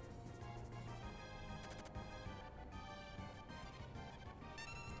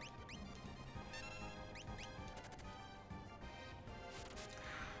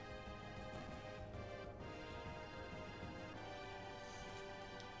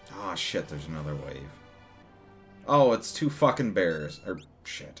 Ah, shit, there's another wave. Oh, it's 2 fucking bears. Or,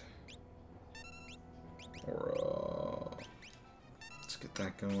 shit. Or, let's get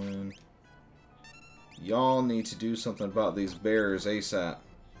that going. Y'all need to do something about these bears ASAP.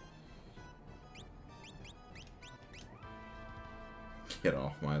 Get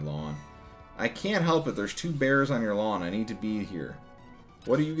off my lawn. I can't help it. There's 2 bears on your lawn. I need to be here.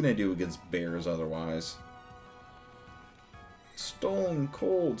 What are you going to do against bears otherwise? Stone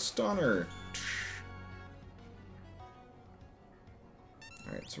Cold Stunner.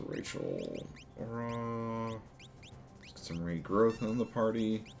 Alright, so Rachel, Aura. Let's get some regrowth in the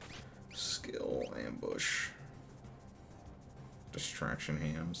party. Skill, ambush. Distraction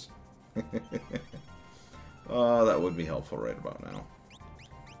hams. That would be helpful right about now.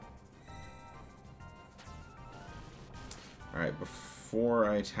 Alright, before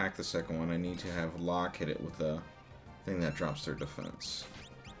I attack the second one, I need to have Locke hit it with a thing that drops their defense.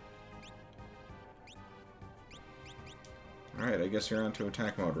 Alright, I guess you're on to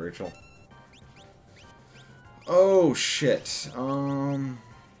attack mode, Rachel. Oh, shit.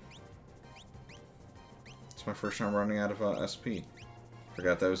 It's my first time running out of SP.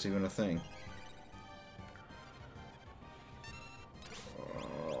 Forgot that was even a thing.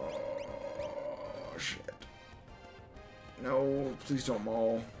 Oh, shit. No, please don't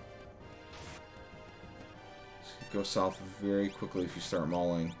maul. Go south very quickly if you start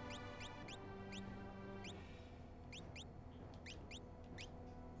mauling.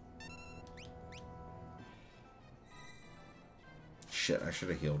 Shit, I should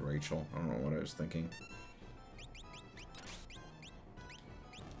have healed Rachel. I don't know what I was thinking.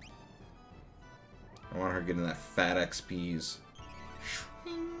 I want her getting that fat XPs.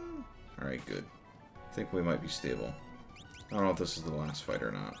 Alright, good. I think we might be stable. I don't know if this is the last fight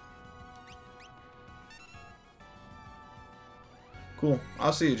or not. Cool.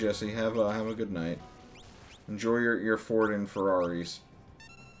 I'll see you, Jesse. Have a good night. Enjoy your Ford and Ferraris.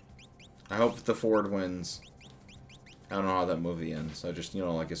 I hope the Ford wins. I don't know how that movie ends. I just, you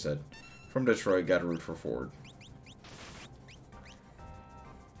know, like I said, from Detroit, gotta root for Ford.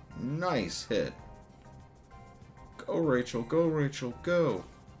 Nice hit. Go, Rachel. Go, Rachel. Go.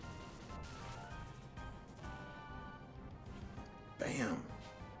 Bam.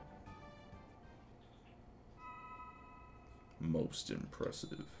 Most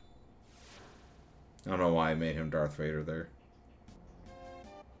impressive. I don't know why I made him Darth Vader there.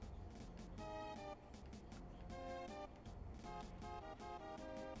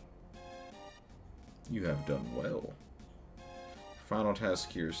 You have done well. Final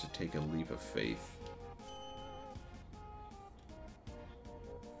task here is to take a leap of faith.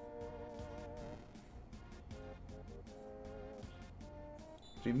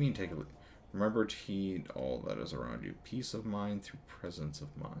 What do you mean take a leap? Remember to heed all that is around you. Peace of mind through presence of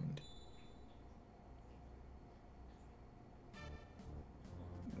mind.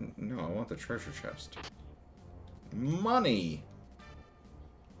 No, I want the treasure chest. Money!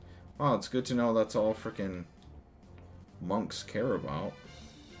 Wow, it's good to know that's all frickin' monks care about.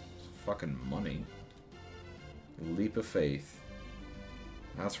 It's fucking money. Leap of faith.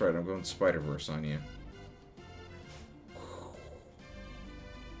 That's right, I'm going Spider-Verse on you.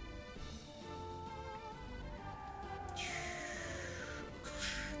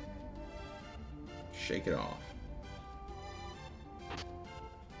 Shake it off.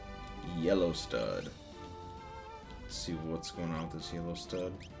 Yellow stud. Let's see what's going on with this yellow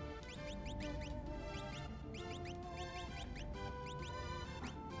stud.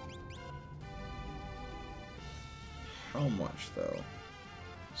 How much though?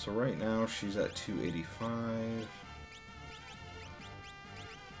 So right now she's at 285.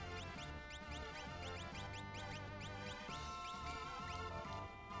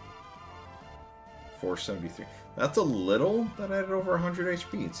 $473. That's a little. That added over 100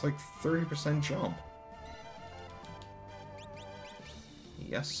 HP. It's like 30% jump.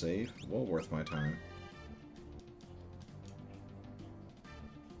 Yes, save. Well worth my time.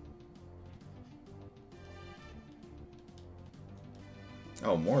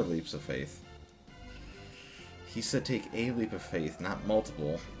 Oh, more leaps of faith. He said take a leap of faith, not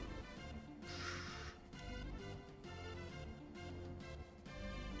multiple.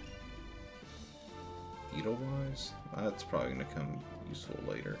 Edelweiss? That's probably going to come useful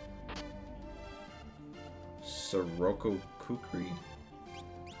later. Sirocco Kukri.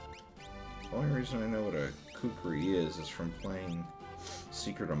 The only reason I know what a Kukri is from playing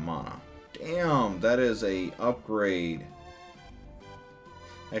Secret of Mana. Damn, that is a upgrade.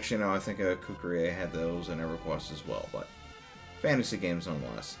 Actually, no, I think a Kukri had those in EverQuest as well, but fantasy games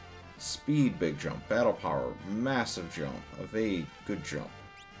nonetheless. Speed, big jump. Battle power, massive jump. Evade, good jump.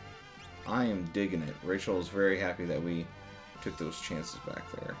 I am digging it. Rachel is very happy that we took those chances back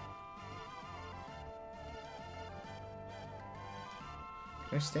there.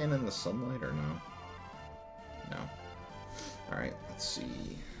 Can I stand in the sunlight or no? No. Alright, let's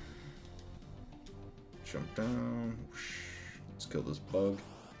see. Jump down. Let's kill this bug.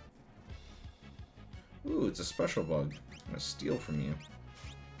 Ooh, it's a special bug. I'm gonna steal from you.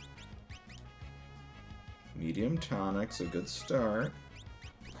 Medium tonic's a good start.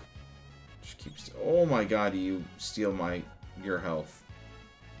 Just keeps. Oh my god, you steal your health.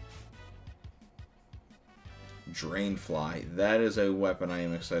 Drainfly. That is a weapon I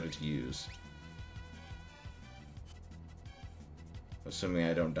am excited to use. Assuming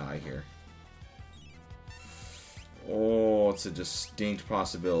I don't die here. Oh, it's a distinct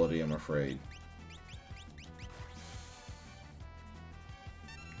possibility, I'm afraid.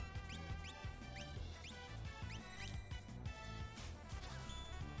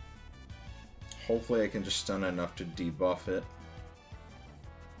 Hopefully I can just stun enough to debuff it.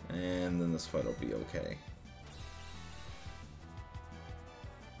 And then this fight will be okay.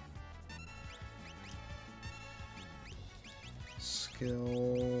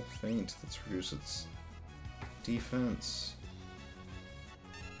 Skill feint. Let's reduce its defense.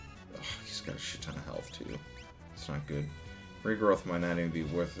 Ugh, he's got a shit ton of health too. It's not good. Regrowth might not even be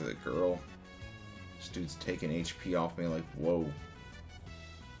worth it, girl. This dude's taking HP off me like, whoa.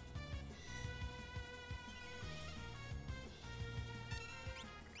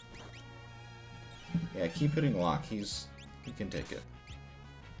 Yeah, keep hitting Locke. He can take it.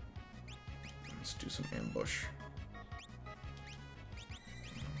 Let's do some ambush.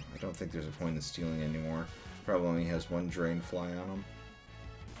 I don't think there's a point in stealing anymore. Probably only has one Drainfly on him.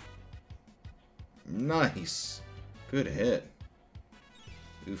 Nice! Good hit.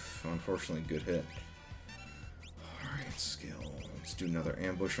 Oof, unfortunately good hit. Alright, skill. Let's do another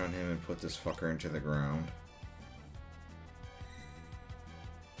ambush on him and put this fucker into the ground.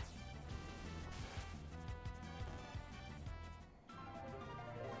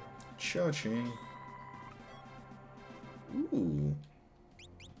 Cha-ching. Ooh.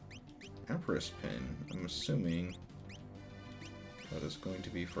 Empress pin. I'm assuming that is going to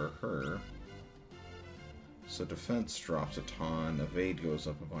be for her. So defense drops a ton. Evade goes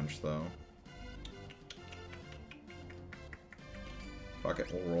up a bunch though. Fuck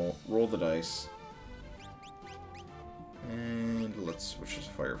it, we'll roll the dice. And let's switch this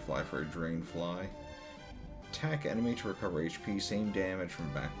Firefly for a Drainfly. Attack enemy to recover HP, same damage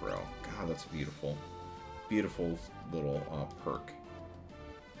from back row. God, that's beautiful. Beautiful little perk.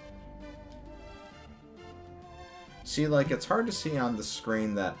 See, like, it's hard to see on the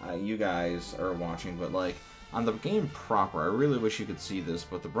screen that you guys are watching, but, like, on the game proper, I really wish you could see this,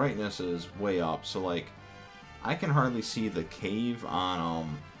 but the brightness is way up, so, like, I can hardly see the cave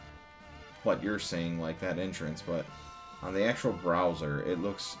on, what you're seeing, like, that entrance, but on the actual browser, it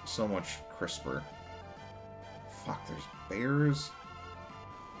looks so much crisper. Fuck, there's bears?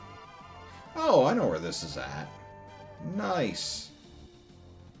 Oh, I know where this is at. Nice.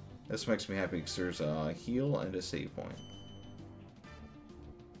 This makes me happy because there's a heal and a save point.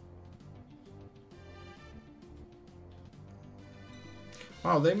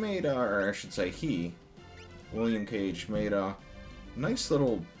 Wow, they made, or I should say William Kage, made a nice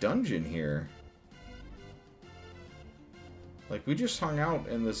little dungeon here. Like, we just hung out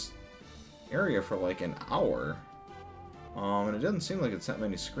in this area for like an hour. And it doesn't seem like it's that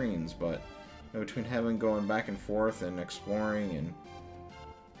many screens, but you know, between going back and forth and exploring and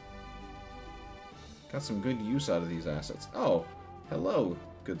got some good use out of these assets. Oh, hello,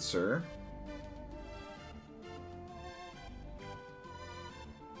 good sir.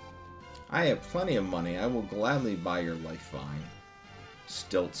 I have plenty of money. I will gladly buy your life vine,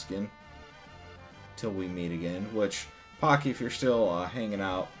 Stiltskin, till we meet again. Which, Pocky, if you're still hanging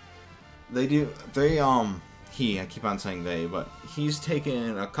out, I keep on saying they, but he's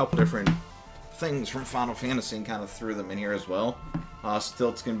taken a couple different things from Final Fantasy and kind of threw them in here as well.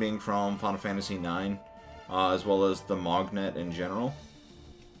 Stiltskin being from Final Fantasy IX, as well as the Mognet in general.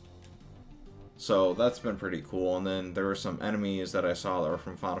 So that's been pretty cool. And then there were some enemies that I saw that were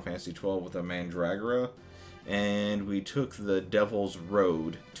from Final Fantasy XII with a Mandragora. And we took the Devil's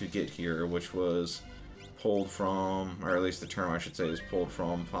Road to get here, which was pulled from, or at least the term I should say is pulled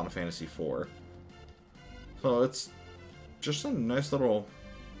from Final Fantasy IV. So it's just a nice little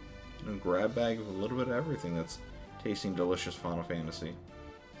grab bag of a little bit of everything that's tasting delicious Final Fantasy.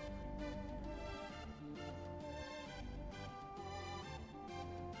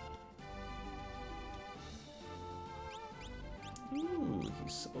 Ooh, he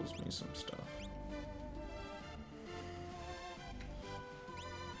sells me some stuff.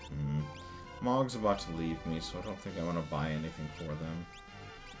 Mog's about to leave me, so I don't think I want to buy anything for them.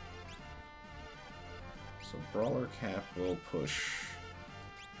 So Brawler Cap will push.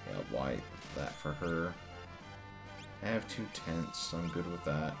 Yeah, why that for her. I have 2 tents, I'm good with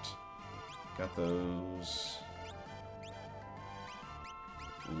that. Got those.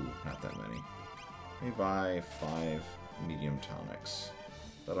 Ooh, not that many. Let me buy 5 medium tonics.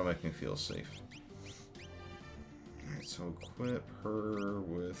 That'll make me feel safe. Alright, so equip her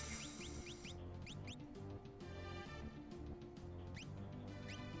with...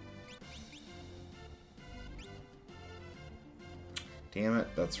 Damn it,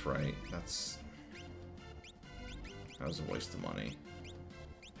 that's right. That was a waste of money.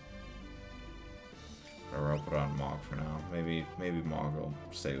 Or I'll put on Mog for now. Maybe Mog will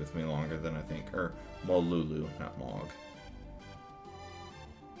stay with me longer than I think. Or Molulu, not Mog.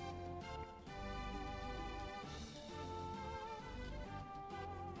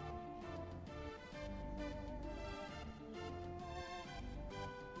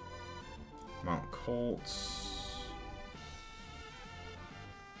 Mount Colts.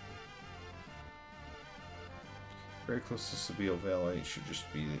 Very close to Sabile Valley. It should just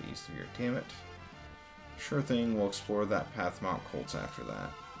be the east of here. Damn it. Sure thing, we'll explore that path Mount Colts after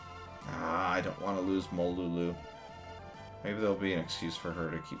that. Ah, I don't want to lose Molulu. Maybe there'll be an excuse for her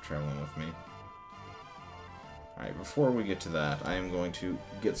to keep traveling with me. Alright, before we get to that, I am going to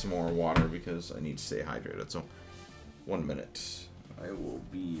get some more water because I need to stay hydrated. So, 1 minute. I will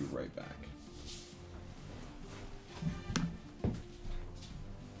be right back.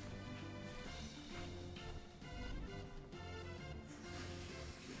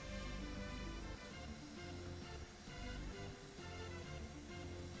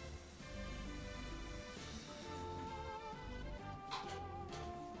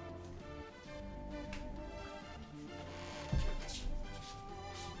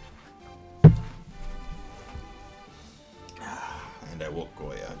 I woke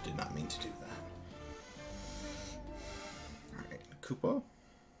Goya. I did not mean to do that. Alright, Koopa.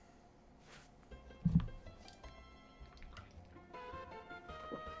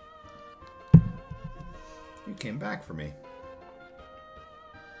 You came back for me.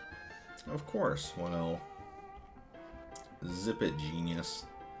 Of course. Well, zip it, genius.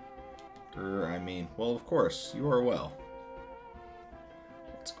 Well, of course. You are well.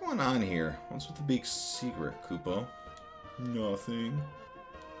 What's going on here? What's with the big secret, Koopa? Nothing.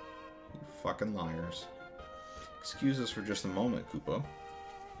 You fucking liars. Excuse us for just a moment, Koopa.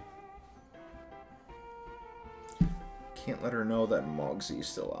 Can't let her know that Mogsy's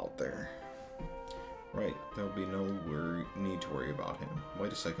still out there. Right, there'll be no need to worry about him.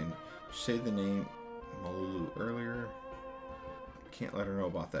 Wait a second. Did you say the name Molulu earlier? Can't let her know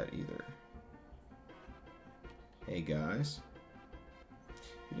about that either. Hey guys.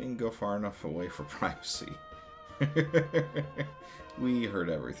 You didn't go far enough away for privacy. We heard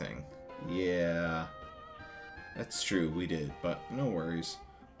everything. Yeah. That's true, we did, but no worries.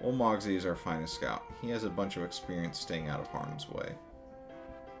 Old Mogsy is our finest scout. He has a bunch of experience staying out of harm's way.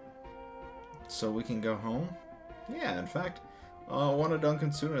 So we can go home? Yeah, in fact, one of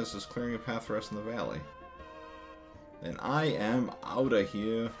Duncan Sunas is clearing a path for us in the valley. Then I am out of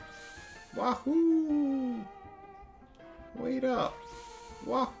here. Wahoo! Wait up.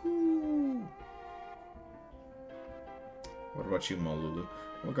 Wahoo! What about you, Molulu?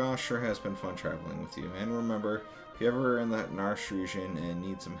 Well, gosh, sure has been fun traveling with you. And remember, if you ever are in that Narsh region and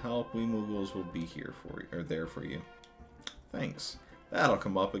need some help, we Moogles will be here for you, or there for you. Thanks. That'll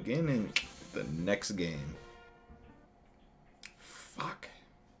come up again in the next game. Fuck.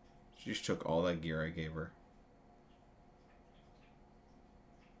 She just took all that gear I gave her.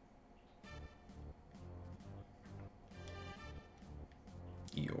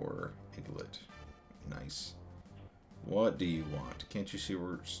 Your Iglet. Nice. What do you want? Can't you see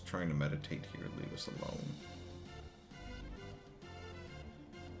we're just trying to meditate here? Leave us alone.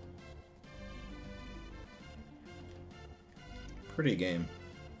 Pretty game.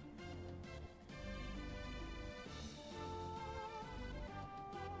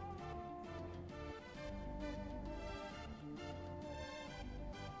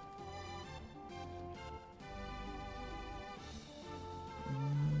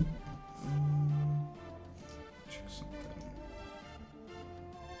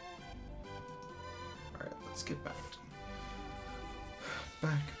 Let's get back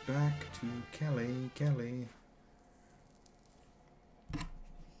to Kelly.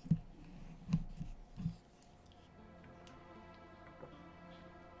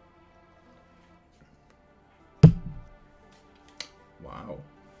 Wow.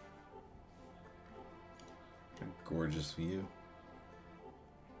 What a gorgeous view.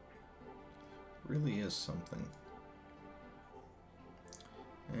 Really is something.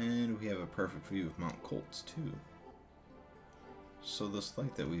 And we have a perfect view of Mount Colts, too. So this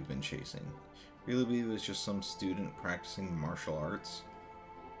light that we've been chasing, really believe it was just some student practicing martial arts?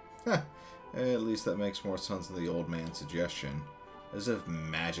 At least that makes more sense than the old man's suggestion. As if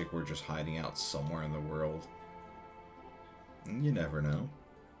magic were just hiding out somewhere in the world. You never know.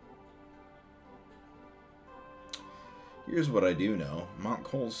 Here's what I do know. Mount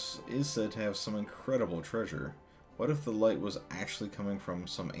Coles is said to have some incredible treasure. What if the light was actually coming from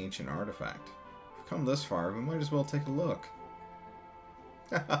some ancient artifact? If we've come this far, we might as well take a look.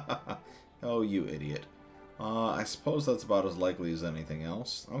 Oh, you idiot. I suppose that's about as likely as anything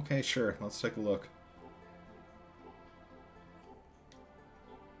else. Okay, sure. Let's take a look.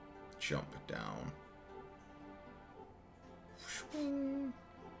 Jump down.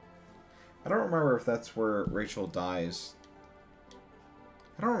 I don't remember if that's where Rachel dies.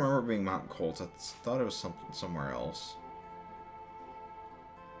 I don't remember it being Mountain Colts. I thought it was something somewhere else.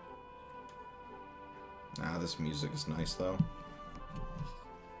 Ah, this music is nice though.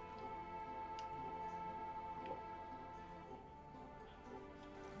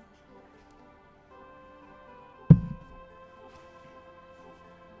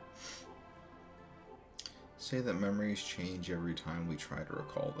 Say that memories change every time we try to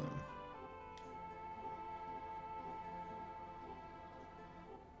recall them.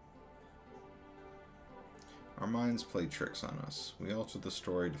 Our minds play tricks on us. We alter the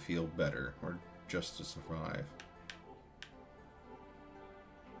story to feel better, or just to survive.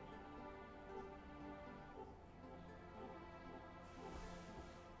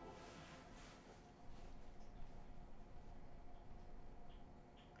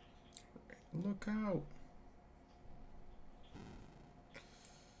 Look out!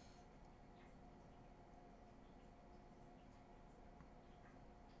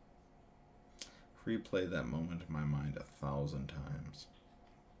 Replay that moment in my mind 1,000 times.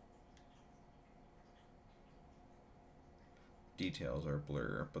 Details are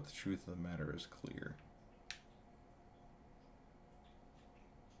blur, but the truth of the matter is clear.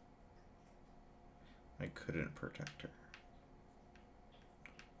 I couldn't protect her.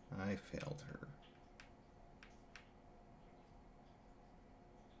 I failed her.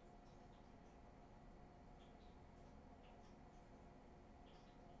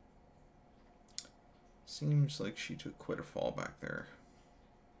 Seems like she took quite a fall back there.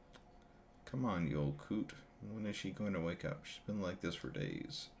 Come on, you old coot. When is she going to wake up? She's been like this for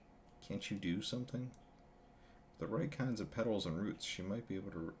days. Can't you do something? With the right kinds of petals and roots, I might be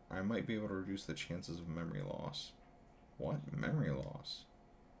able to reduce the chances of memory loss. What? Memory loss?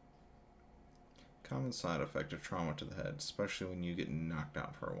 Common side effect of trauma to the head, especially when you get knocked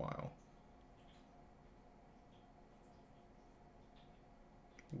out for a while.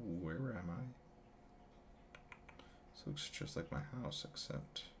 Ooh, where am I? This looks just like my house,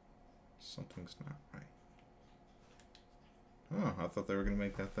 except something's not right. Oh, I thought they were going to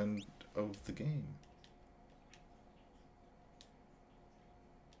make that the end of the game.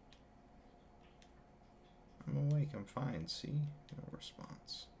 I'm awake, I'm fine, see? No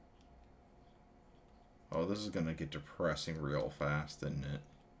response. Oh, this is going to get depressing real fast, isn't it?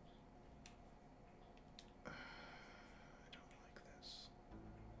 I don't like this.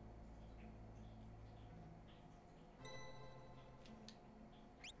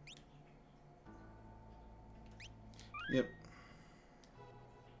 Yep.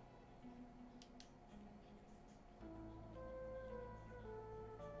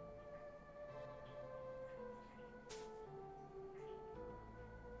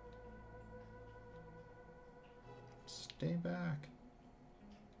 Stay back.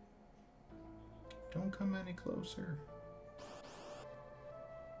 Don't come any closer.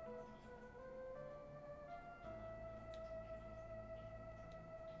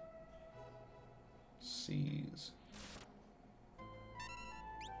 Seize.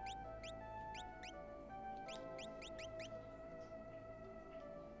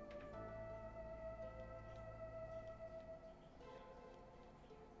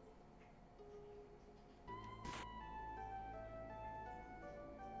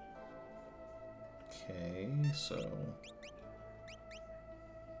 Okay, so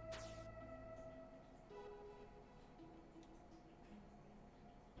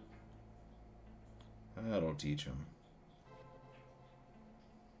that'll teach him.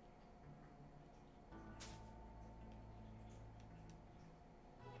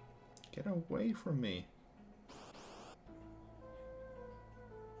 Get away from me.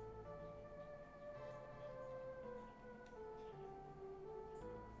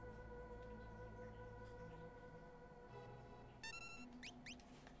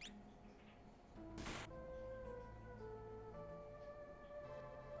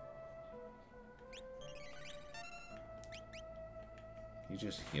 You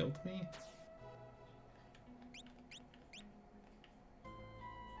just healed me?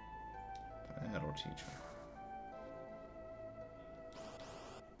 That'll teach him.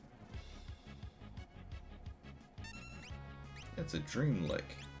 It's a dream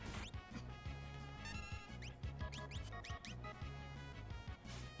lick.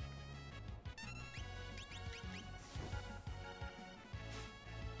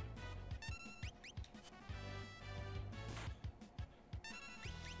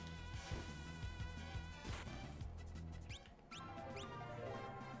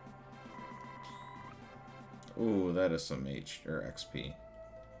 Ooh, that is some XP.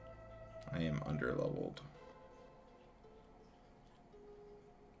 I am underleveled.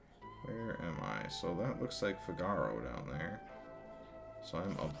 Where am I? So that looks like Figaro down there. So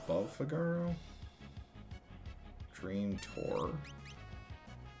I'm above Figaro? Dream Tour.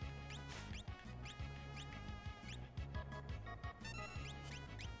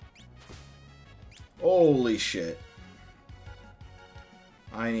 Holy shit.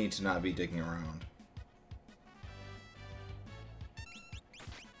 I need to not be digging around.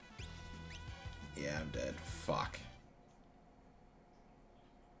 Yeah, I'm dead. Fuck.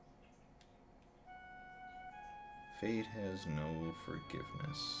 Fate has no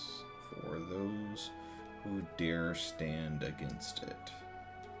forgiveness for those who dare stand against it.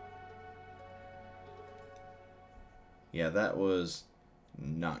 Yeah, that was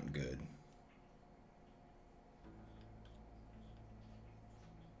not good.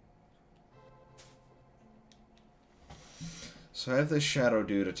 So I have this shadow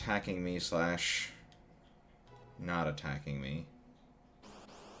dude attacking me slash not attacking me.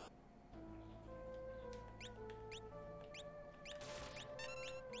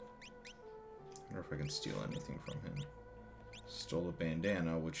 I wonder if I can steal anything from him. Stole a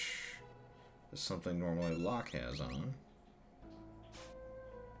bandana, which is something normally Locke has on.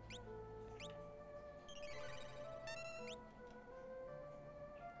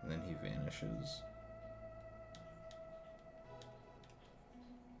 And then he vanishes.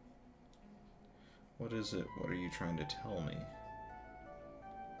 What is it? What are you trying to tell me?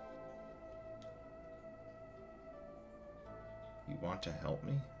 You want to help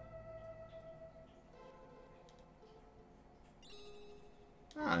me?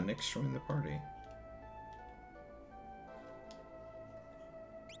 Ah, Nick's joined the party.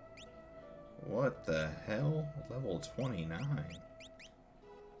 What the hell? Level 29.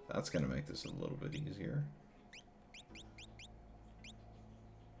 That's gonna make this a little bit easier.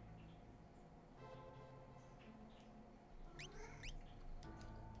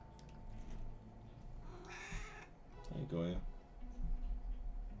 Hey, Goya.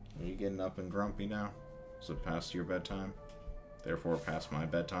 Are you getting up and grumpy now? Is it past your bedtime? Therefore, past my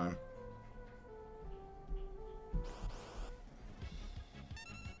bedtime?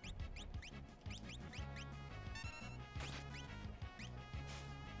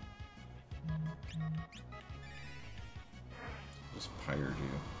 Just pired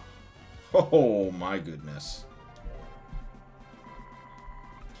you. Oh my goodness.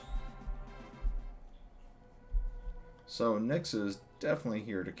 So Nyx is definitely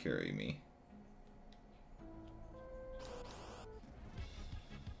here to carry me.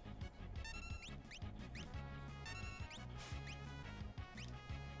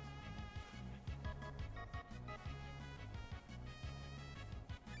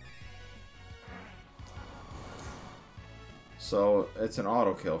 So it's an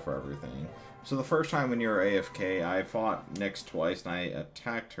auto kill for everything. So the first time when you were AFK, I fought Nyx twice and I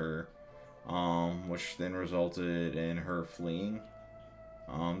attacked her, which then resulted in her fleeing.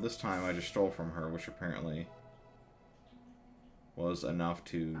 This time I just stole from her, which apparently was enough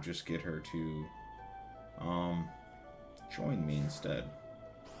to just get her to join me instead.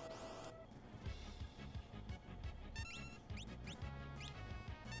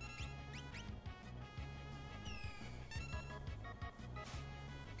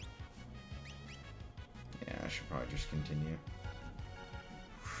 Yeah, I should probably just continue.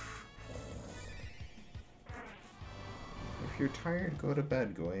 If you're tired, go to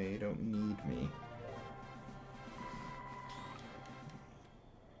bed, Goya. You don't need me.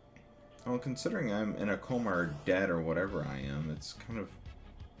 Well, considering I'm in a coma or dead or whatever I am, it's kind of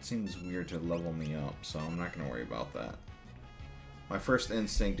seems weird to level me up, so I'm not going to worry about that. My first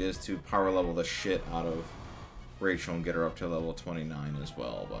instinct is to power level the shit out of Rachel and get her up to level 29 as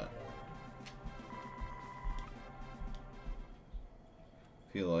well, but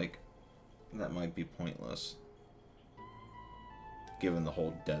I feel like that might be pointless, given the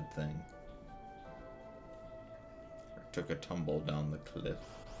whole dead thing. Or took a tumble down the cliff.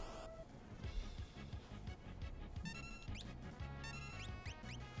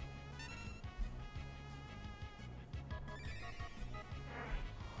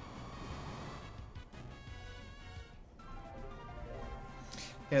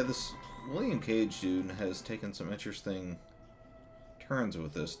 Yeah, this William Kage dude has taken some interesting turns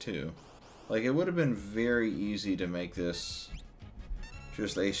with this too. Like, it would have been very easy to make this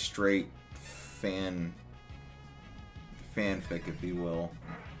just a straight fanfic, if you will.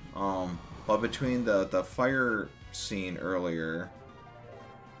 But between the fire scene earlier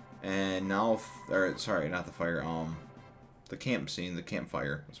and now, or sorry, not the fire, the camp scene, the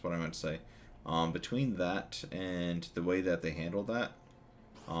campfire, that's what I meant to say. Between that and the way that they handled that,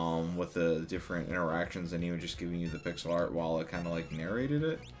 with the different interactions and even just giving you the pixel art while it kind of like narrated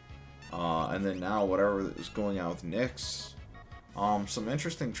it, and then now whatever is going on with Nyx, some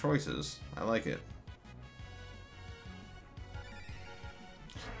interesting choices. I like it.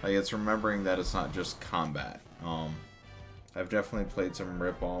 Like, it's remembering that it's not just combat. I've definitely played some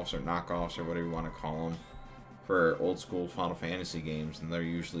rip-offs or knockoffs or whatever you want to call them for old school Final Fantasy games, and they're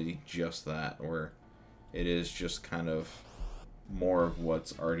usually just that, or it is just kind of more of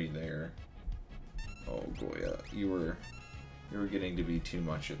what's already there. Oh Goya, you were getting to be too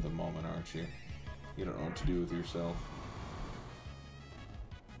much at the moment, aren't you? You don't know what to do with yourself.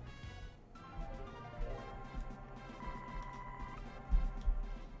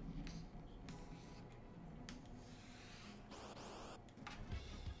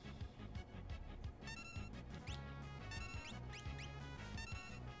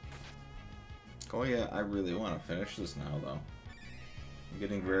 Oh yeah, I really want to finish this now, though. I'm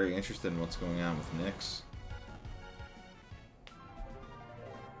getting very interested in what's going on with Nyx.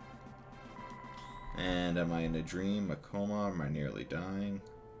 And am I in a dream, a coma, am I nearly dying?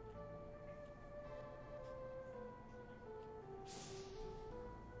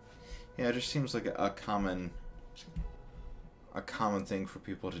 Yeah, it just seems like a common thing for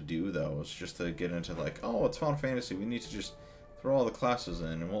people to do, though. It's just to get into like, oh, it's Final Fantasy, we need to just throw all the classes in,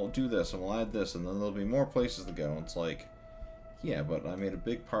 and we'll do this, and we'll add this, and then there'll be more places to go. It's like, yeah, but I mean, a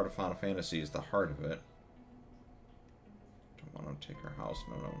big part of Final Fantasy is the heart of it. Don't want to take our house,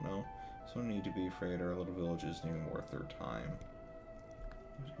 no. So need to be afraid our little village isn't even worth their time.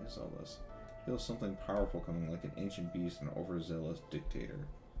 What is all this? Feels something powerful coming, like an ancient beast and an overzealous dictator.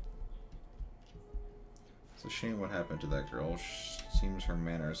 It's a shame what happened to that girl. Seems her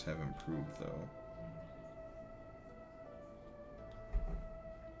manners have improved, though.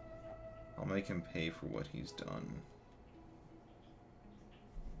 I'll make him pay for what he's done.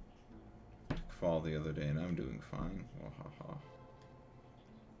 Took fall the other day and I'm doing fine. Well, haha.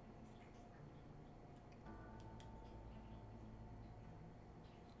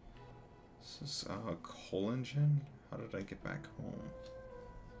 This is Colingen? How did I get back home?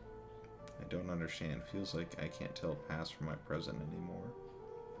 I don't understand. Feels like I can't tell past from my present anymore.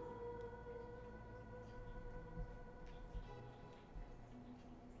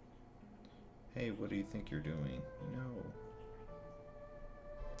 Hey, what do you think you're doing? No.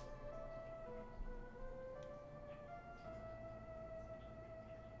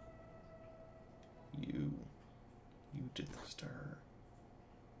 You did this to her.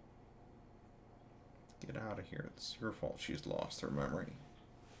 Get out of here. It's your fault she's lost her memory.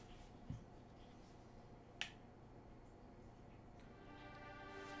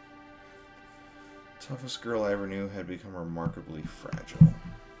 Toughest girl I ever knew had become remarkably fragile.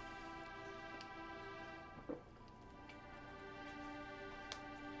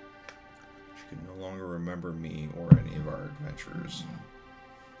 She could no longer remember me or any of our adventures.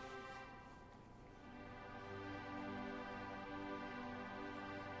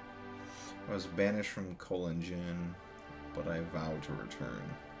 I was banished from Colingen, but I vowed to return.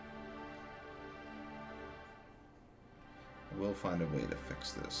 I will find a way to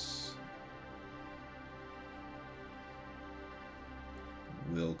fix this.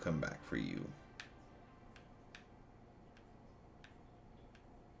 We'll come back for you.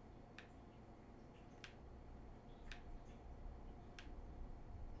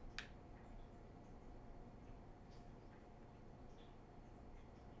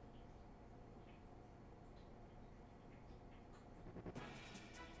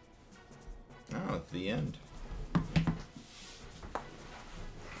 Oh, at the end.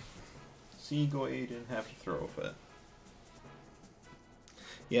 See, Goya didn't have to throw a fit.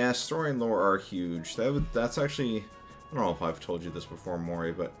 Yeah, story and lore are huge. That's actually, I don't know if I've told you this before,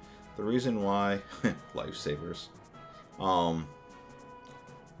 Maury, but the reason why, lifesavers,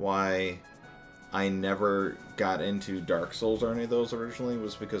 why I never got into Dark Souls or any of those originally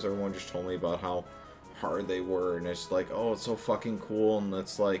was because everyone just told me about how hard they were, and it's like, oh, it's so fucking cool, and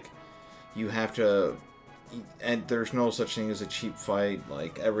it's like, you have to, and there's no such thing as a cheap fight,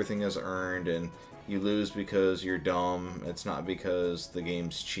 like, everything is earned, and you lose because you're dumb. It's not because the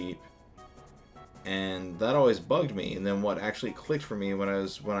game's cheap. And that always bugged me. And then what actually clicked for me when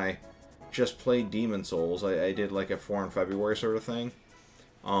I just played Demon Souls, I did like a 4 in February sort of thing.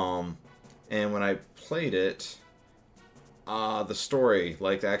 And when I played it, the story,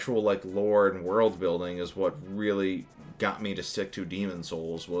 like the actual like lore and world building, is what really got me to stick to Demon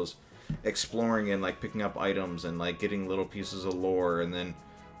Souls. Was exploring and like picking up items and like getting little pieces of lore, and then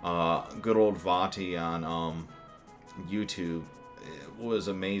good old Vati on YouTube was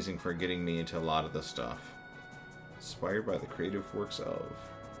amazing for getting me into a lot of this stuff. Inspired by the creative works of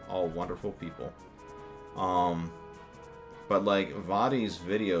all wonderful people. But like Vadi's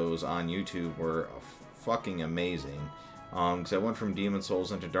videos on YouTube were fucking amazing. Because I went from Demon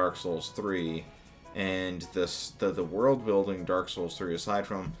Souls into Dark Souls 3, and the world building Dark Souls 3, aside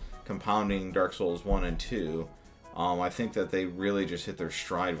from compounding Dark Souls 1 and 2, I think that they really just hit their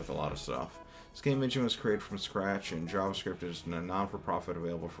stride with a lot of stuff. This game engine was created from scratch, and JavaScript is non-for-profit,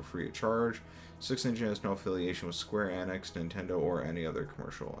 available for free of charge. SixEngine has no affiliation with Square Enix, Nintendo, or any other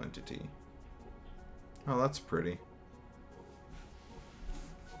commercial entity. Oh, that's pretty.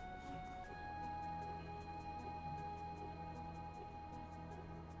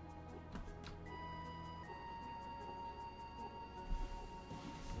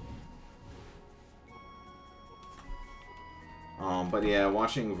 But yeah,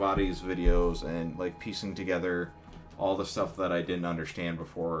 watching Vadi's videos and like piecing together all the stuff that I didn't understand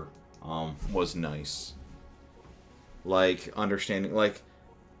before was nice. Like understanding, like,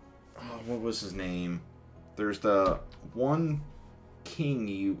 what was his name? There's the one king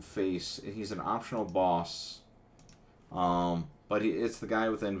you face. He's an optional boss, but it's the guy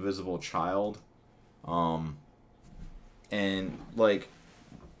with the invisible child, and like,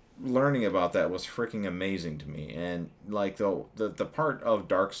 learning about that was freaking amazing to me. And like the part of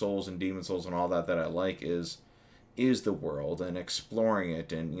Dark Souls and Demon Souls and all that I like is the world and exploring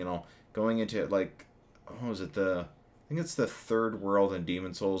it, and you know, going into it. Like, what was it, I think it's the third world in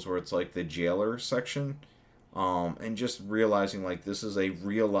Demon Souls where it's like the jailer section, and just realizing like this is a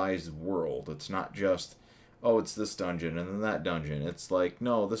realized world. It's not just, oh, it's this dungeon and then that dungeon. It's like,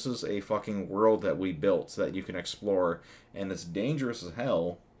 no, this is a fucking world that we built so that you can explore, and it's dangerous as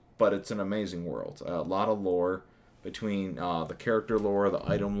hell, but it's an amazing world. A lot of lore between the character lore, the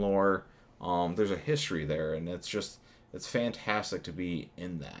item lore. There's a history there, and it's fantastic to be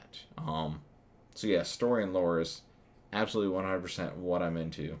in that. So yeah, story and lore is absolutely 100% what I'm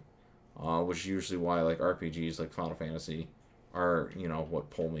into, which is usually why like RPGs like Final Fantasy are, you know,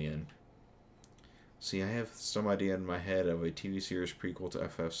 what pull me in. See, I have some idea in my head of a TV series prequel to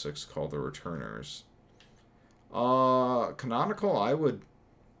FF6 called The Returners. Canonical, I would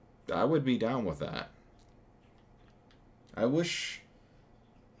be down with that. I wish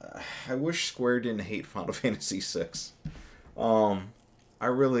Square didn't hate Final Fantasy VI. I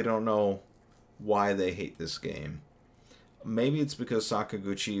really don't know why they hate this game. Maybe it's because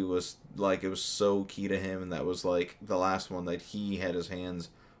Sakaguchi was like, it was so key to him, and that was like the last one that he had his hands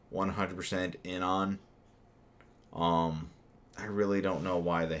 100% in on. I really don't know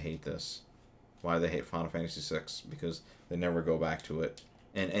why they hate this. Why they hate Final Fantasy VI, because they never go back to it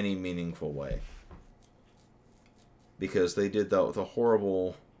in any meaningful way. Because they did the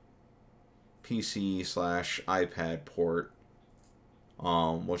horrible PC/iPad port,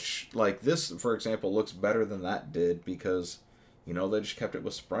 which, like, this, for example, looks better than that did, because, you know, they just kept it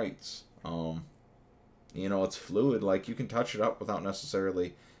with sprites. You know, it's fluid, like, you can touch it up without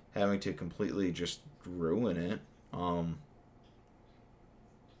necessarily having to completely just ruin it.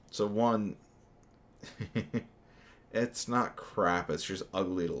 So one, it's not crap, it's just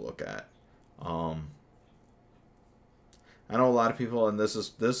ugly to look at. I know a lot of people, and this is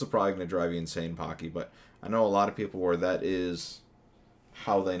probably going to drive you insane, Pocky, but I know a lot of people where that is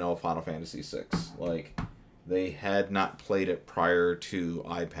how they know Final Fantasy VI. Like, they had not played it prior to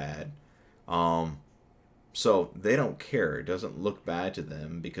iPad. So they don't care. It doesn't look bad to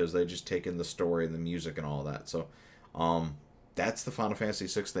them because they just take in the story and the music and all that. So that's the Final Fantasy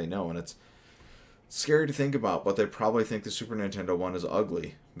VI they know, and it's scary to think about, but they probably think the Super Nintendo one is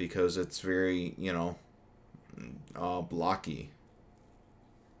ugly because it's very, you know, blocky.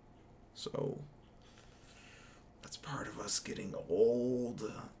 So that's part of us getting old.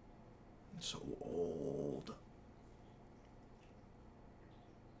 So old.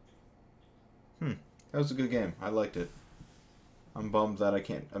 That was a good game. I liked it. I'm bummed that I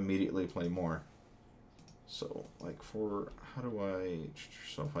can't immediately play more. So, like, how do I...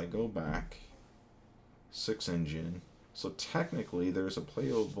 So if I go back, SixEngine. So technically, there's a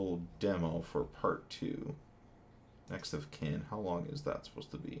playable demo for part 2. Next of Kin. How long is that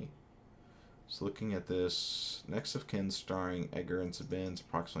supposed to be? So looking at this, Next of Kin starring Edgar and Sabine, it's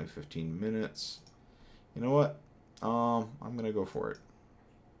approximately 15 minutes. You know what? I'm going to go for it.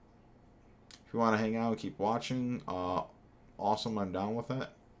 If you want to hang out and keep watching, all awesome. I'm down with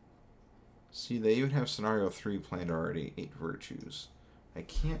that. See, they even have scenario 3 planned already. 8 virtues. I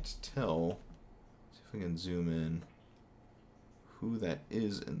can't tell. See if I can zoom in. Who that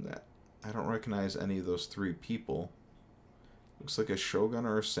is in that. I don't recognize any of those 3 people. Looks like a shogun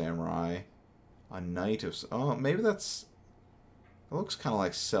or a samurai. A knight of... Oh, maybe that's... It looks kind of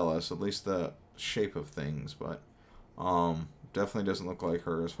like Celis, at least the shape of things, but... definitely doesn't look like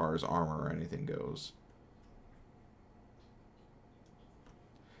her as far as armor or anything goes.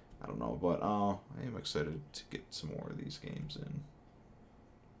 I don't know, but I am excited to get some more of these games in.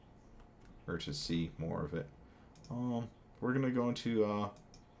 Or to see more of it. We're going to go into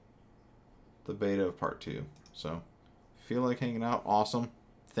the beta of part 2. So, feel like hanging out? Awesome.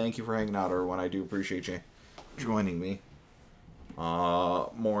 Thank you for hanging out, everyone. I do appreciate you joining me.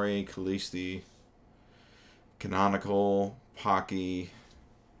 Mori, Callisti, Canonical, Pocky,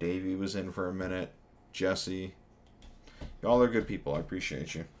 Davey was in for a minute, Jesse. Y'all are good people. I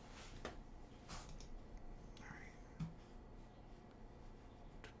appreciate you.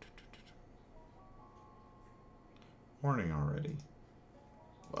 Morning already.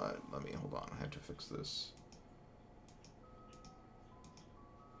 But let me, hold on, I have to fix this.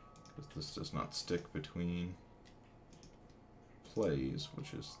 Because this does not stick between plays,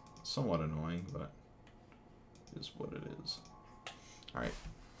 which is somewhat annoying, but is what it is. Alright.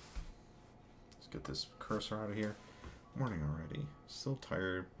 Let's get this cursor out of here. Morning already. Still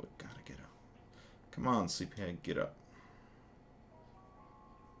tired, but gotta get up. Come on, sleepyhead, get up.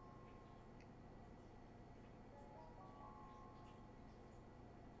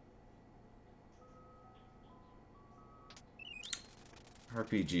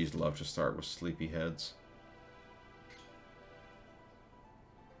 RPGs love to start with sleepyheads.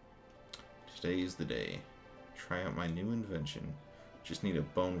 Today is the day. Try out my new invention. Just need a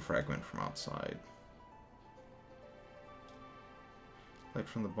bone fragment from outside. Light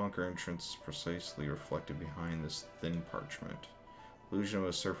from the bunker entrance is precisely reflected behind this thin parchment. Illusion of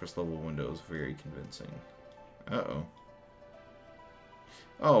a surface level window is very convincing. Uh-oh.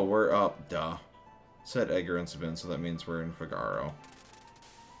 Oh, we're up. Duh. It said Edgar and Sabine, so that means we're in Figaro.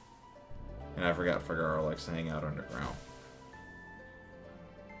 And I forgot Figaro likes to hang out underground.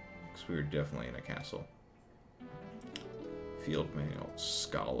 Because we were definitely in a castle. Field manual.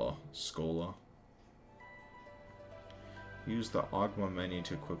 Scola. Use the Ogma menu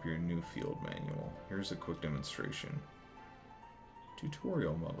to equip your new field manual. Here's a quick demonstration.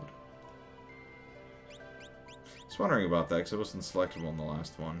 Tutorial mode. I was wondering about that because it wasn't selectable in the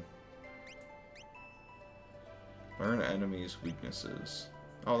last one. Learn enemies' weaknesses.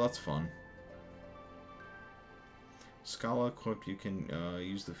 Oh, that's fun. Scala equipped, you can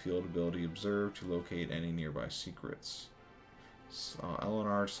use the field ability Observe to locate any nearby secrets. L and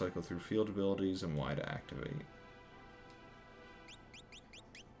R to cycle through field abilities, and Y to activate.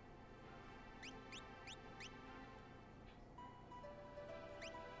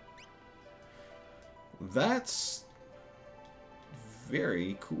 That's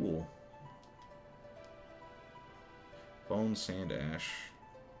very cool. Bone Sand Ash.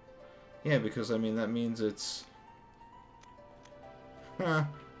 Yeah, because I mean that means it's... Huh.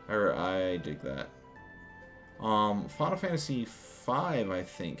 I dig that. Final Fantasy V, I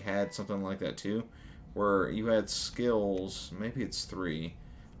think, had something like that too, where you had skills, maybe it's 3,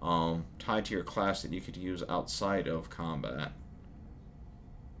 tied to your class that you could use outside of combat.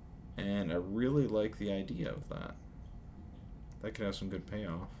 And I really like the idea of that. That could have some good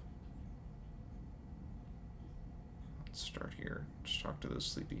payoff. Let's start here. Just talk to this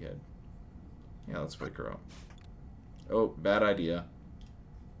sleepyhead. Yeah, let's wake her up. Oh, bad idea.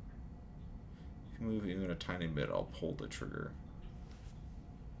 If you move even a tiny bit, I'll pull the trigger.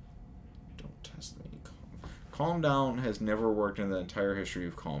 Don't test me. Calm Down has never worked in the entire history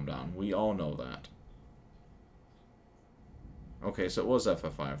of Calm Down. We all know that. Okay, so it was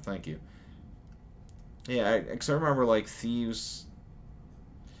FF5. Thank you. Yeah, because I remember, like, Thieves...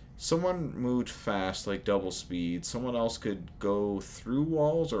 Someone moved fast, like double speed. Someone else could go through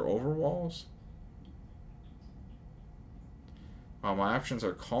walls or over walls. My options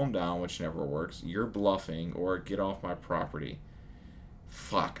are Calm Down, which never works. You're bluffing, or Get Off My Property.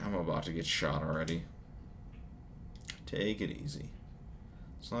 Fuck, I'm about to get shot already. Take it easy.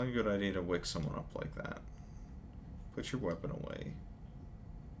 It's not a good idea to wake someone up like that. Put your weapon away.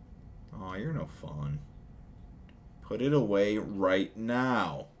 Aw, you're no fun. Put it away right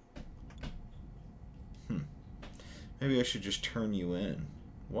now. Maybe I should just turn you in.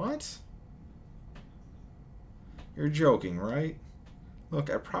 What? You're joking, right?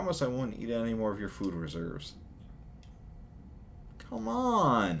 Look, I promise I won't eat any more of your food reserves. Come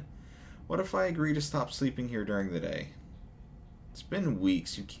on. What if I agree to stop sleeping here during the day? It's been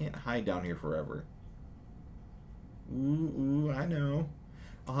weeks. You can't hide down here forever. Ooh, I know.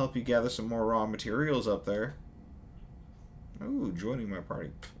 I'll help you gather some more raw materials up there. Ooh, joining my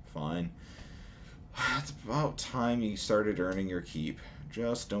party. Fine. It's about time you started earning your keep.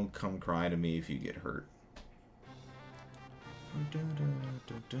 Just don't come crying to me if you get hurt.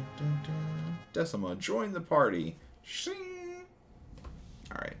 Decima, join the party. Shing!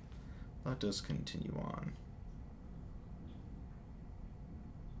 Alright. Let us continue on.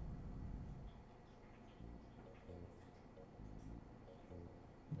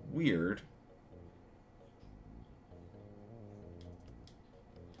 Weird.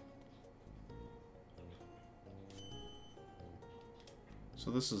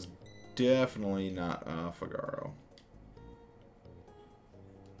 So this is definitely not Figaro.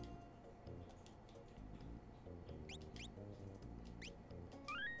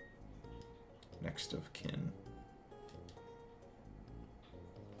 Next of kin.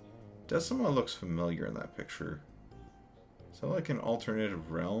 Decima looks familiar in that picture. Is that like an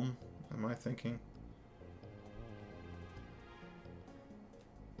alternative realm, am I thinking?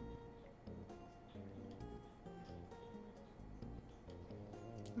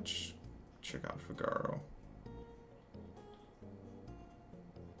 Let's check out Figaro.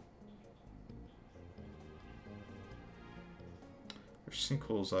 There's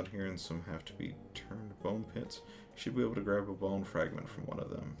sinkholes out here and some have to be turned bone pits. Should be able to grab a bone fragment from one of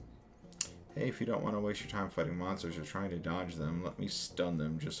them. Hey, if you don't want to waste your time fighting monsters or trying to dodge them, let me stun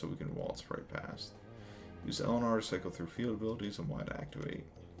them just so we can waltz right past. Use Eleanor to cycle through field abilities and Y to activate.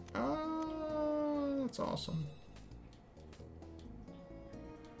 That's awesome.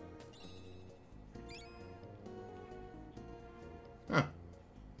 Huh.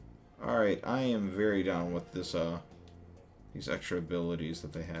 Alright, I am very down with this, these extra abilities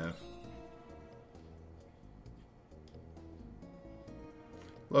that they have.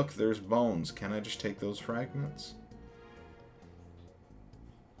 Look, there's bones. Can I just take those fragments?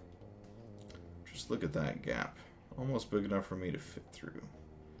 Just look at that gap. Almost big enough for me to fit through.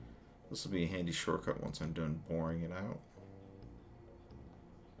 This will be a handy shortcut once I'm done boring it out.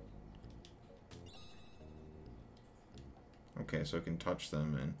 Okay, so I can touch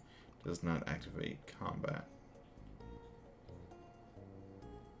them and it does not activate combat.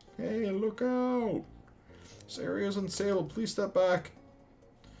 Hey, look out! This area's unstable. Please step back.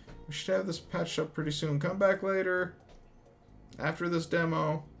 We should have this patched up pretty soon. Come back later. After this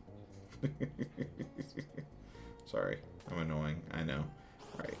demo. Sorry, I'm annoying. I know.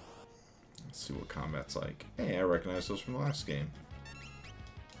 Alright. Let's see what combat's like. Hey, I recognize those from the last game.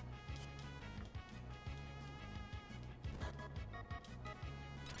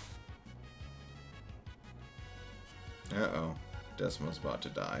 Uh-oh. Decima's about to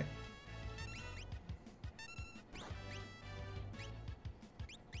die.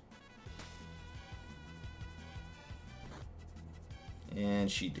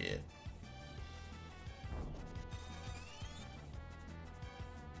 And she did.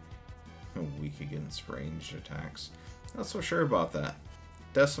 Weak against ranged attacks. Not so sure about that.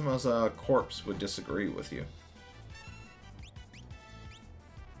 Decima's corpse would disagree with you.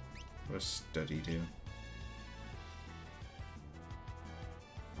 What does study do?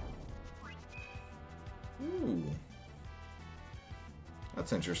 Ooh.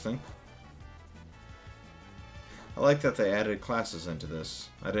 That's interesting. I like that they added classes into this.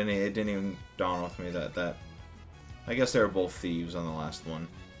 It didn't even dawn with me that I guess they were both thieves on the last one.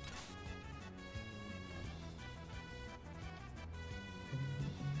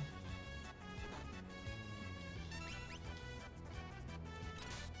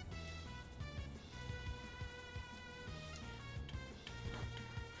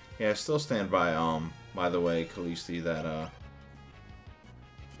 Yeah, I still stand by the way, Khaleesi, that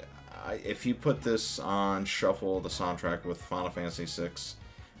if you put this on shuffle, the soundtrack with Final Fantasy VI,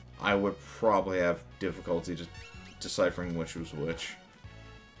 I would probably have difficulty just deciphering which was which.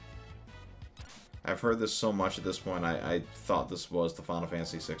 I've heard this so much at this point, I thought this was the Final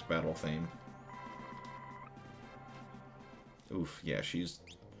Fantasy VI battle theme. Oof, yeah, she's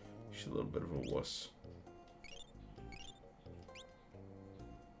a little bit of a wuss.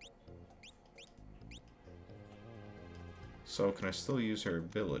 So, can I still use her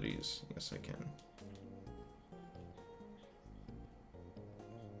abilities? Yes, I can.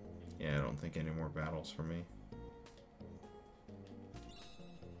 Yeah, I don't think any more battles for me.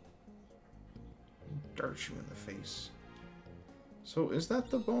 Dart you in the face. So, is that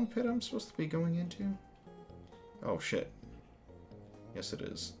the bone pit I'm supposed to be going into? Oh, shit. Yes, it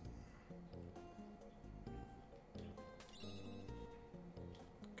is.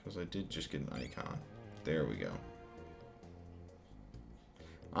 Because I did just get an icon. There we go.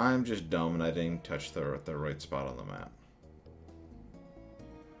 I'm just dumb and I didn't touch the right spot on the map.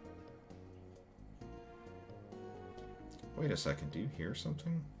 Wait a second, do you hear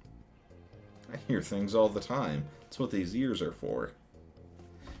something? I hear things all the time. That's what these ears are for.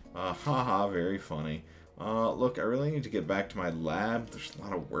 Haha, very funny. Look, I really need to get back to my lab. There's a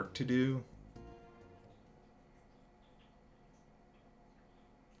lot of work to do.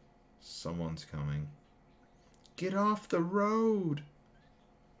 Someone's coming. Get off the road!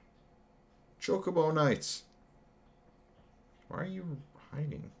 Chocobo Knights! Why are you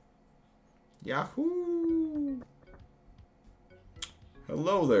hiding? Yahoo!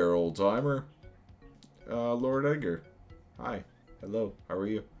 Hello there, old-timer. Lord Edgar. Hi. Hello. How are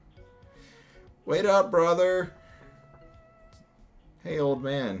you? Wait up, brother! Hey, old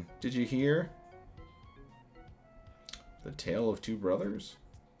man. Did you hear? The tale of two brothers?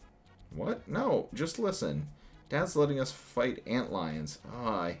 What? No, just listen. Dad's letting us fight antlions.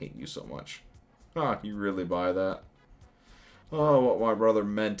 Ah, I hate you so much. Ah, you really buy that? Oh, what my brother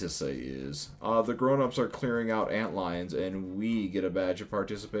meant to say is, the grown-ups are clearing out antlions and we get a badge of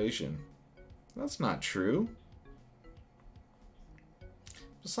participation. That's not true.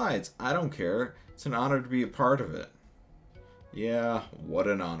 Besides, I don't care. It's an honor to be a part of it. Yeah, what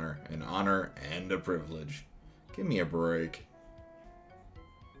an honor. An honor and a privilege. Give me a break.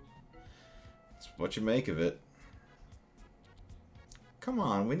 It's what you make of it. Come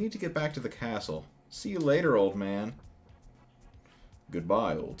on, we need to get back to the castle. See you later, old man.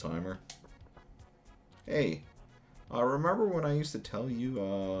 Goodbye, old-timer. Hey, remember when I used to tell you,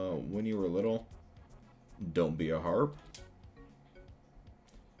 when you were little, don't be a harp?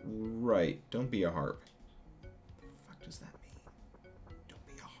 Right, don't be a harp. What the fuck does that mean? Don't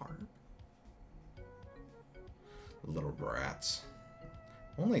be a harp? Little brats.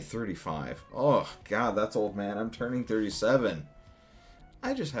 Only 35. Oh, God, that's old, man. I'm turning 37.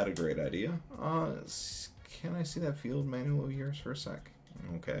 I just had a great idea. Can I see that field manual of yours for a sec?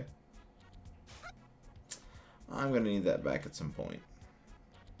 Okay. I'm going to need that back at some point.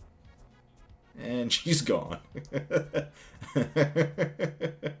 And she's gone.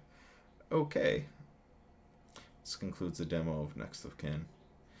 Okay. This concludes the demo of Next of Kin.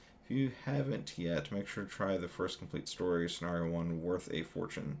 If you haven't yet, make sure to try the first complete story, Scenario 1, Worth a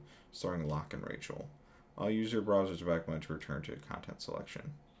Fortune, starring Locke and Rachel. I'll use your browser to backmount to return to content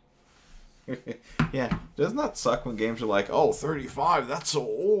selection. Yeah, doesn't that suck when games are like, oh, 35, that's so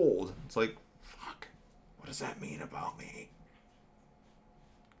old? It's like, fuck, what does that mean about me?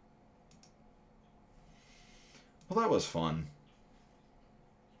 Well, that was fun.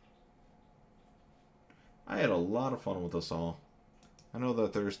 I had a lot of fun with this all. I know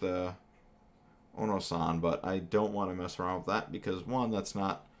that there's the Ono-san, but I don't want to mess around with that because, one, that's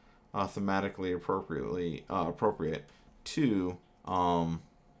not thematically appropriate. Two,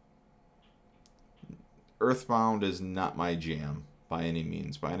 Earthbound is not my jam by any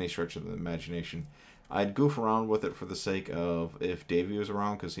means, by any stretch of the imagination. I'd goof around with it for the sake of if Davey was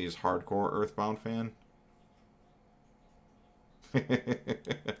around because he's a hardcore Earthbound fan.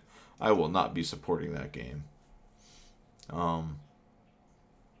 I will not be supporting that game. But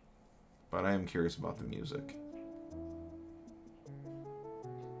I am curious about the music.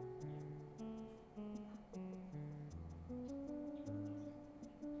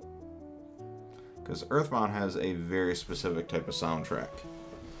 Because Earthbound has a very specific type of soundtrack.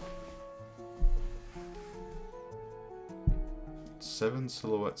 7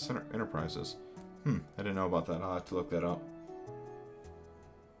 Silhouette Enterprises. I didn't know about that. I'll have to look that up.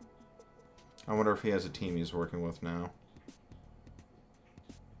 I wonder if he has a team he's working with now.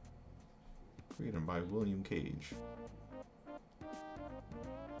 Created by William Kage.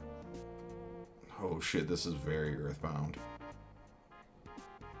 Oh shit, this is very Earthbound.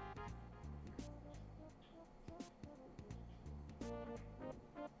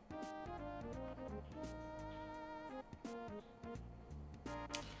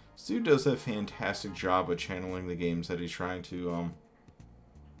 This dude does a fantastic job of channeling the games that he's trying to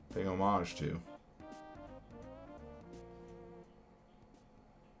pay homage to.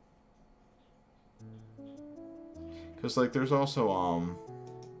 Because, like, there's also,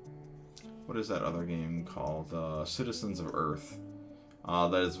 what is that other game called? Citizens of Earth.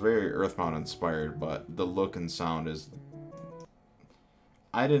 That is very Earthbound inspired, but the look and sound is...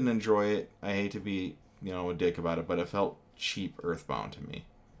 I didn't enjoy it. I hate to be, you know, a dick about it, but it felt cheap Earthbound to me.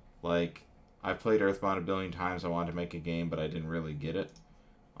 Like, I played Earthbound a billion times. I wanted to make a game, but I didn't really get it.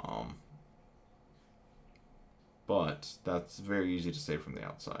 But that's very easy to say from the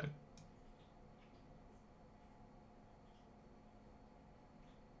outside.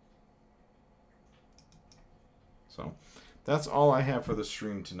 So, that's all I have for the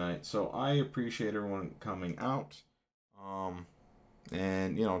stream tonight. So I appreciate everyone coming out.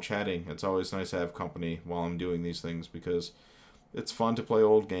 And, you know, chatting. It's always nice to have company while I'm doing these things because it's fun to play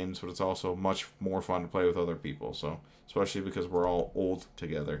old games, but it's also much more fun to play with other people. So, especially because we're all old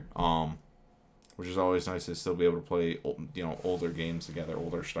together. Which is always nice to still be able to play, you know, older games together,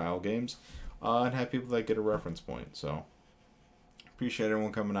 older style games, and have people that get a reference point. So, appreciate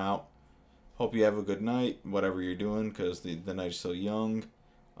everyone coming out. Hope you have a good night, whatever you're doing, because the night's still young.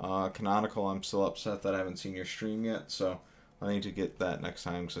 Canonical, I'm still upset that I haven't seen your stream yet, so I need to get that next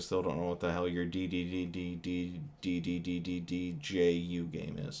time, because I still don't know what the hell your DDDDDDDDDDJU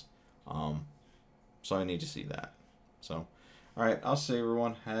game is. So I need to see that. So, alright, I'll say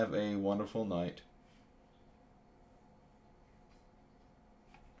everyone, have a wonderful night.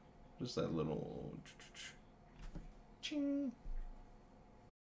 Just that little... Ching.